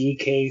DVD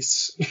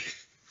case.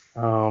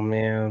 Oh,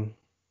 man.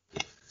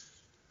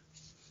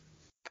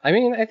 I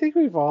mean, I think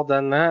we've all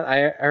done that.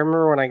 I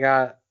remember when I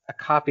got a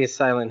copy of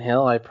Silent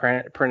Hill, I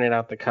printed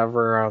out the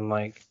cover on,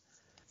 like,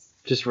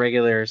 just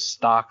regular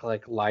stock,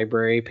 like,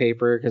 library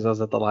paper, because I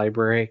was at the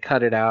library,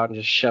 cut it out, and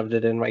just shoved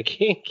it in my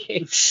cane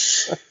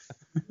case.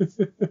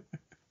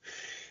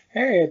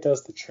 Hey, it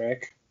does the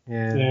trick.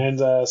 Yeah.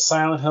 And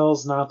Silent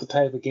Hill's not the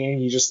type of game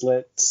you just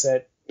let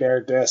sit bare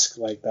disc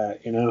like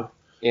that, you know?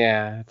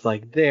 Yeah, it's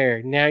like,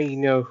 there, now you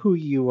know who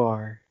you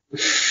are.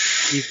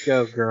 You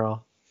go,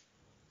 girl.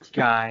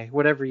 Guy,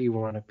 whatever you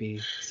want to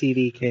be.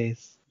 CD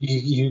case.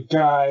 You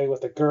guy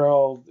with a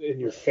girl in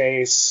your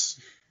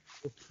face.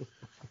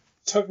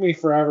 Took me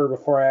forever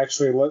before I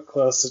actually looked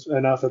close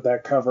enough at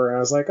that cover, and I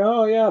was like,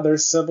 oh yeah,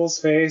 there's Sybil's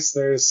face,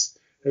 there's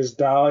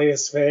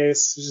Dahlia's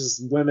face, there's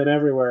just women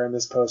everywhere in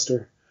this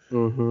poster.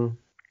 Mm-hmm.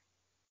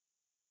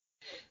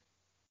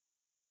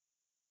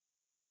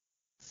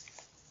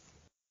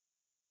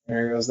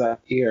 There goes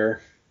that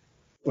ear.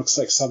 Looks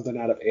like something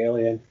out of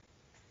Alien.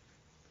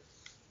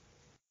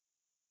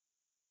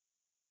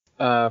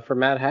 For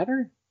Mad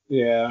Hatter?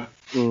 Yeah.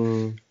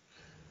 Mm.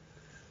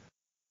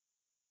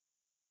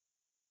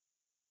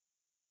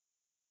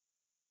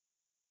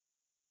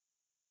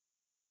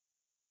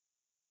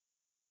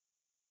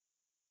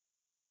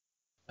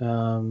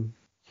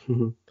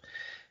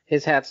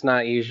 His hat's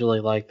not usually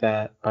like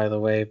that, by the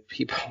way.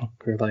 People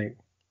are like,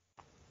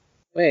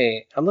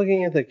 wait, I'm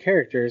looking at the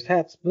character's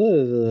hat's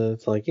blue.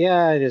 It's like,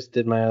 yeah, I just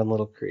did my own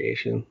little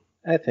creation.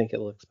 I think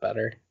it looks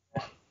better.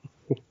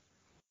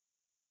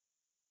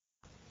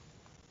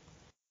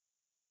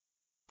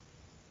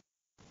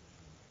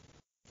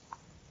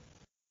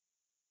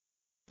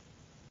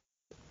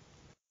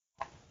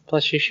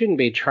 Plus, you shouldn't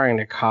be trying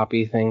to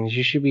copy things.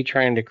 You should be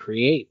trying to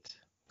create.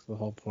 That's the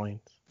whole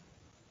point.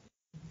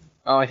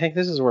 Oh, I think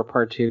this is where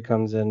part 2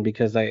 comes in,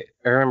 because I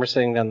remember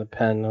sitting down the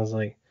pen and I was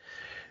like,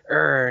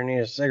 I need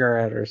a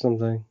cigarette or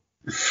something.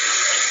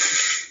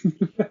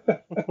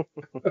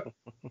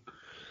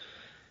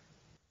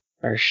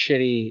 Our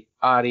shitty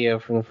audio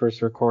from the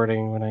first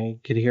recording when I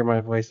could hear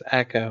my voice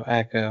echo.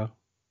 Echo.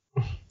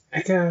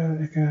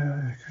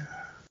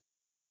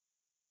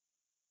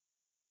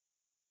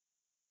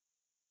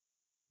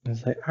 I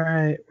was like,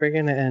 alright, we're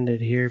gonna end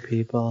it here,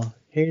 people.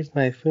 Here's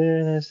my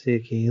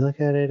Fudenosuke.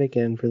 Look at it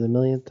again for the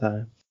millionth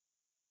time.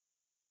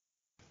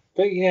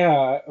 But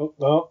yeah,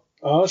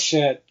 oh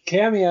shit,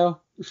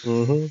 cameo.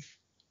 Mm-hmm.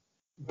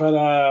 But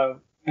I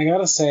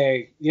gotta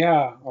say,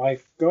 yeah,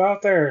 like go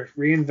out there,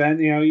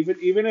 reinvent. You know,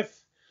 even if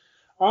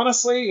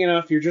honestly, you know,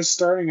 if you're just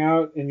starting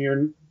out and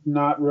you're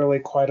not really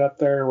quite up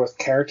there with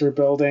character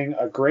building,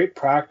 a great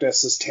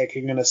practice is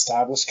taking an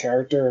established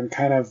character and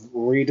kind of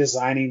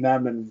redesigning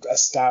them and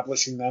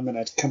establishing them in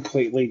a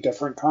completely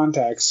different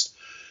context.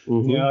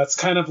 Mm-hmm. You know, it's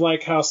kind of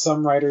like how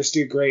some writers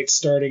do great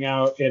starting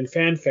out in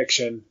fan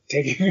fiction,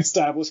 taking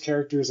established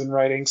characters and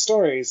writing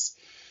stories.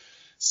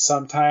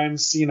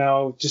 Sometimes, you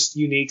know, just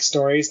unique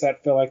stories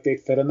that feel like they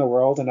fit in the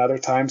world, and other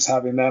times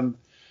having them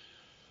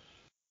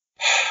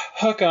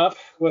hook up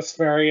with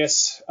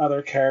various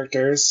other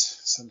characters,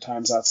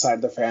 sometimes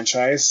outside the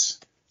franchise.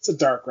 It's a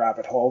dark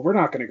rabbit hole. We're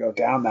not going to go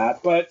down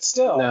that, but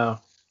still. No.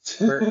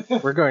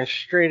 We're going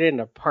straight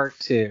into part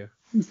 2.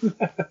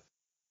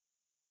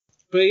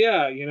 But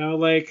yeah, you know,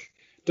 like,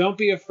 don't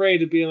be afraid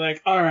to be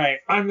like, all right,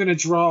 I'm going to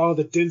draw all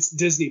the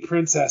Disney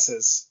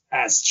princesses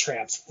as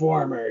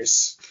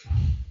Transformers.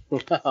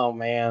 Oh,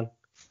 man.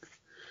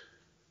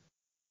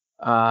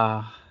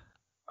 All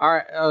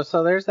right. Oh,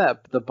 so there's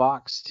the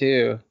box,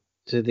 too,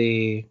 to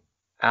the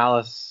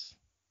Alice.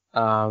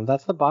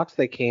 That's the box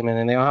they came in,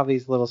 and they all have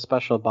these little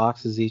special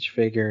boxes, each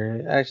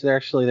figure.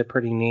 Actually, they're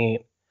pretty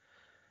neat.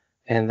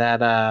 And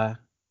that,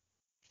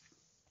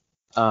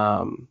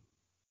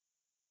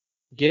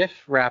 gift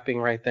wrapping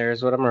right there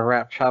is what I'm going to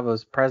wrap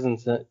Chavo's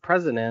present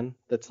in.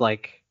 That's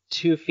like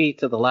 2 feet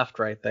to the left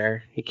right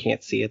there. He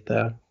can't see it,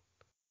 though.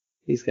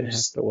 He's going to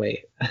have to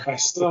wait. I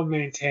still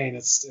maintain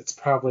it's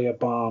probably a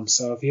bomb.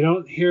 So if you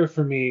don't hear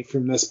from me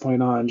from this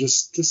point on,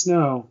 just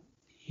know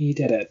he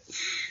did it.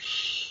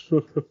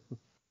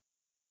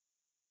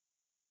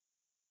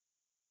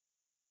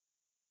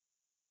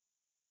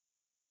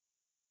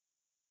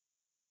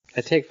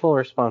 I take full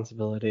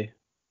responsibility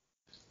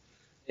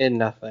in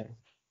nothing.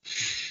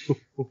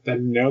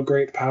 Then no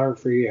great power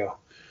for you.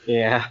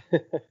 Yeah.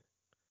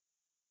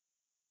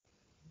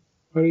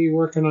 What are you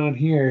working on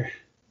here?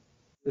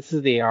 This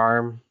is the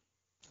arm.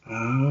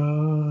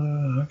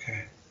 Oh,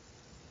 okay.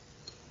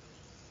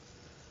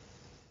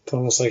 It's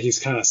almost like he's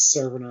kind of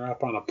serving her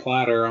up on a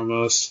platter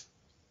almost.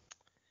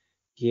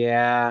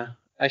 Yeah.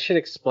 I should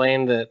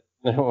explain that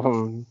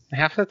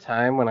half the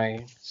time when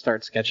I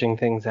start sketching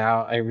things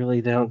out, I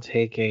really don't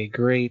take a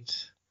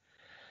great...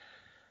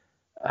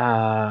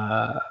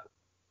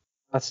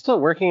 I'm still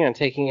working on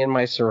taking in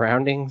my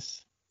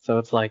surroundings. So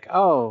it's like,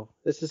 oh,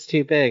 this is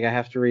too big. I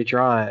have to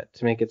redraw it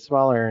to make it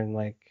smaller and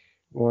like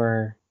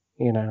more,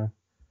 you know,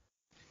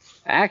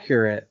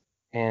 accurate.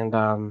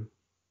 And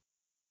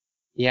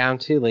yeah, I'm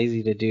too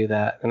lazy to do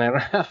that. And I don't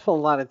have a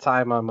lot of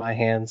time on my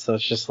hands. So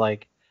it's just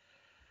like,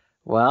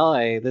 well,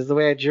 this is the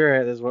way I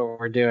drew it. This is what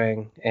we're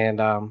doing. And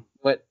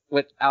what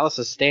Alice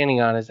is standing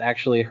on is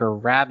actually her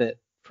rabbit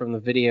from the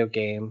video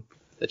game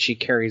that she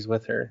carries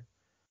with her.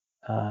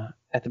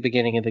 At the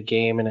beginning of the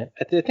game, and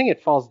I think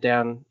it falls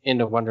down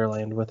into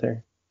Wonderland with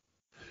her.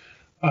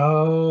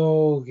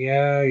 Oh,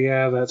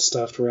 yeah, that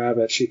stuffed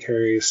rabbit she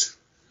carries.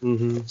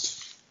 Mm-hmm.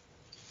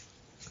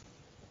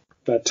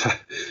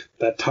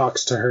 that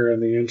talks to her in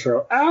the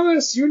intro.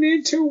 Alice, you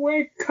need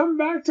to come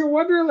back to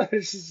Wonderland.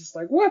 She's just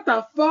like, what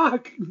the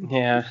fuck?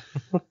 Yeah.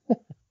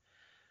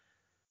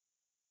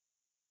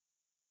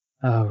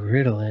 Oh,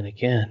 Ritalin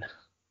again.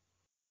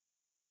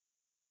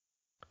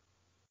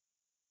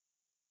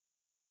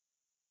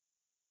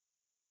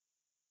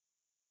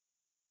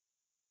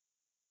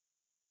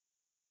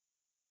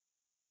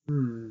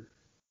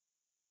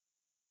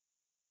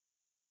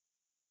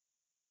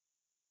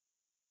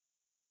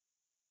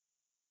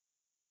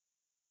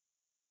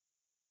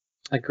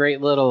 A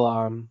great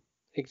little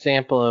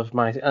example of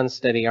my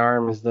unsteady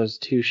arm is those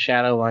two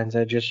shadow lines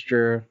I just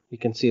drew. You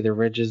can see the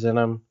ridges in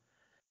them.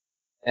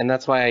 And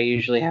that's why I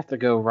usually have to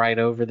go right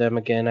over them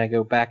again. I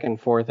go back and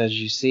forth, as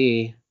you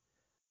see.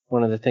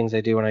 One of the things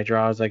I do when I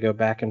draw is I go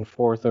back and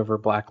forth over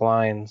black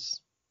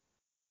lines.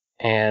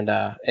 And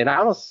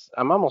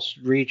I'm almost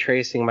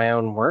retracing my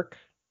own work.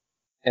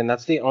 And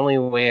that's the only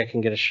way I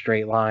can get a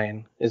straight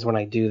line is when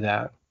I do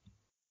that.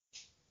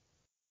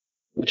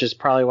 Which is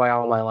probably why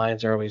all my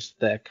lines are always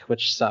thick,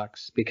 which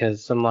sucks,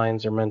 because some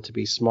lines are meant to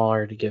be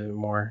smaller to give it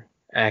more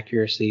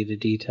accuracy to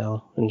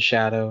detail and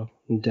shadow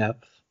and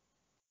depth.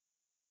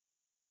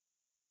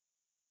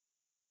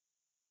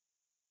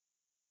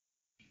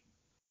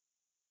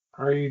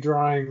 Are you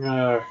drawing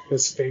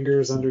his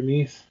fingers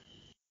underneath?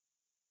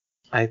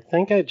 I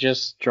think I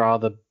just draw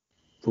the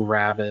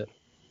rabbit.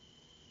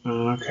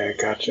 Oh, okay,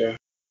 gotcha.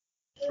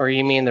 Or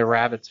you mean the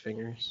rabbit's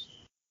fingers?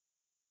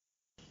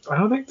 I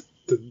don't think...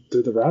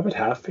 Did the rabbit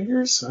have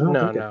fingers?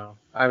 No.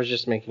 I was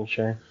just making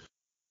sure.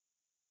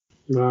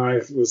 No,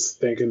 I was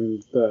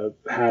thinking the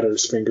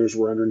Hatter's fingers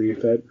were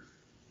underneath it.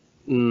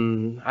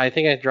 I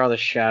think I draw the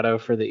shadow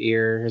for the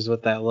ear is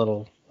what that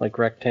little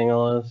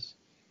rectangle is.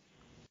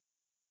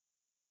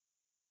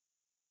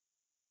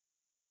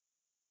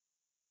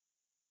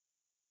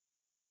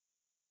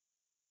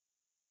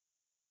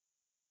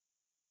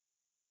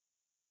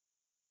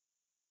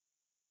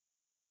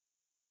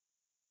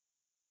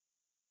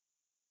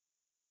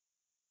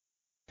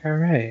 All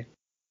right.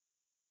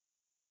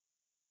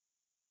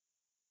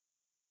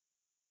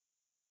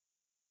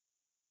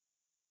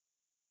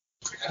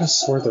 I could have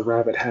swore the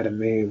rabbit had a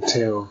name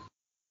too.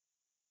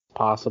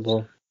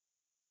 Possible.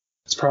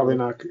 It's probably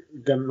not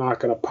going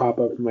to pop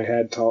up in my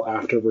head till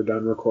after we're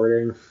done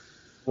recording.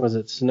 Was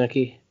it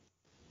Snooky?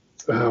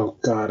 Oh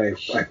God, I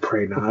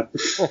pray not.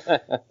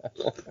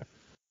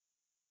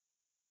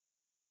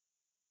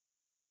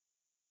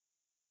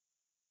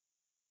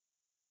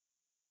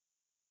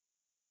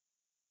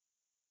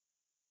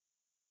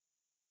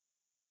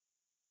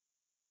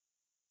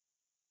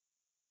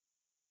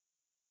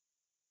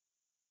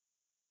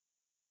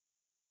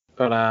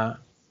 But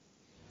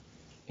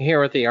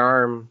here with the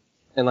arm,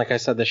 and like I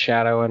said, the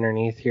shadow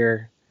underneath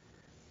here,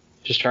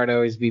 just try to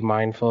always be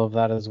mindful of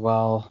that as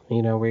well.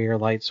 You know, where your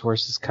light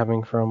source is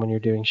coming from when you're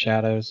doing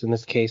shadows. In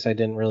this case, I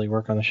didn't really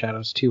work on the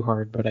shadows too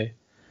hard, but I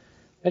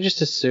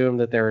just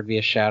assumed that there would be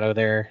a shadow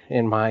there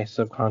in my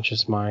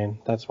subconscious mind.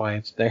 That's why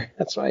it's there.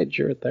 That's why I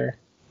drew it there.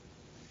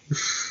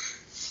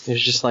 It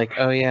was just like,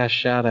 oh yeah,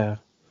 shadow.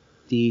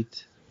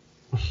 Deet.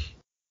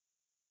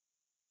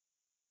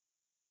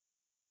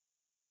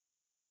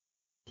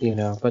 You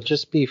know, but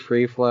just be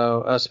free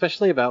flow,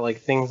 especially about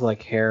things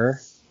like hair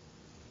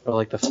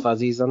or the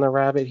fuzzies on the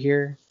rabbit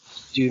here.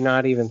 Do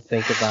not even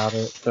think about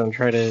it. Don't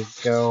try to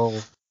go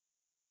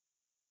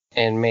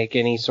and make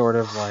any sort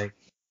of oh,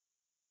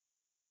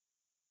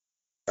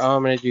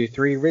 I'm gonna do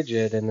 3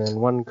 rigid and then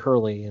 1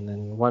 curly and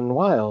then 1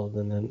 wild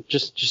and then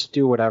just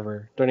do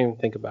whatever. Don't even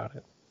think about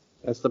it.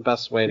 That's the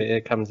best way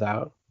it comes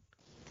out.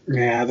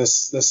 Yeah,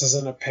 this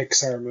isn't a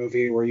Pixar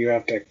movie where you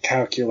have to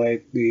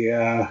calculate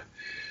the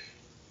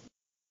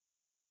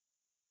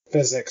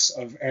physics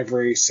of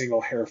every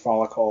single hair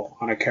follicle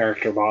on a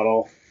character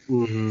model.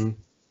 Mm-hmm.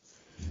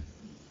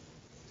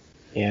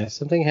 Yeah,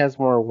 something has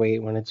more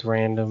weight when it's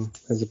random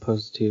as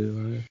opposed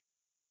to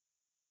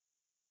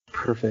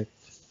perfect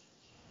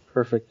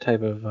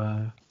type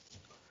of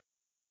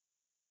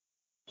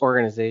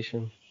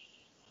organization.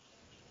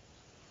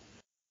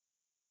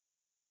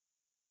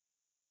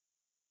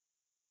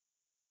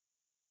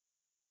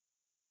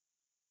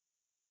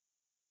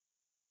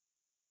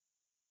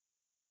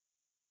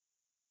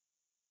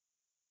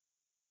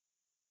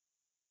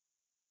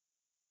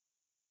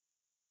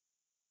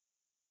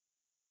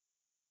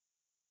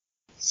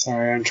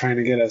 Sorry, I'm trying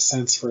to get a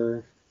sense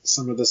for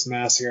some of this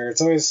mass here.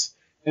 It's always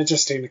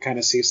interesting to kind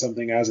of see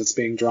something as it's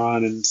being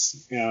drawn and,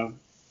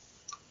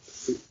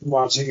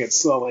 watching it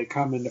slowly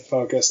come into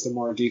focus the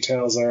more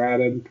details are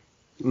added.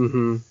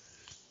 Mm-hmm.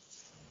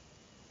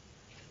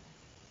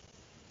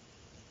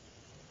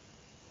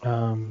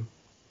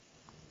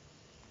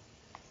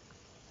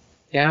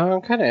 Yeah,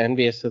 I'm kind of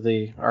envious of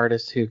the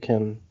artists who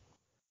can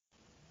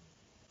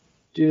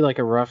do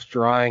a rough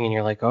drawing and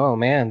you're like, oh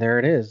man, there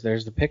it is.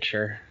 There's the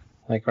picture.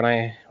 When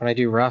I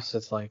do roughs,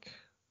 it's like,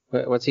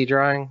 what's he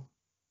drawing?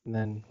 And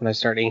then when I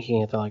start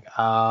inking it, they're like,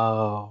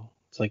 oh.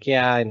 It's like,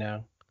 yeah, I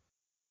know.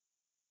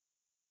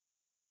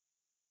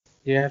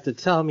 You have to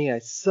tell me I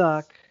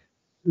suck.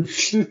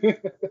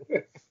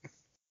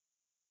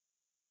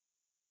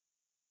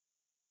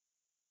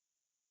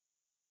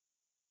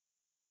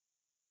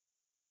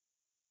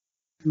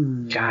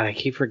 God, I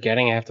keep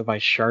forgetting I have to buy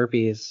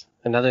Sharpies.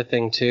 Another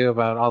thing too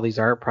about all these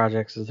art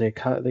projects is they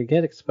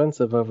get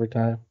expensive over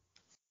time.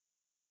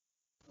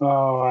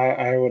 Oh,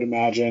 I would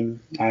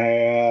imagine.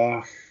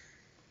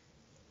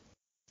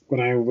 When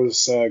I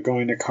was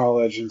going to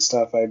college and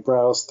stuff, I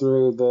browsed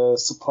through the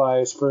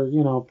supplies for,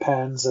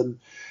 pens and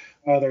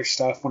other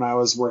stuff when I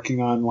was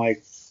working on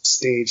like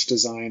stage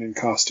design and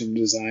costume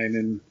design,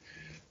 and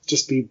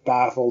just be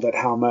baffled at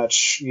how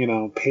much,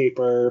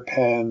 paper,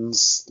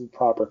 pens, the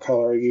proper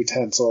color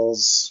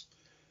utensils,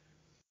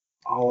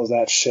 all of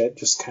that shit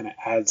just kind of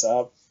adds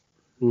up.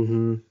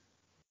 Mm-hmm.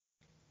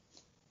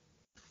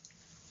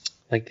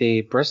 Like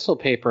the Bristol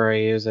paper I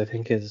use, I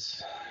think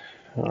is,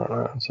 I don't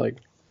know, it's like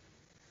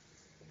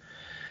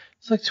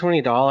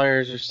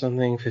 $20 or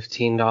something,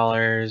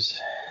 $15,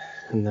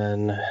 and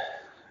then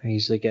I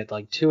usually get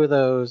like 2 of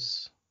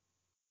those,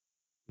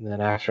 and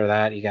then after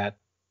that you got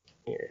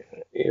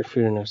your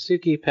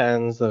Fudenosuke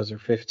pens. Those are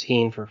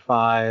 15 for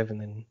 5,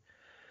 and then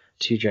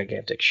 2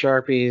 gigantic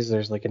Sharpies.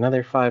 There's like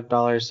another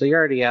 $5, so you're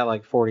already at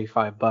like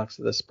 $45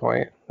 at this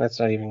point. That's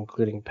not even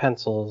including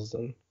pencils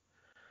and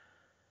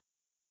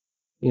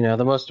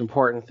the most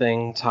important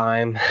thing,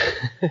 time,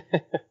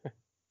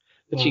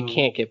 that you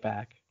can't get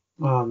back.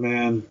 Oh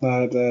man,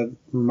 that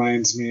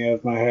reminds me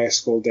of my high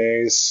school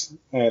days.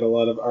 I had a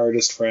lot of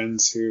artist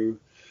friends who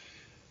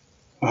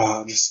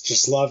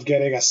just love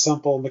getting a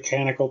simple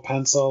mechanical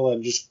pencil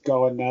and just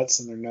going nuts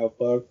in their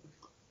notebook.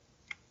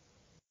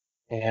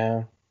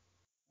 Yeah,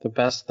 the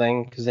best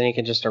thing, because then you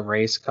can just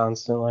erase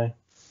constantly.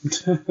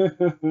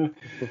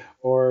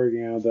 Or,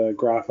 the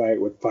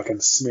graphite would fucking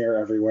smear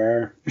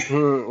everywhere.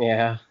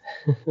 Yeah,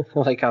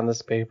 like on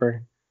this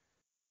paper.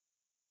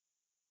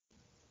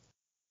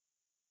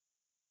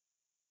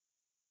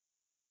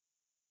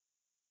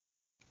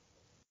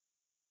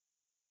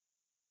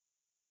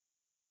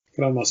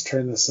 Could almost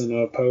turn this into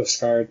a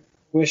postcard.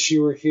 Wish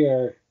you were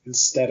here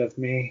instead of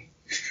me.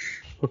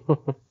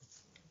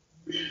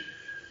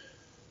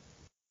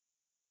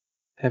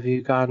 Have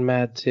you gone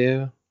mad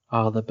too?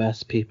 All the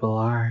best people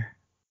are.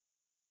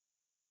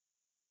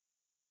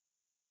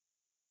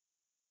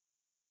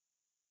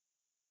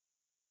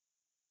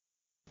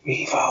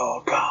 We've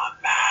all gone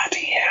mad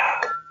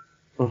here.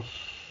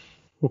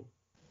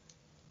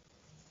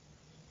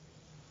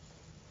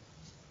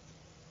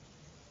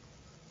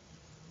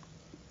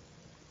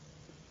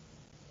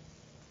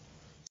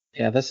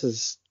 Yeah,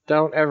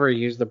 don't ever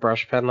use the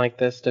brush pen like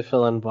this to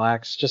fill in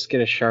blacks. Just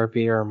get a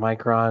Sharpie or a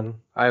Micron.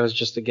 I was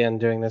just, again,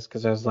 doing this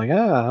because I was like,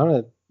 I'm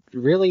going to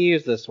really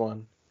use this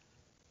one.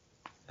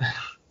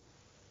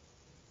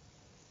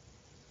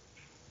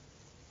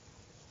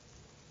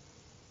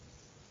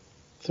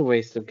 It's a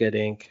waste of good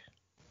ink.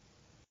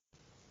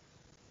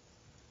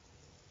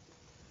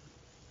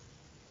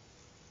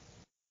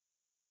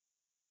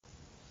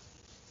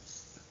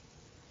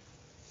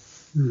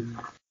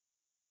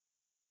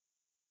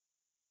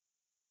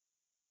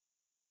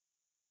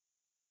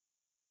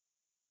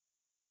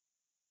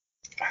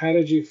 How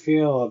did you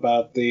feel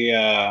about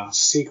the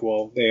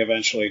sequel they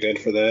eventually did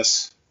for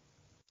this?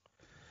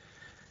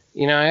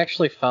 I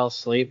actually fell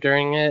asleep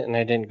during it, and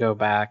I didn't go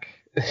back.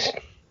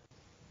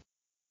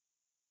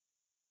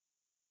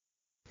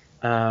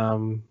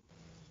 And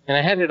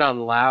I had it on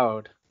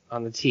loud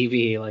on the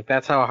TV. Like,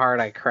 that's how hard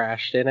I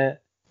crashed in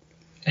it.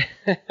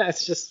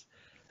 It's just,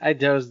 I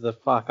dozed the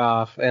fuck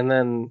off. And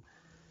then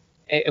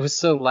it was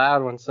so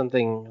loud when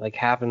something like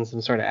happened,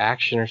 some sort of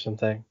action or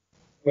something.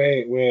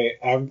 Wait.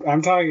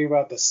 I'm talking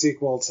about the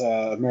sequel to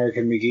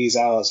American McGee's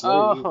Alice. I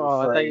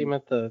thought you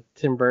meant the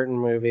Tim Burton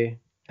movie.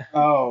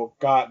 Oh,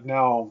 God,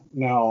 no.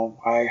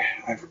 I'm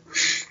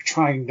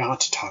trying not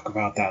to talk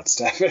about that,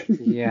 Stefan.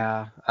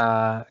 Yeah.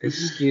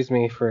 Excuse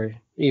me for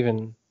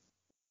even...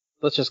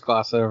 Let's just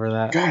gloss over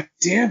that. God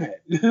damn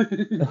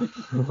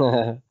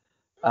it.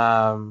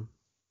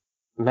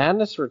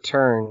 Madness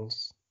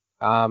Returns.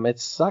 It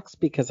sucks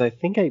because I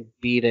think I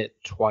beat it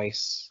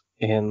twice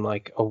in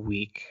like a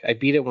week. I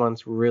beat it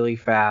once really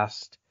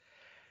fast,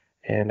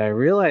 and I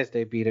realized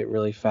I beat it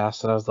really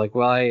fast, and I was like,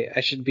 well,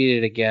 I should beat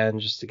it again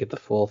just to get the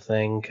full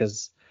thing,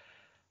 because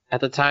at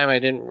the time I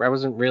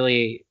wasn't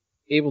really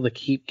able to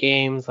keep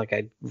games. Like,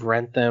 I'd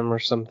rent them or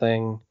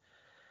something,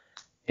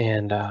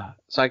 and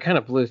so I kind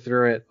of blew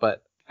through it.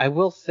 But I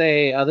will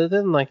say, other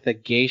than like the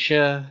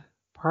geisha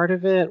part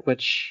of it,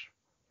 which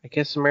I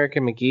guess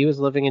American McGee was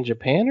living in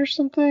Japan or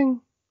something.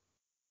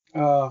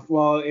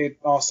 Well, it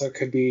also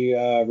could be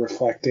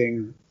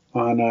reflecting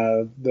on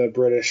the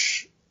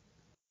British,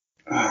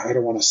 I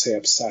don't want to say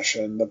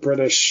obsession, the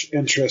British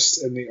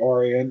interest in the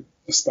Orient,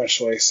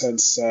 especially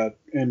since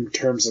in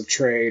terms of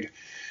trade,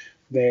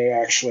 they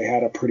actually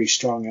had a pretty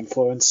strong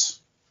influence.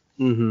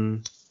 Mm-hmm.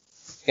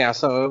 Yeah,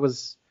 so it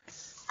was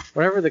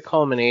whatever the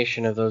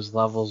culmination of those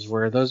levels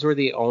were. Those were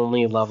the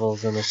only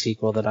levels in the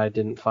sequel that I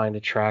didn't find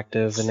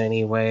attractive in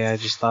any way. I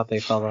just thought they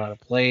fell out of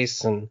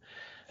place, and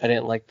I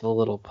didn't like the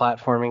little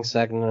platforming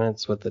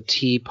segments with the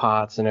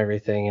teapots and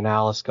everything and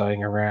Alice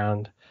going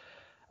around.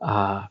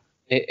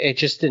 It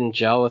just didn't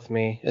gel with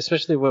me,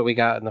 especially what we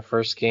got in the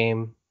first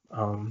game.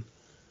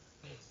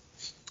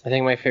 I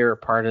think my favorite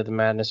part of the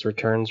Madness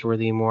Returns were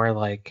the more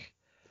like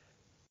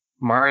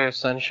Mario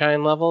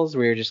Sunshine levels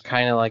where you're just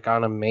kind of like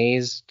on a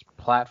maze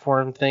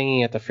platform thing.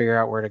 You have to figure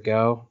out where to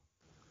go.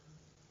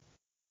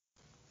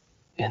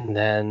 And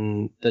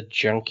then the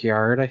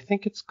Junkyard, I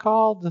think it's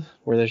called,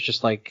 where there's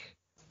just like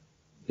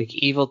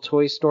evil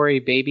Toy Story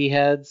baby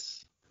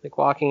heads like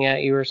walking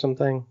at you or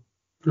something.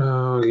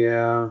 Oh,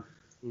 yeah.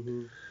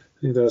 Mm-hmm.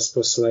 I think that was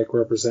supposed to like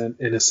represent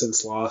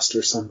Innocence Lost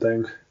or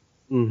something.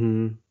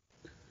 Mm-hmm.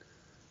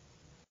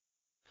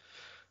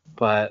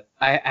 But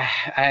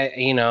I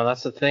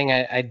that's the thing.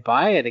 I'd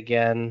buy it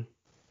again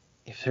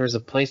if there was a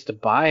place to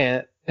buy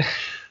it.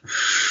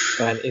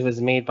 But it was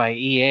made by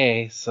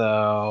EA,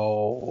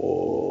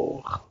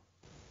 so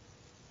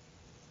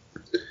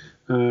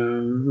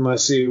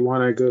unless you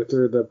want to go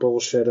through the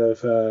bullshit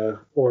of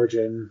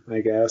Origin, I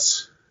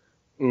guess.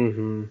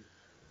 Mm-hmm.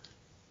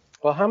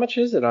 Well, how much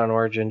is it on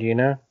Origin? Do you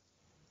know?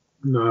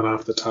 Not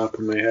off the top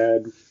of my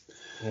head.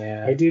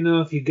 Yeah. I do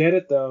know if you get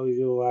it, though,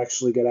 you'll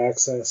actually get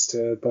access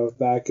to both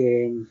that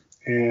game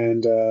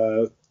and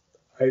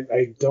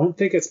I don't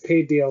think it's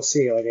paid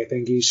DLC. Like, I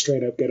think you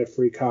straight up get a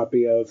free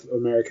copy of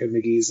American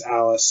McGee's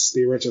Alice,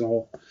 the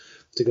original,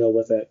 to go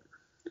with it.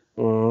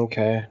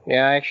 Okay.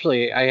 Yeah,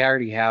 actually, I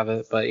already have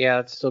it, but yeah,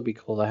 it'd still be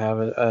cool to have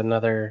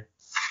another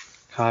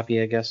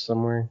copy, I guess,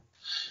 somewhere.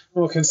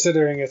 Well,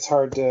 considering it's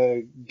hard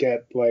to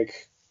get,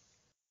 like,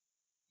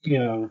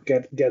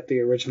 get the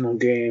original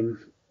game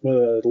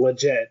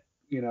legit,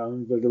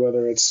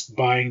 whether it's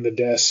buying the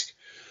disc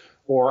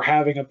or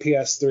having a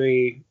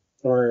PS3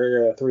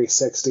 or a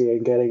 360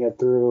 and getting it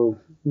through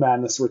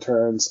Madness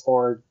Returns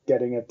or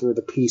getting it through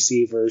the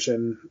PC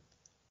version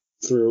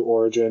through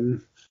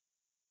Origin.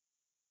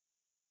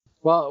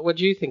 Well, what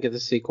do you think of the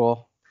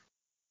sequel?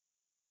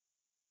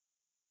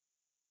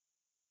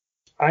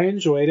 I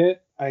enjoyed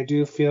it. I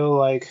do feel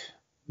like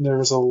there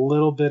was a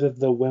little bit of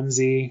the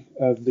whimsy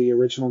of the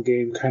original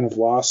game kind of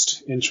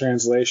lost in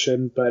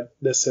translation, but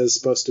this is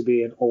supposed to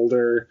be an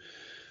older,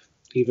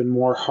 even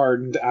more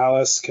hardened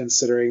Alice,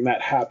 considering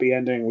that happy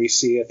ending we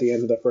see at the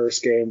end of the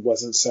first game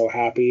wasn't so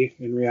happy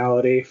in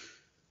reality.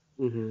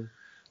 Mm-hmm.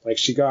 Like,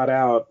 she got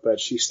out, but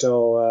she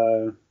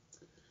still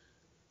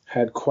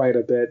had quite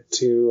a bit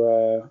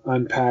to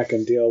unpack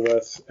and deal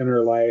with in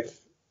her life.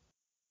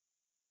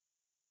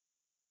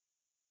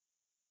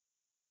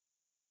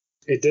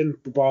 It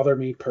didn't bother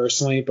me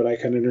personally, but I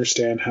can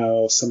understand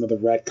how some of the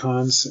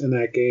retcons in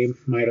that game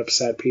might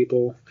upset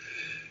people,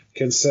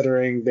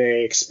 considering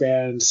they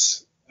expand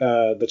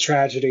the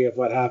tragedy of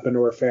what happened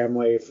to her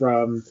family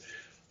from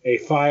a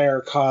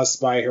fire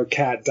caused by her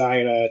cat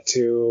Dinah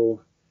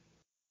to,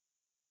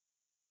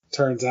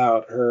 turns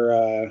out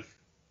her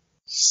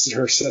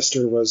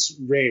sister was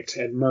raped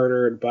and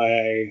murdered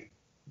by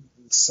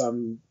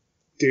some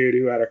dude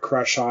who had a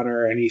crush on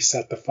her, and he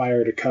set the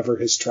fire to cover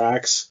his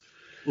tracks.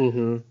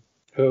 Mm-hmm.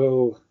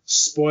 Who,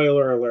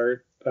 spoiler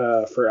alert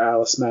for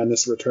Alice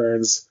Madness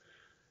Returns,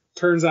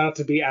 turns out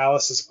to be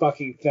Alice's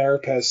fucking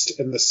therapist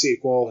in the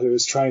sequel,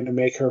 who's trying to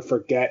make her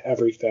forget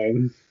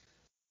everything.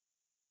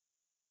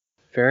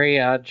 Very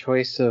odd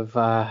choice of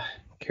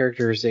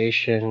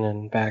characterization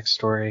and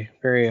backstory.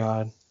 Very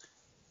odd.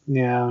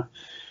 Yeah.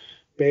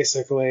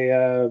 Basically,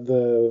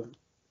 the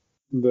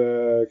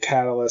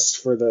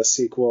catalyst for the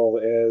sequel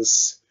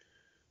is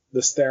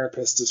this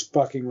therapist is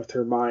fucking with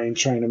her mind,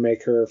 trying to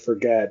make her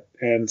forget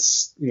and,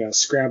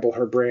 scramble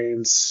her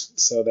brains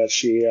so that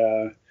she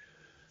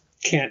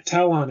can't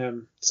tell on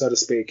him, so to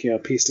speak,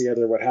 piece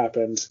together what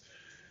happened.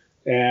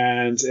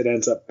 And it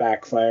ends up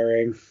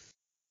backfiring.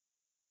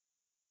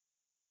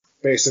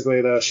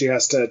 Basically, though, she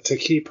has to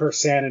keep her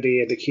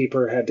sanity and to keep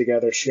her head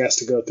together, she has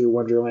to go through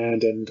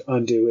Wonderland and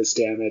undo his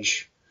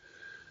damage.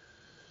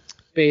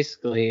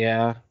 Basically,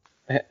 yeah.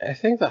 I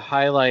think the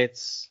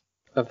highlights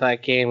of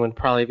that game would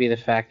probably be the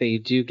fact that you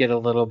do get a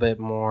little bit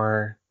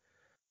more.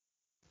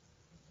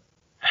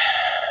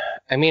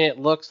 I mean, it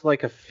looks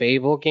like a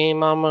Fable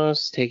game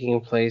almost, taking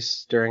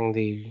place during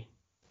the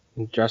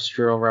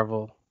Industrial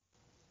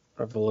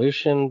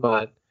Revolution,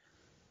 but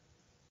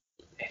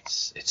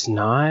it's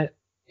not.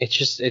 It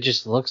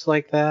just looks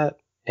like that,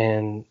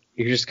 and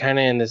you're just kind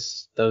of in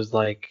those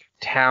like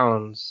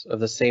towns of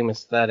the same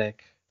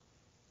aesthetic.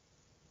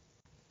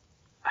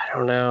 I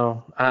don't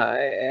know.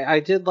 I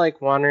did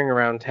like wandering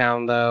around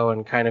town, though,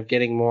 and kind of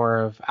getting more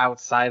of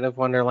outside of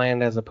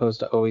Wonderland as opposed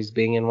to always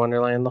being in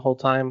Wonderland the whole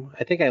time.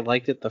 I think I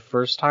liked it the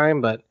first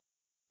time, but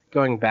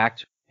going back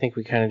to I think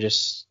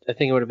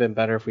it would have been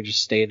better if we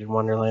just stayed in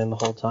Wonderland the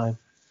whole time.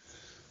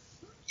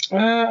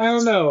 I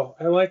don't know.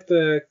 I like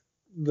the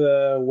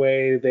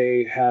way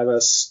they have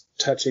us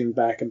touching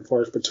back and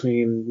forth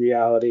between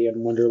reality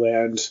and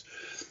Wonderland,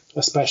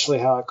 especially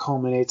how it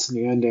culminates in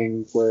the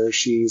ending where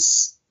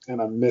she's in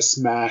a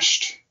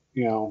mismatched,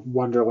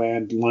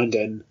 Wonderland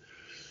London.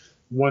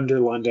 Wonder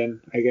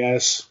London, I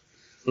guess.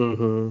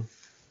 Mm-hmm.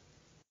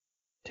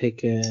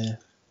 Take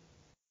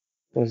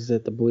what is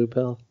it, the blue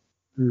pill?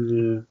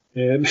 Yeah.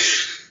 And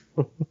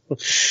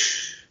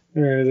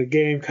the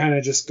game kind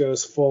of just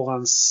goes full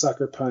on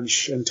sucker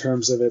punch in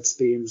terms of its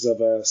themes of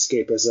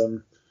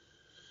escapism.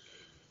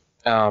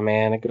 Oh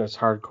man, it goes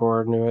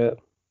hardcore into it.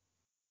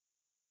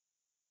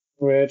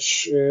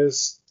 Which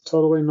is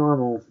totally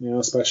normal,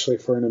 especially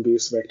for an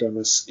abuse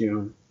victim.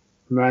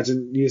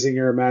 Imagine using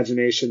your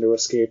imagination to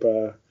escape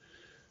a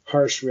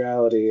harsh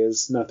reality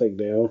is nothing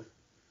new.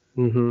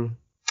 Mm-hmm.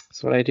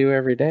 That's what I do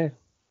every day.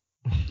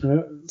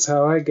 That's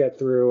how I get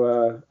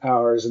through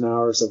hours and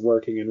hours of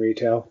working in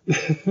retail.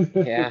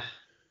 Yeah.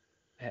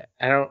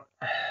 I don't.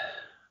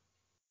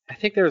 I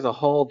think there was a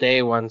whole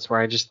day once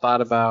where I just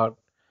thought about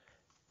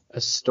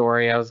a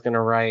story I was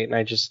gonna write, and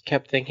I just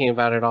kept thinking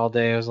about it all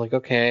day. I was like,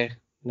 okay,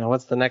 now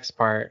what's the next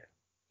part?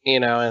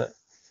 And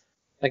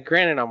like,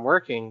 granted, I'm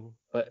working,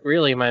 but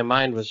really my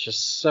mind was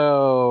just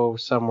so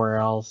somewhere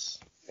else.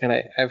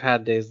 And I've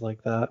had days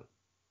like that.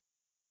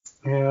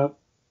 Yeah.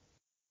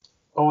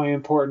 Only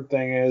important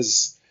thing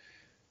is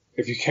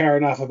if you care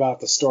enough about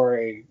the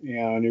story,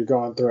 and you're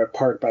going through it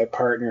part by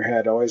part in your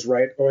head, always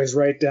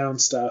write down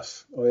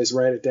stuff. Always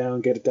write it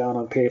down, get it down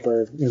on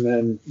paper, and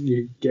then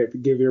you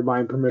give your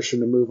mind permission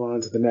to move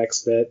on to the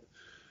next bit.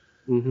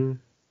 Mm-hmm.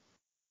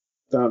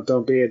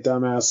 Don't be a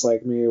dumbass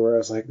like me where I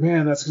was like,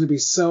 man, that's gonna be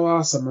so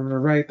awesome. I'm gonna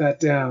write that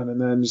down, and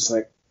then just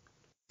like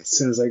as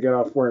soon as I get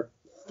off work,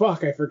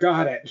 fuck, I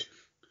forgot it.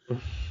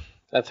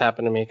 That's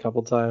happened to me a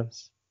couple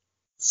times.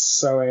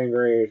 So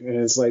angry, and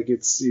it's like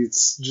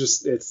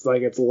it's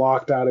like it's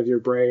locked out of your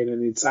brain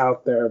and it's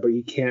out there, but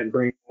you can't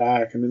bring it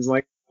back, and it's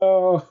like,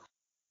 oh.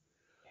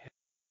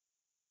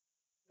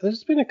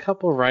 There's been a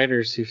couple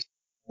writers who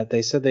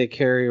they said they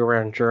carry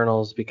around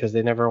journals because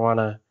they never want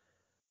to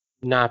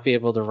not be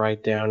able to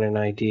write down an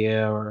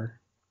idea or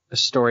a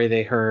story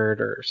they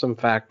heard or some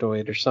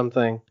factoid or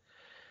something.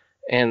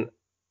 And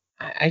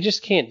I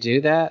just can't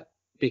do that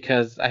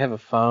because I have a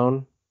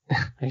phone.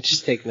 I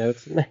just take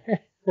notes in there.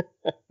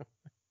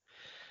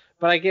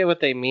 But I get what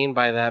they mean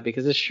by that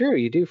because it's true.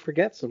 You do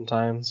forget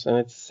sometimes. And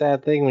it's a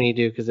sad thing when you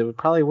do because it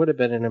probably would have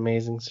been an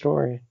amazing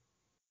story.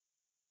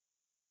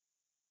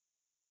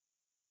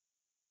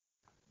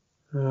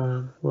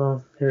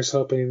 Well, here's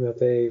hoping that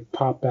they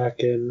pop back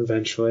in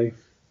eventually.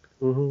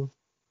 Mm-hmm.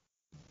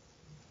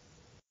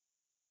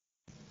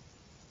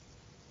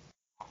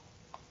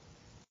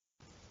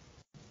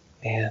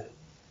 Man.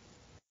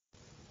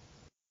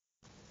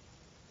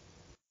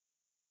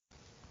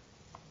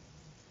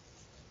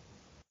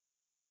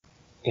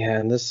 Yeah,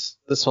 and this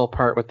whole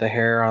part with the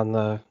hair on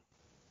the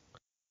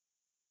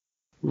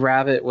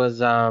rabbit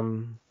was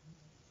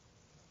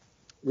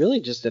really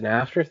just an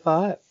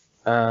afterthought.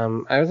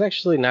 I was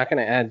actually not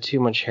going to add too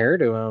much hair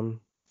to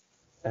him.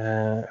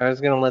 I was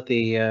going to let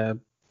the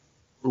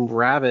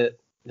rabbit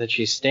that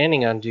she's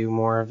standing on do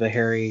more of the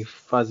hairy,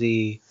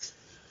 fuzzy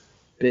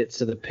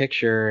bits of the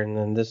picture, and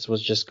then this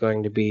was just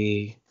going to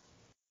be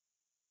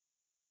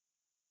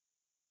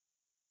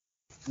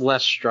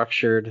less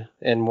structured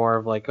and more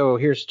of like, oh,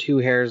 here's two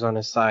hairs on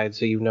his side,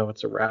 so you know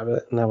it's a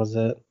rabbit, and that was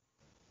it.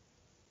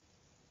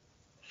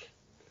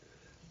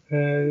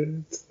 I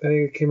think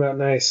it came out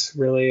nice.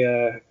 Really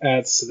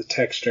adds to the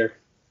texture.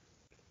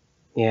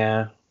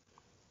 Yeah.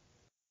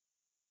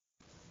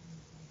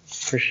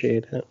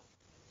 Appreciate it.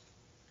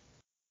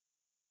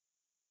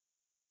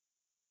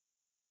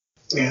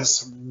 Yeah,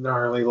 some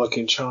gnarly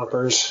looking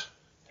chompers.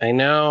 I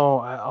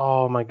know.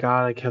 Oh my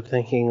god, I kept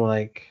thinking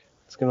like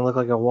it's gonna look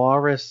like a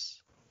walrus.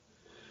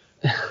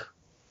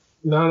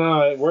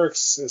 No, it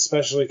works,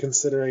 especially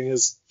considering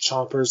his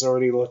chompers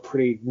already look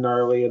pretty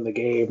gnarly in the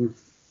game.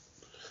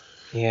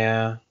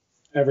 Yeah.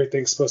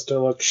 Everything's supposed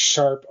to look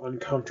sharp,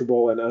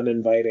 uncomfortable, and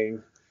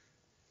uninviting.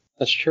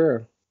 That's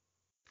true.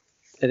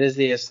 It is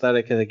the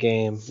aesthetic of the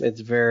game. It's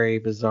very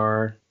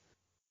bizarre,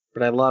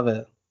 but I love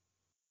it.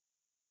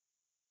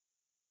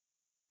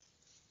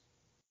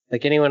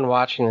 Like anyone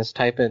watching this,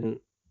 type in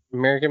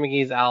American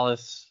McGee's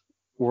Alice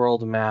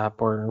world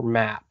map or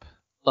map,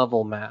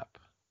 level map,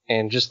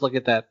 and just look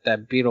at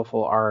that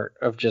beautiful art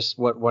of just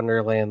what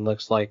Wonderland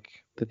looks like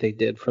that they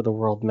did for the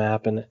world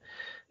map, and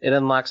it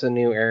unlocks a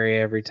new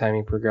area every time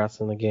you progress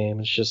in the game.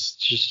 It's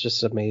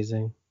just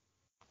amazing.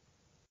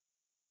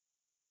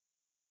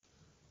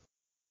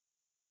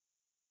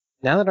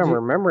 Now that I'm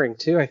remembering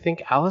too, I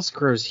think Alice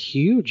grows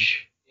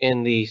huge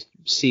in the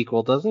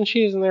sequel, doesn't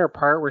she? Isn't there a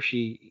part where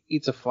she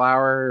eats a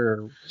flower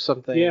or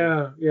something?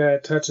 Yeah,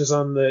 it touches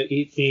on the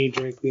eat me,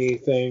 drink me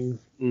thing.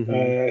 Mm-hmm.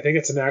 I think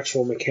it's an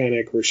actual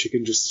mechanic where she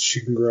can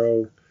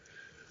grow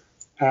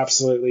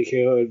absolutely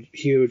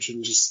huge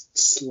and just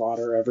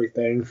slaughter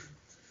everything.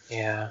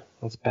 Yeah,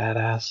 that's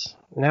badass.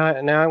 Now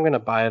I'm gonna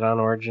buy it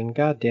on Origin.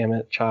 God damn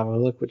it, Chavo!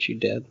 Look what you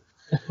did.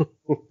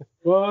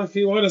 Well, if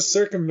you want to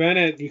circumvent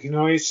it, you can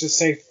always just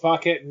say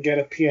fuck it and get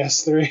a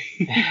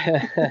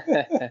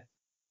PS3.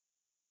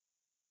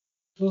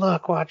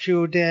 Look what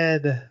you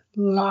did.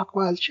 Look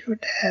what you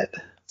did.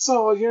 It's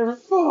all your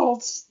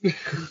fault.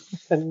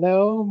 And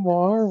no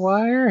more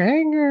wire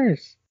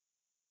hangers.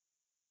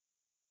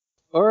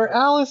 Or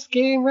Alice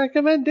game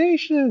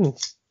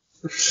recommendations.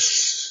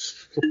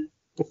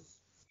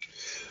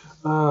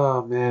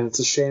 Oh, man, it's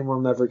a shame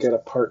we'll never get a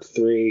part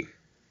 3.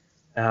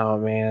 Oh,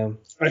 man.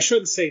 I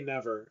shouldn't say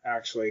never,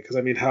 actually, because,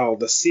 I mean, hell,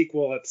 the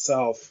sequel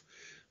itself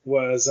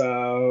was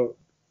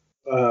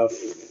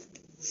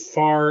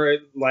far,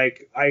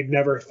 like, I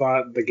never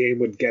thought the game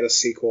would get a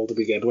sequel to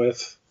begin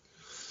with.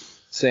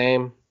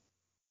 Same.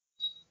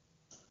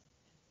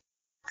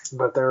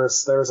 But there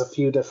was a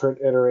few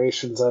different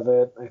iterations of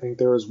it. I think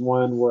there was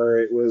one where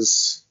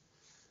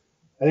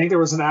I think there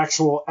was an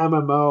actual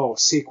MMO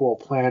sequel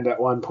planned at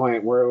one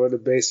point where it would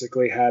have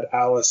basically had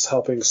Alice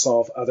helping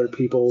solve other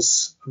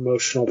people's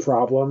emotional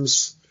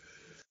problems.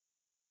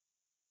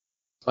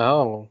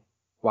 Oh,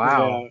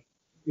 wow.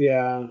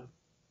 Yeah.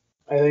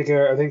 I think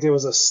it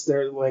was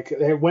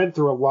it went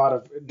through a lot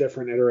of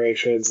different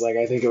iterations. Like,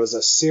 I think it was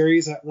a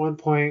series at one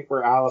point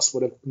where Alice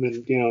would have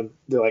been,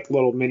 they're like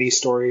little mini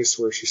stories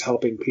where she's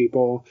helping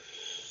people.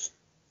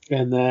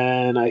 And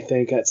then I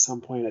think at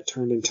some point it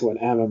turned into an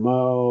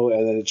MMO,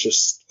 and then it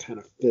just kind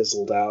of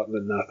fizzled out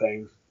into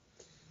nothing.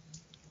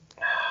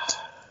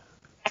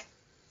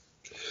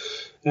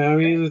 And I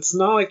mean, it's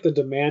not like the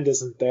demand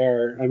isn't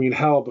there. I mean,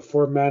 hell,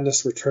 before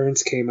Madness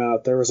Returns came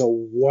out, there was a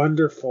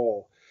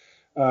wonderful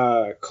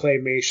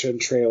claymation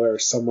trailer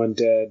someone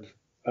did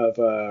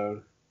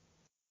of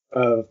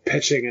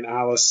pitching an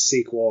Alice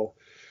sequel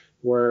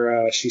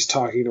where she's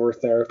talking to her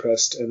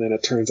therapist, and then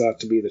it turns out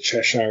to be the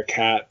Cheshire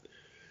Cat.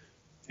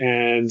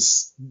 And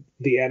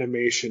the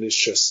animation is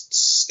just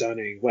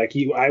stunning. Like,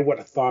 I would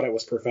have thought it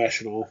was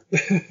professional.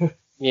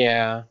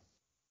 Yeah.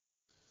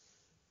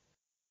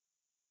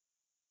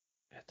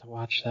 I have to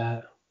watch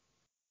that.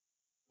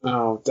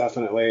 Oh,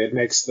 definitely. It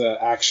makes the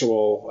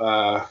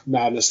actual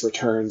Madness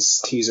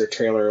Returns teaser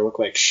trailer look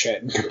like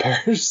shit in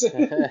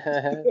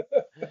comparison.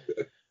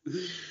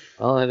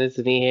 Well, it is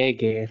an EA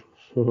game.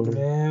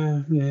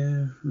 Yeah.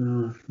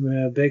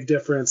 Big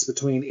difference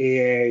between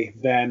EA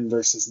then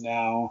versus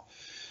now.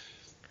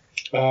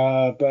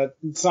 But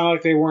it's not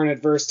like they weren't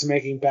adverse to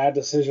making bad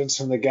decisions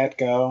from the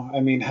get-go. I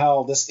mean,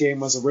 hell, this game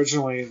was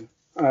originally...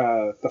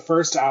 the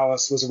first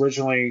Alice was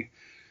originally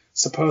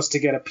supposed to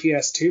get a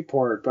PS2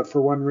 port, but for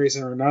one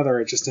reason or another,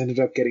 it just ended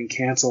up getting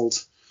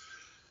canceled.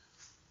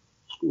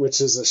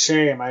 Which is a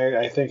shame.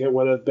 I think it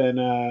would have been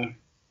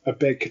a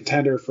big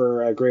contender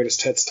for a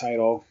greatest hits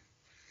title.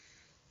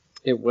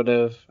 It would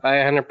have. I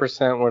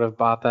 100% would have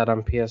bought that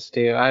on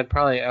PS2. I'd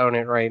probably own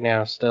it right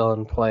now still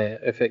and play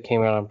it if it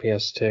came out on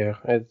PS2.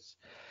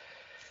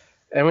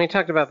 And we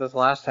talked about this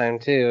last time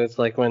too. It's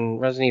like when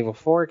Resident Evil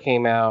 4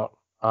 came out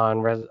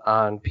on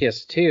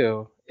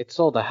PS2, it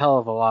sold a hell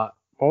of a lot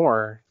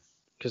more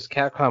because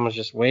Capcom was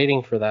just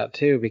waiting for that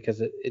too, because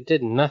it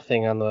did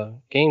nothing on the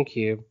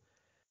GameCube,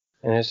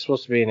 and it's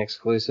supposed to be an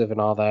exclusive and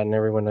all that, and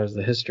everyone knows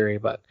the history.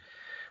 But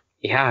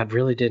yeah, it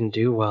really didn't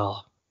do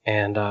well,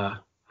 and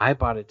I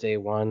bought it day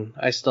one.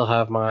 I still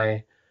have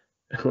my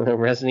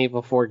Resident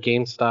Evil 4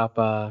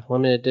 GameStop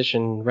limited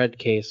edition red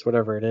case,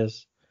 whatever it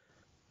is.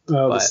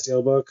 Oh, the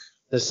Steelbook?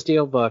 The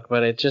Steelbook,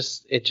 but it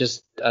just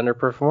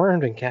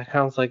underperformed, and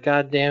Capcom's like,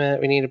 God damn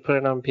it, we need to put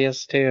it on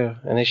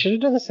PS2. And they should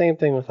have done the same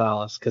thing with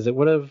Alice, because it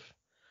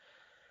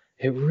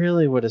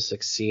really would have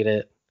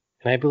succeeded.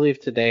 And I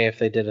believe today, if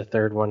they did a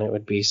third one, it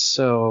would be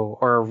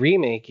or a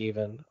remake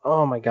even.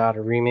 Oh my god,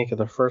 a remake of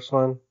the first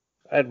one?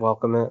 I'd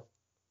welcome it.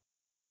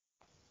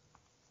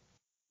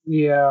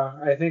 Yeah,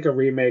 I think a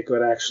remake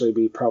would actually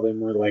be probably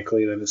more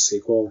likely than a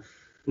sequel.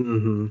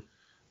 Mm-hmm.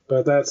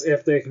 But that's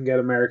if they can get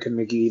American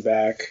McGee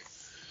back.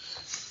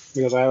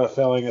 Because I have a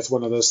feeling it's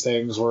one of those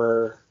things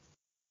where,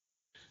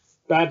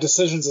 bad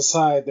decisions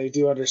aside, they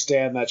do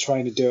understand that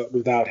trying to do it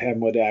without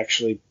him would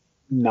actually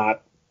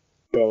not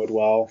bode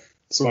well,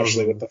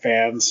 especially with the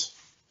fans.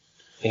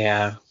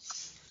 Yeah.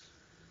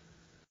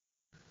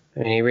 I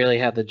mean, he really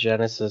had the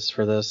genesis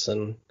for this,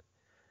 and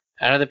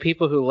out of the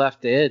people who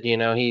left id,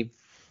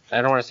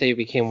 I don't want to say he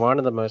became one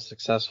of the most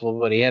successful,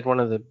 but he had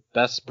one of the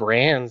best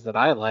brands that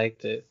I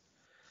liked.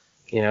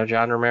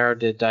 John Romero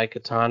did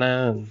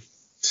Daikatana, and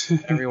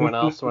everyone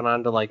else went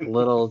on to like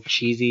little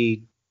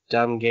cheesy,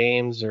 dumb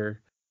games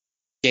or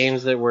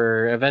games that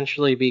were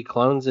eventually be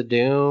clones of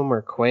Doom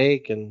or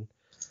Quake, and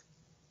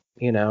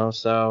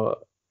so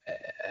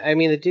I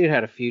mean, the dude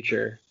had a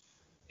future,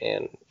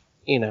 and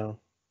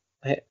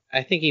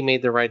I think he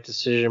made the right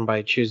decision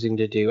by choosing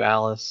to do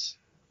Alice.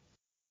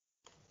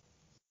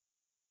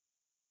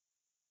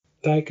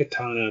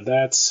 Daikatana,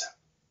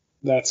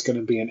 that's going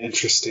to be an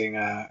interesting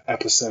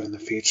episode in the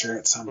future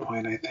at some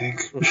point, I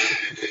think.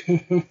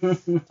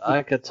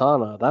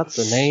 Daikatana, that's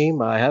a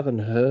name I haven't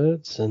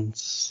heard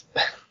since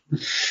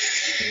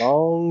a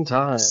long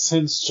time.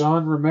 Since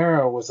John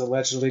Romero was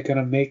allegedly going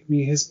to make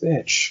me his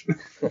bitch.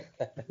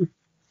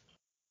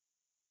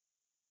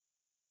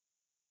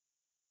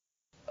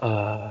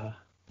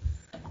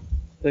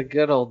 The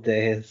good old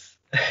days.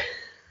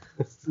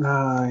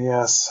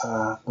 Yes.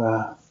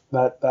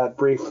 That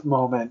brief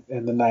moment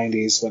in the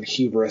 90s when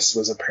hubris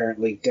was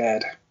apparently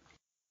dead.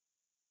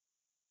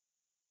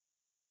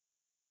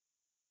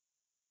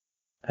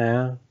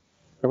 Yeah.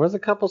 There was a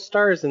couple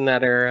stars in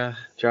that era.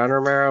 John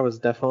Romero was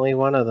definitely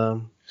one of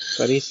them.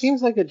 But he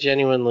seems like a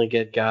genuinely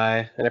good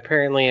guy. And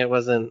apparently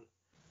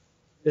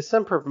there's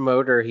some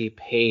promoter he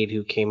paid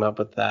who came up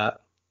with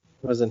that.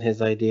 It wasn't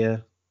his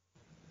idea.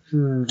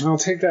 I'll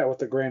take that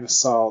with a grain of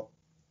salt.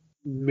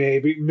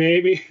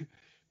 Maybe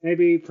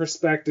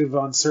perspective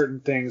on certain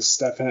things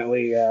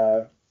definitely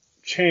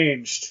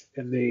changed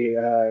in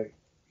the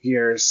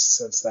years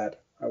since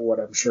that. What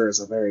I'm sure is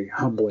a very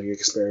humbling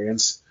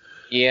experience.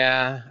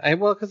 Yeah,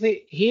 because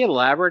he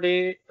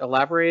elaborated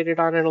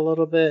on it a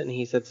little bit, and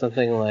he said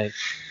something like,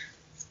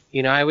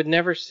 I would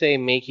never say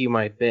make you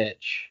my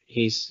bitch.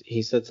 He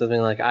said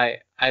something like,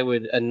 I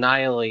would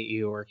annihilate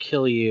you or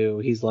kill you.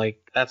 He's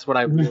like, that's what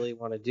I really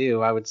want to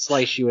do. I would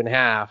slice you in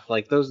half.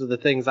 Like, those are the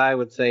things I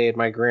would say in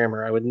my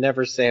grammar. I would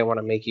never say I want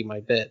to make you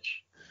my bitch.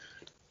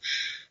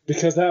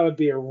 Because that would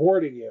be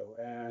rewarding you,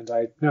 and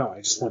I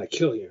just want to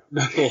kill you.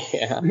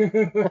 Yeah.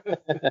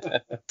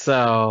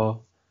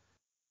 So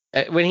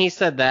when he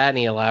said that and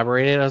he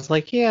elaborated, I was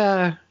like,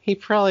 yeah, he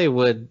probably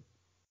would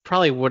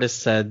have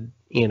said,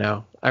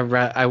 John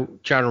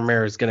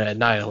Romero is going to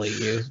annihilate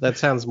you. That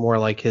sounds more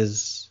like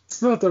his.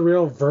 It's not the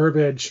real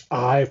verbiage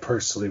I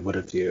personally would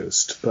have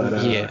used,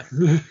 but yeah,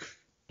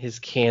 his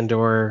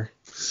candor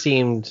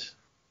seemed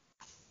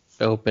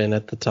open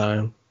at the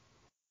time.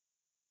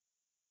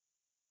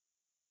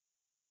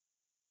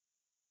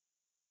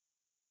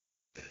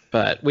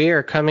 But we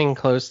are coming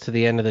close to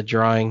the end of the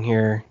drawing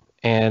here,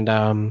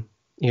 and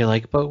you're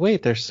like, but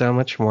wait, there's so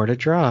much more to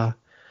draw.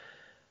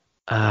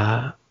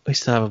 We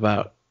still have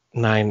about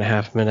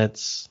 9.5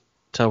 minutes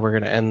till we're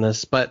gonna end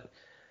this, but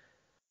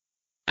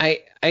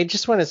I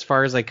just went as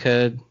far as I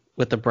could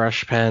with the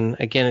brush pen.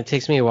 Again, it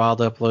takes me a while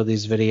to upload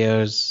these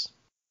videos,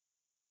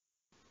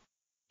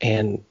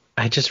 and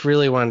I just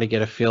really wanted to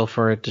get a feel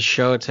for it, to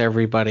show it to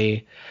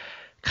everybody,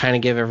 kind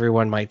of give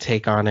everyone my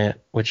take on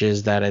it, which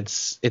is that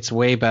it's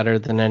way better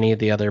than any of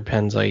the other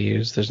pens I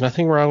use. There's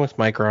nothing wrong with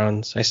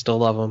Microns. I still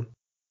love them.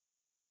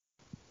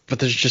 But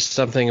there's just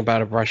something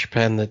about a brush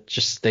pen that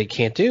just they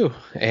can't do.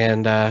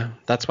 And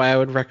that's why I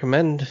would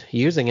recommend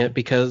using it,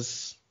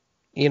 because,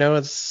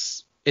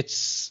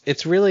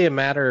 it's really a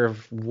matter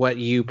of what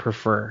you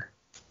prefer.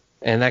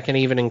 And that can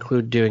even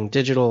include doing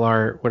digital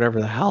art,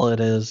 whatever the hell it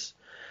is.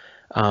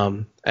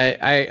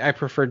 I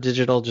prefer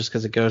digital just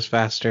because it goes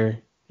faster.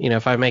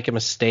 If I make a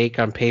mistake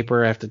on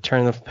paper, I have to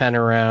turn the pen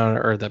around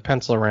or the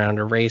pencil around,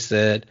 erase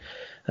it.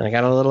 And I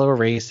got a little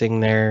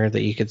erasing there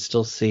that you could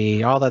still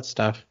see, all that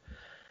stuff.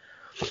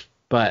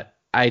 But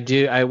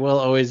I will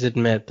always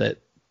admit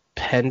that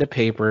pen to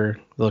paper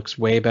looks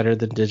way better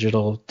than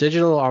digital.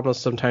 Digital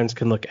almost sometimes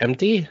can look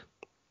empty,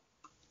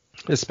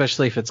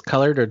 especially if it's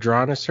colored or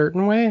drawn a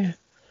certain way.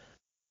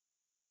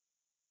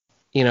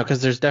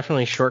 Because there's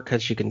definitely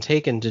shortcuts you can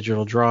take in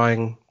digital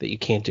drawing that you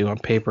can't do on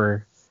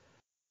paper.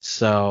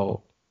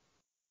 So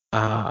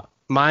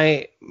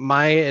my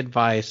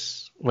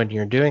advice when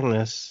you're doing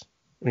this,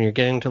 when you're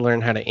getting to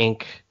learn how to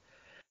ink,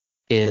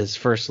 is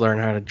first learn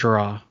how to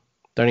draw.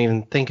 Don't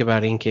even think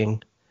about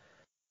inking.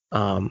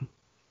 And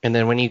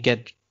then when you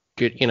get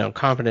good,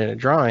 competent at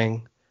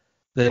drawing,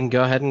 then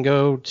go ahead and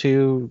go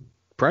to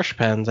brush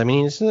pens. I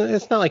mean, it's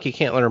not like you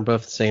can't learn them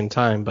both at the same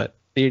time, but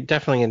you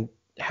definitely going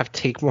to have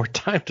to take more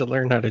time to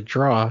learn how to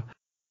draw.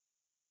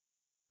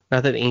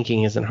 Not that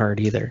inking isn't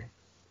hard either,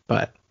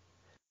 but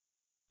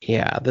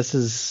yeah,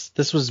 this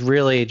was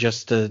really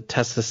just to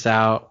test this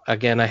out.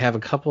 Again, I have a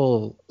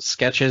couple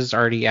sketches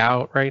already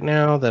out right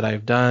now that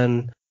I've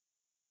done.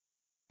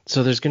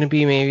 So there's going to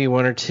be maybe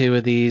one or two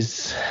of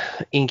these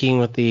inking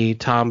with the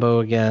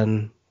Tombow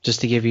again,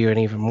 just to give you an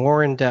even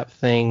more in-depth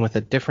thing with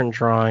a different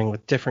drawing,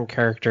 with different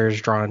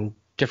characters drawn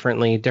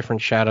differently,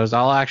 different shadows.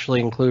 I'll actually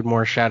include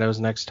more shadows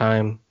next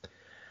time.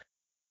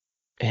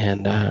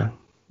 And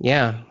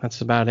yeah,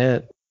 that's about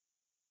it.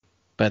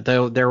 But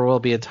there will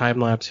be a time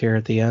lapse here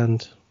at the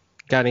end.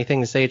 Got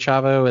anything to say,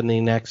 Chavo, in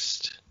the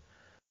next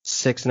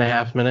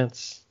 6.5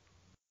 minutes?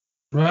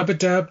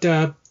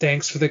 Rub-a-dub-dub.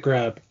 Thanks for the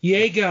grub.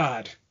 Yay,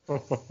 God.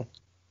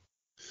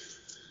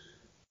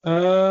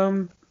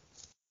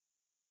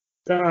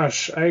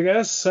 Gosh, I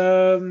guess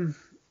in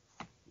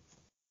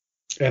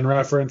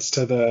reference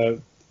to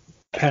the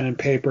pen and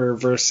paper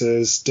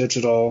versus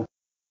digital,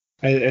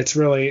 it's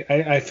really,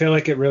 I feel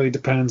like it really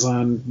depends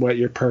on what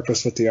your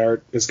purpose with the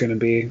art is going to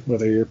be,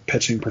 whether you're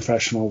pitching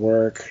professional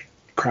work,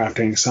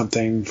 crafting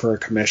something for a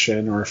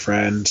commission or a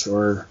friend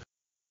or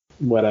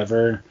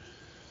whatever.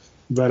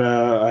 But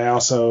I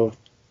also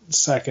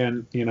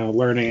second,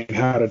 learning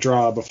how to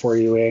draw before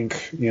you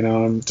ink,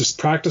 just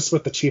practice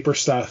with the cheaper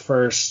stuff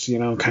first,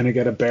 kind of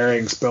get a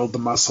bearings, build the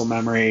muscle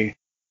memory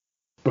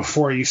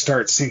before you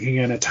start sinking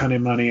in a ton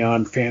of money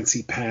on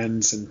fancy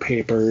pens and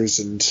papers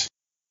and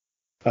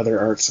other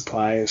art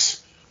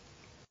supplies.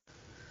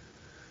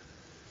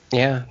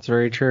 Yeah, it's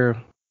very true.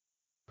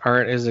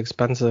 Art is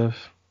expensive.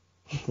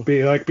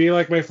 Be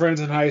like my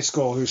friends in high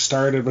school who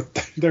started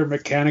with their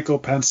mechanical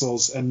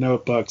pencils and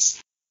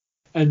notebooks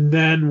and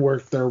then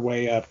work their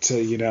way up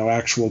to,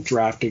 actual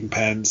drafting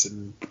pens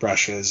and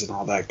brushes and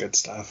all that good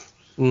stuff.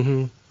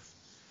 Mm-hmm.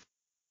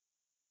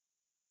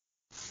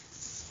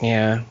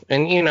 Yeah,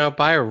 and,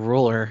 buy a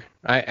ruler.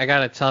 I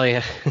gotta tell you,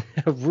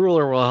 a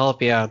ruler will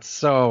help you out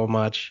so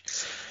much.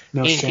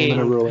 No Inking, shame in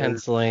a ruler.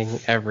 penciling,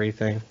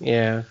 everything.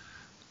 Yeah.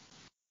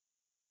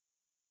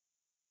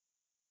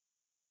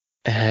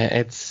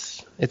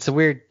 It's a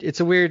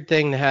weird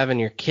thing to have in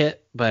your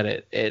kit,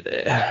 but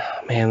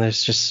man,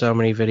 there's just so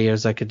many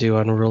videos I could do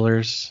on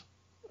rulers.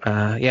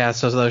 Yeah,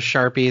 so those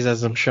Sharpies,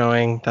 as I'm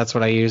showing, that's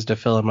what I use to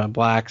fill in my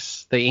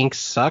blacks. The ink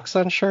sucks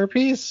on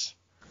Sharpies.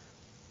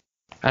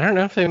 I don't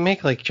know if they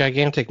make like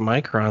gigantic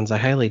microns. I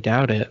highly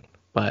doubt it,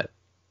 but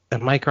a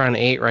micron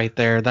 8 right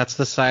there, that's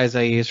the size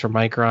I use for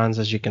microns.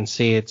 As you can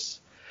see, it's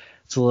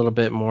a little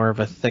bit more of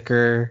a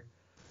thicker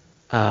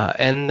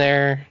end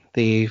there.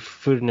 The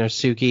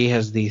Fudenosuke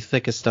has the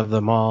thickest of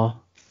them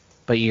all,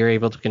 but you're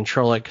able to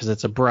control it because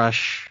it's a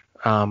brush.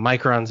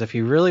 Microns, if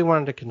you really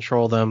wanted to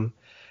control them,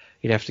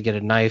 you'd have to get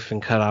a knife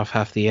and cut off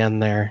half the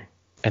end there,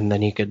 and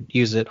then you could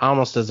use it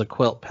almost as a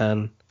quilt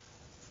pen.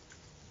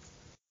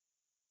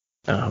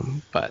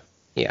 But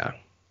yeah.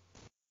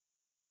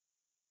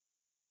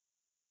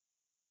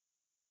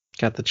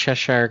 Got the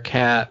Cheshire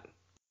Cat.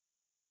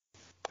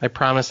 I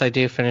promise I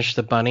do finish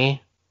the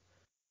bunny.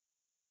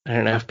 I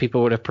don't know if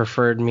people would have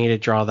preferred me to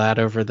draw that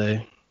over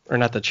or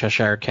not the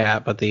Cheshire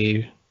Cat, but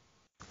the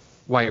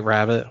White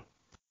Rabbit.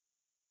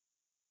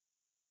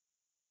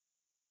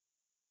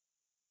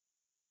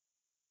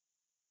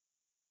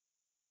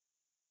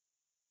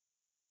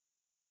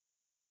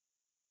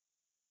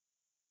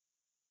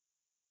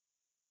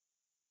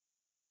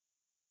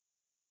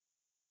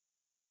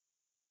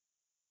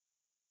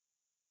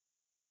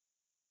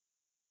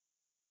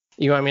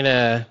 You want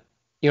to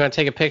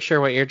take a picture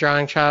of what you're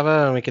drawing,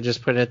 Chava, and we could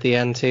just put it at the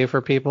end too for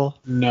people?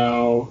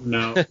 No.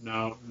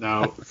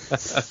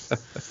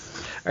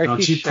 Are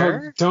you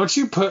sure? Don't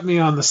you put me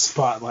on the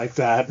spot like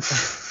that.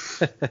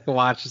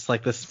 Watch, it's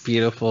like this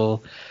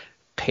beautiful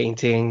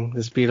painting,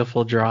 this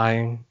beautiful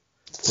drawing.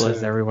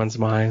 Blows everyone's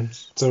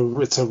minds.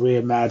 It's a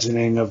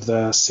reimagining of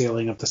the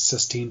ceiling of the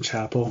Sistine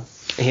Chapel.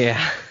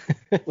 Yeah.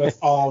 With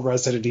all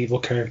Resident Evil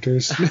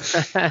characters.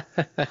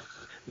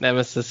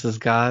 Nemesis is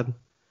God.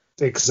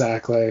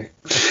 Exactly.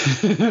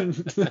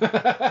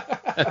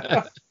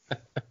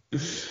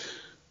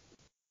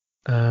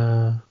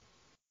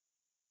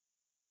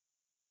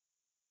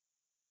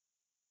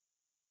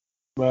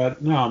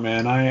 But no,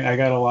 man, I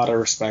got a lot of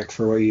respect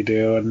for what you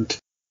do, and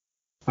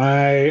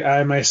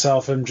I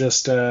myself am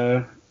just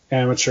a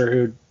amateur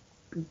who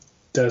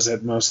does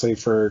it mostly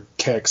for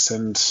kicks,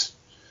 and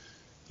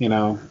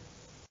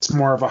it's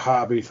more of a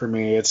hobby for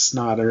me. It's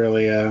not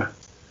really a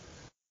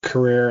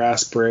career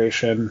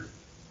aspiration.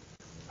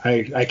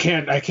 I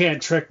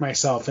can't trick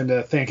myself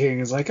into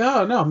thinking it's like,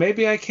 oh no,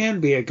 maybe I can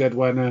be a good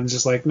one. And I'm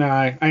just like,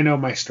 nah, I know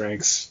my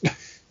strengths.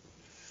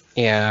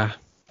 Yeah,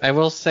 I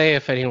will say,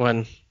 if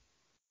anyone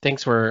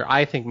thinks where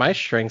I think my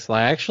strengths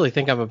lie, I actually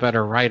think I'm a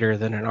better writer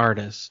than an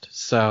artist.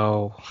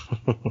 So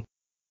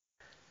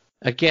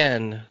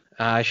again,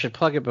 I should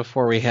plug it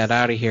before we head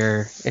out of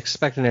here.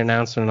 Expect an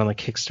announcement on the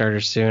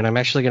Kickstarter soon. I'm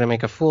actually going to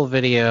make a full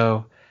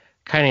video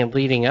kind of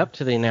leading up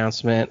to the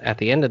announcement at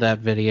the end of that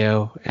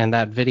video, and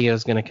that video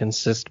is going to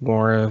consist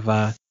more of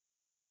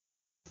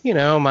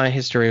my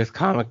history with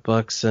comic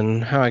books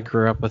and how I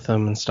grew up with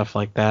them and stuff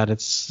like that.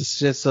 It's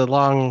just a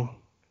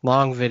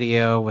long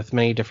video with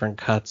many different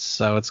cuts,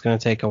 so it's going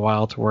to take a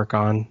while to work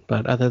on.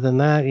 But other than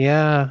that,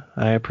 yeah,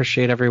 I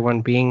appreciate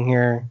everyone being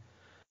here.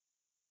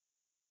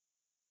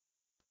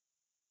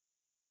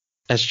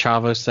 As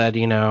Chavo said,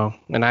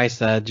 and I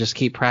said, just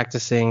keep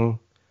practicing,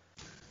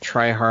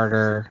 try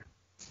harder.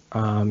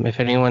 If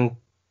anyone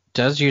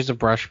does use a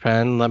brush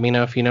pen, let me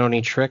know if you know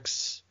any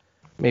tricks.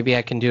 Maybe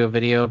I can do a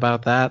video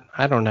about that.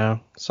 I don't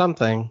know.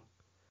 Something.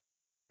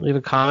 Leave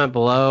a comment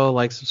below,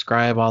 like,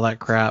 subscribe, all that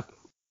crap.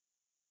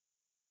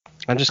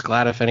 I'm just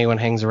glad if anyone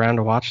hangs around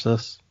to watch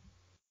this.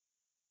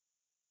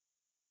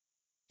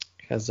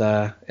 Because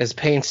as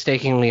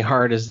painstakingly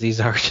hard as these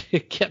are to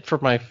get from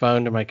my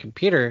phone to my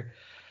computer,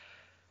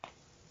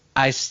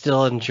 I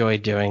still enjoy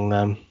doing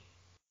them.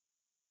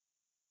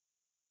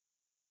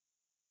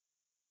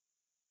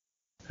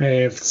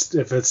 Hey, if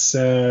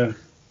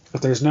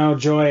there's no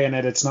joy in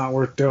it, it's not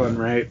worth doing,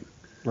 right?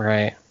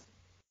 Right.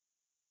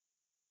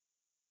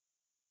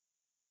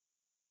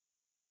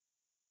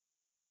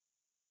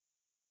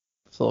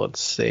 So let's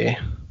see.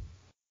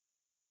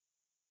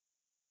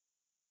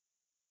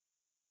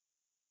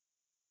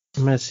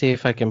 I'm going to see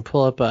if I can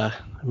pull up a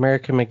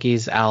American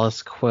McGee's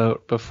Alice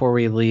quote before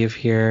we leave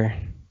here.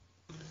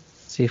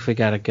 See if we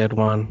got a good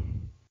one.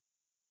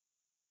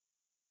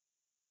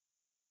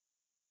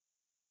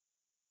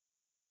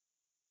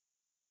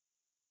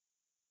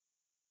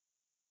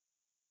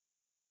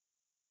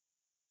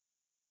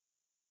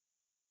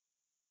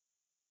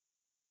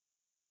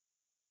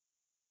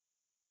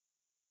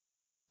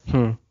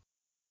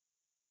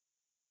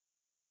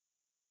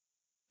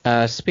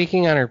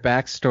 Speaking on her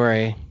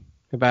backstory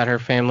about her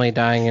family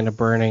dying in a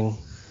burning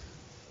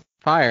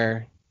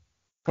fire,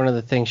 one of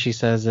the things she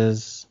says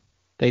is,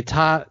 they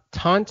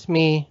taunt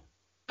me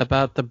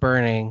about the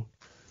burning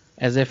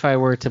as if I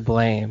were to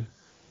blame.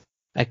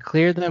 I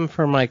clear them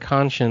from my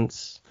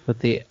conscience with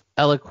the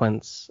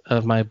eloquence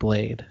of my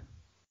blade.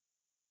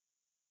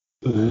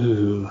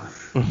 Ooh.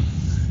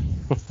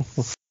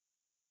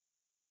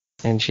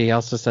 And she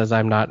also says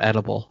I'm not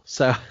edible.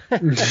 So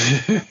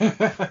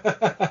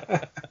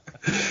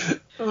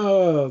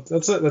oh,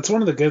 that's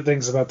one of the good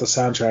things about the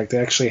soundtrack. They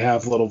actually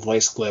have little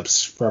voice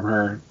clips from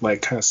her,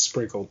 like, kind of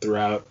sprinkled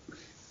throughout.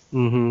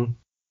 Mm-hmm.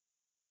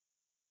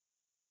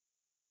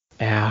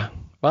 Yeah.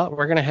 Well,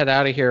 we're gonna head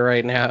out of here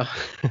right now.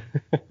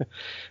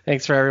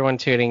 Thanks for everyone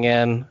tuning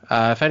in.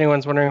 If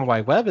anyone's wondering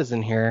why Webb is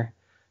in here,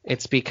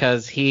 it's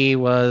because he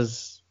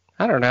was,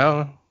 I don't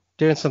know,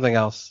 doing something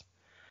else.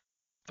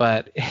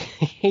 But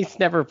he's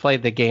never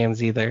played the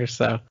games either,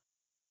 so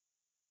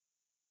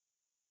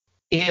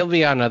he'll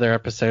be on other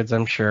episodes,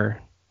 I'm sure.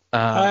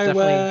 Hi,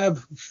 Webb.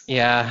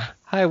 Yeah.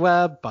 Hi,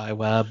 Webb. Bye,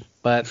 Webb.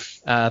 But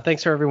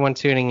thanks for everyone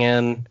tuning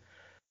in.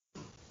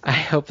 I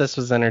hope this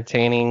was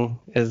entertaining.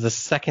 It's the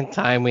second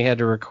time we had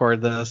to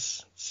record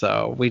this,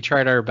 so we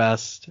tried our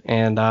best.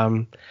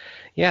 And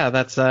yeah,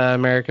 that's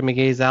American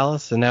McGee's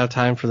Alice, and now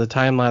time for the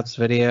time-lapse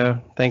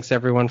video. Thanks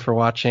everyone for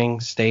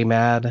watching. Stay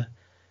mad,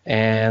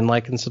 and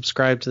like and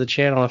subscribe to the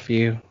channel if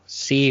you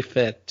see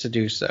fit to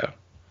do so.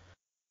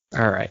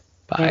 All right,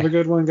 bye. Have a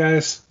good one,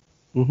 guys.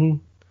 Mm-hmm.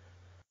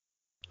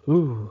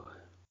 Ooh.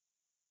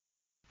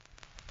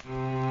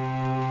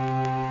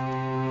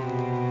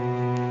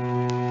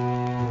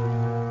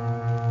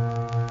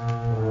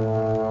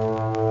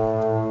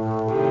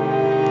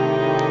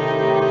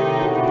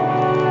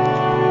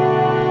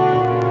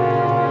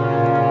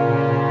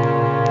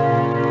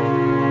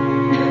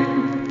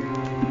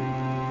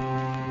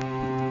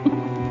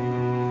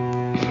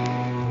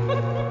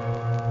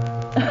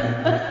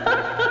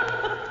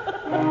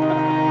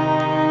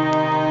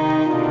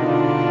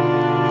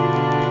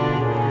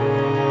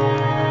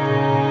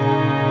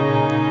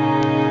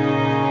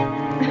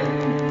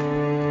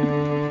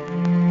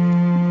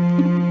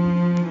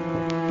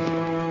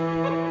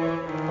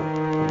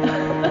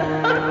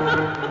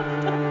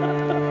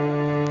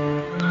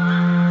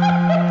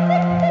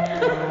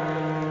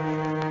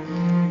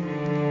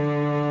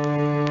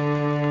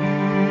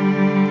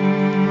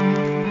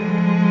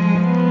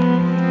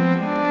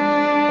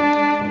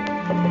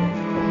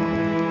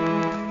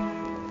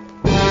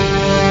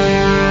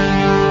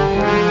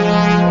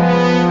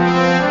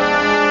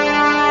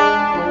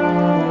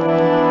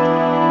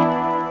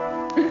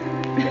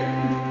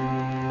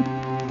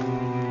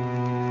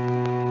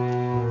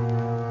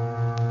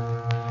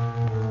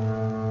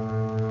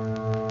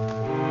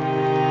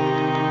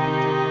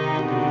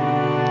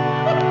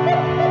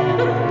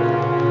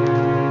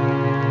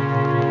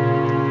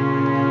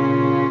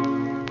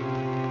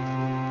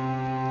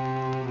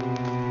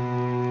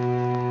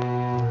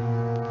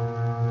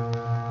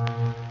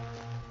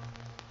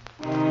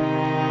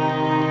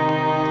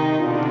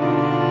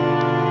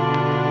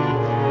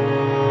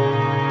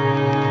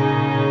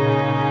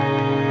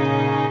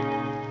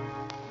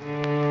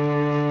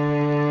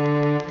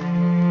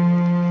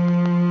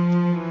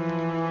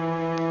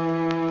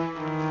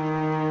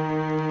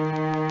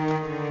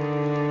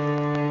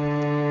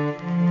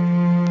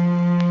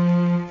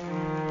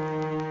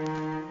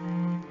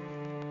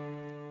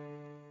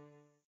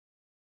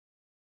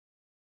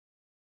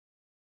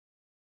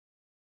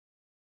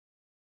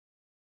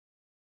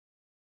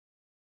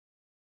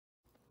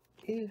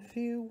 If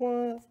you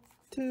want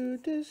to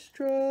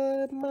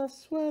destroy my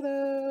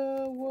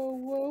sweater, whoa,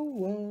 whoa,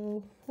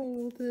 whoa,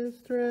 hold this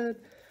thread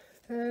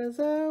as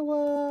I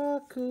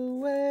walk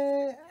away.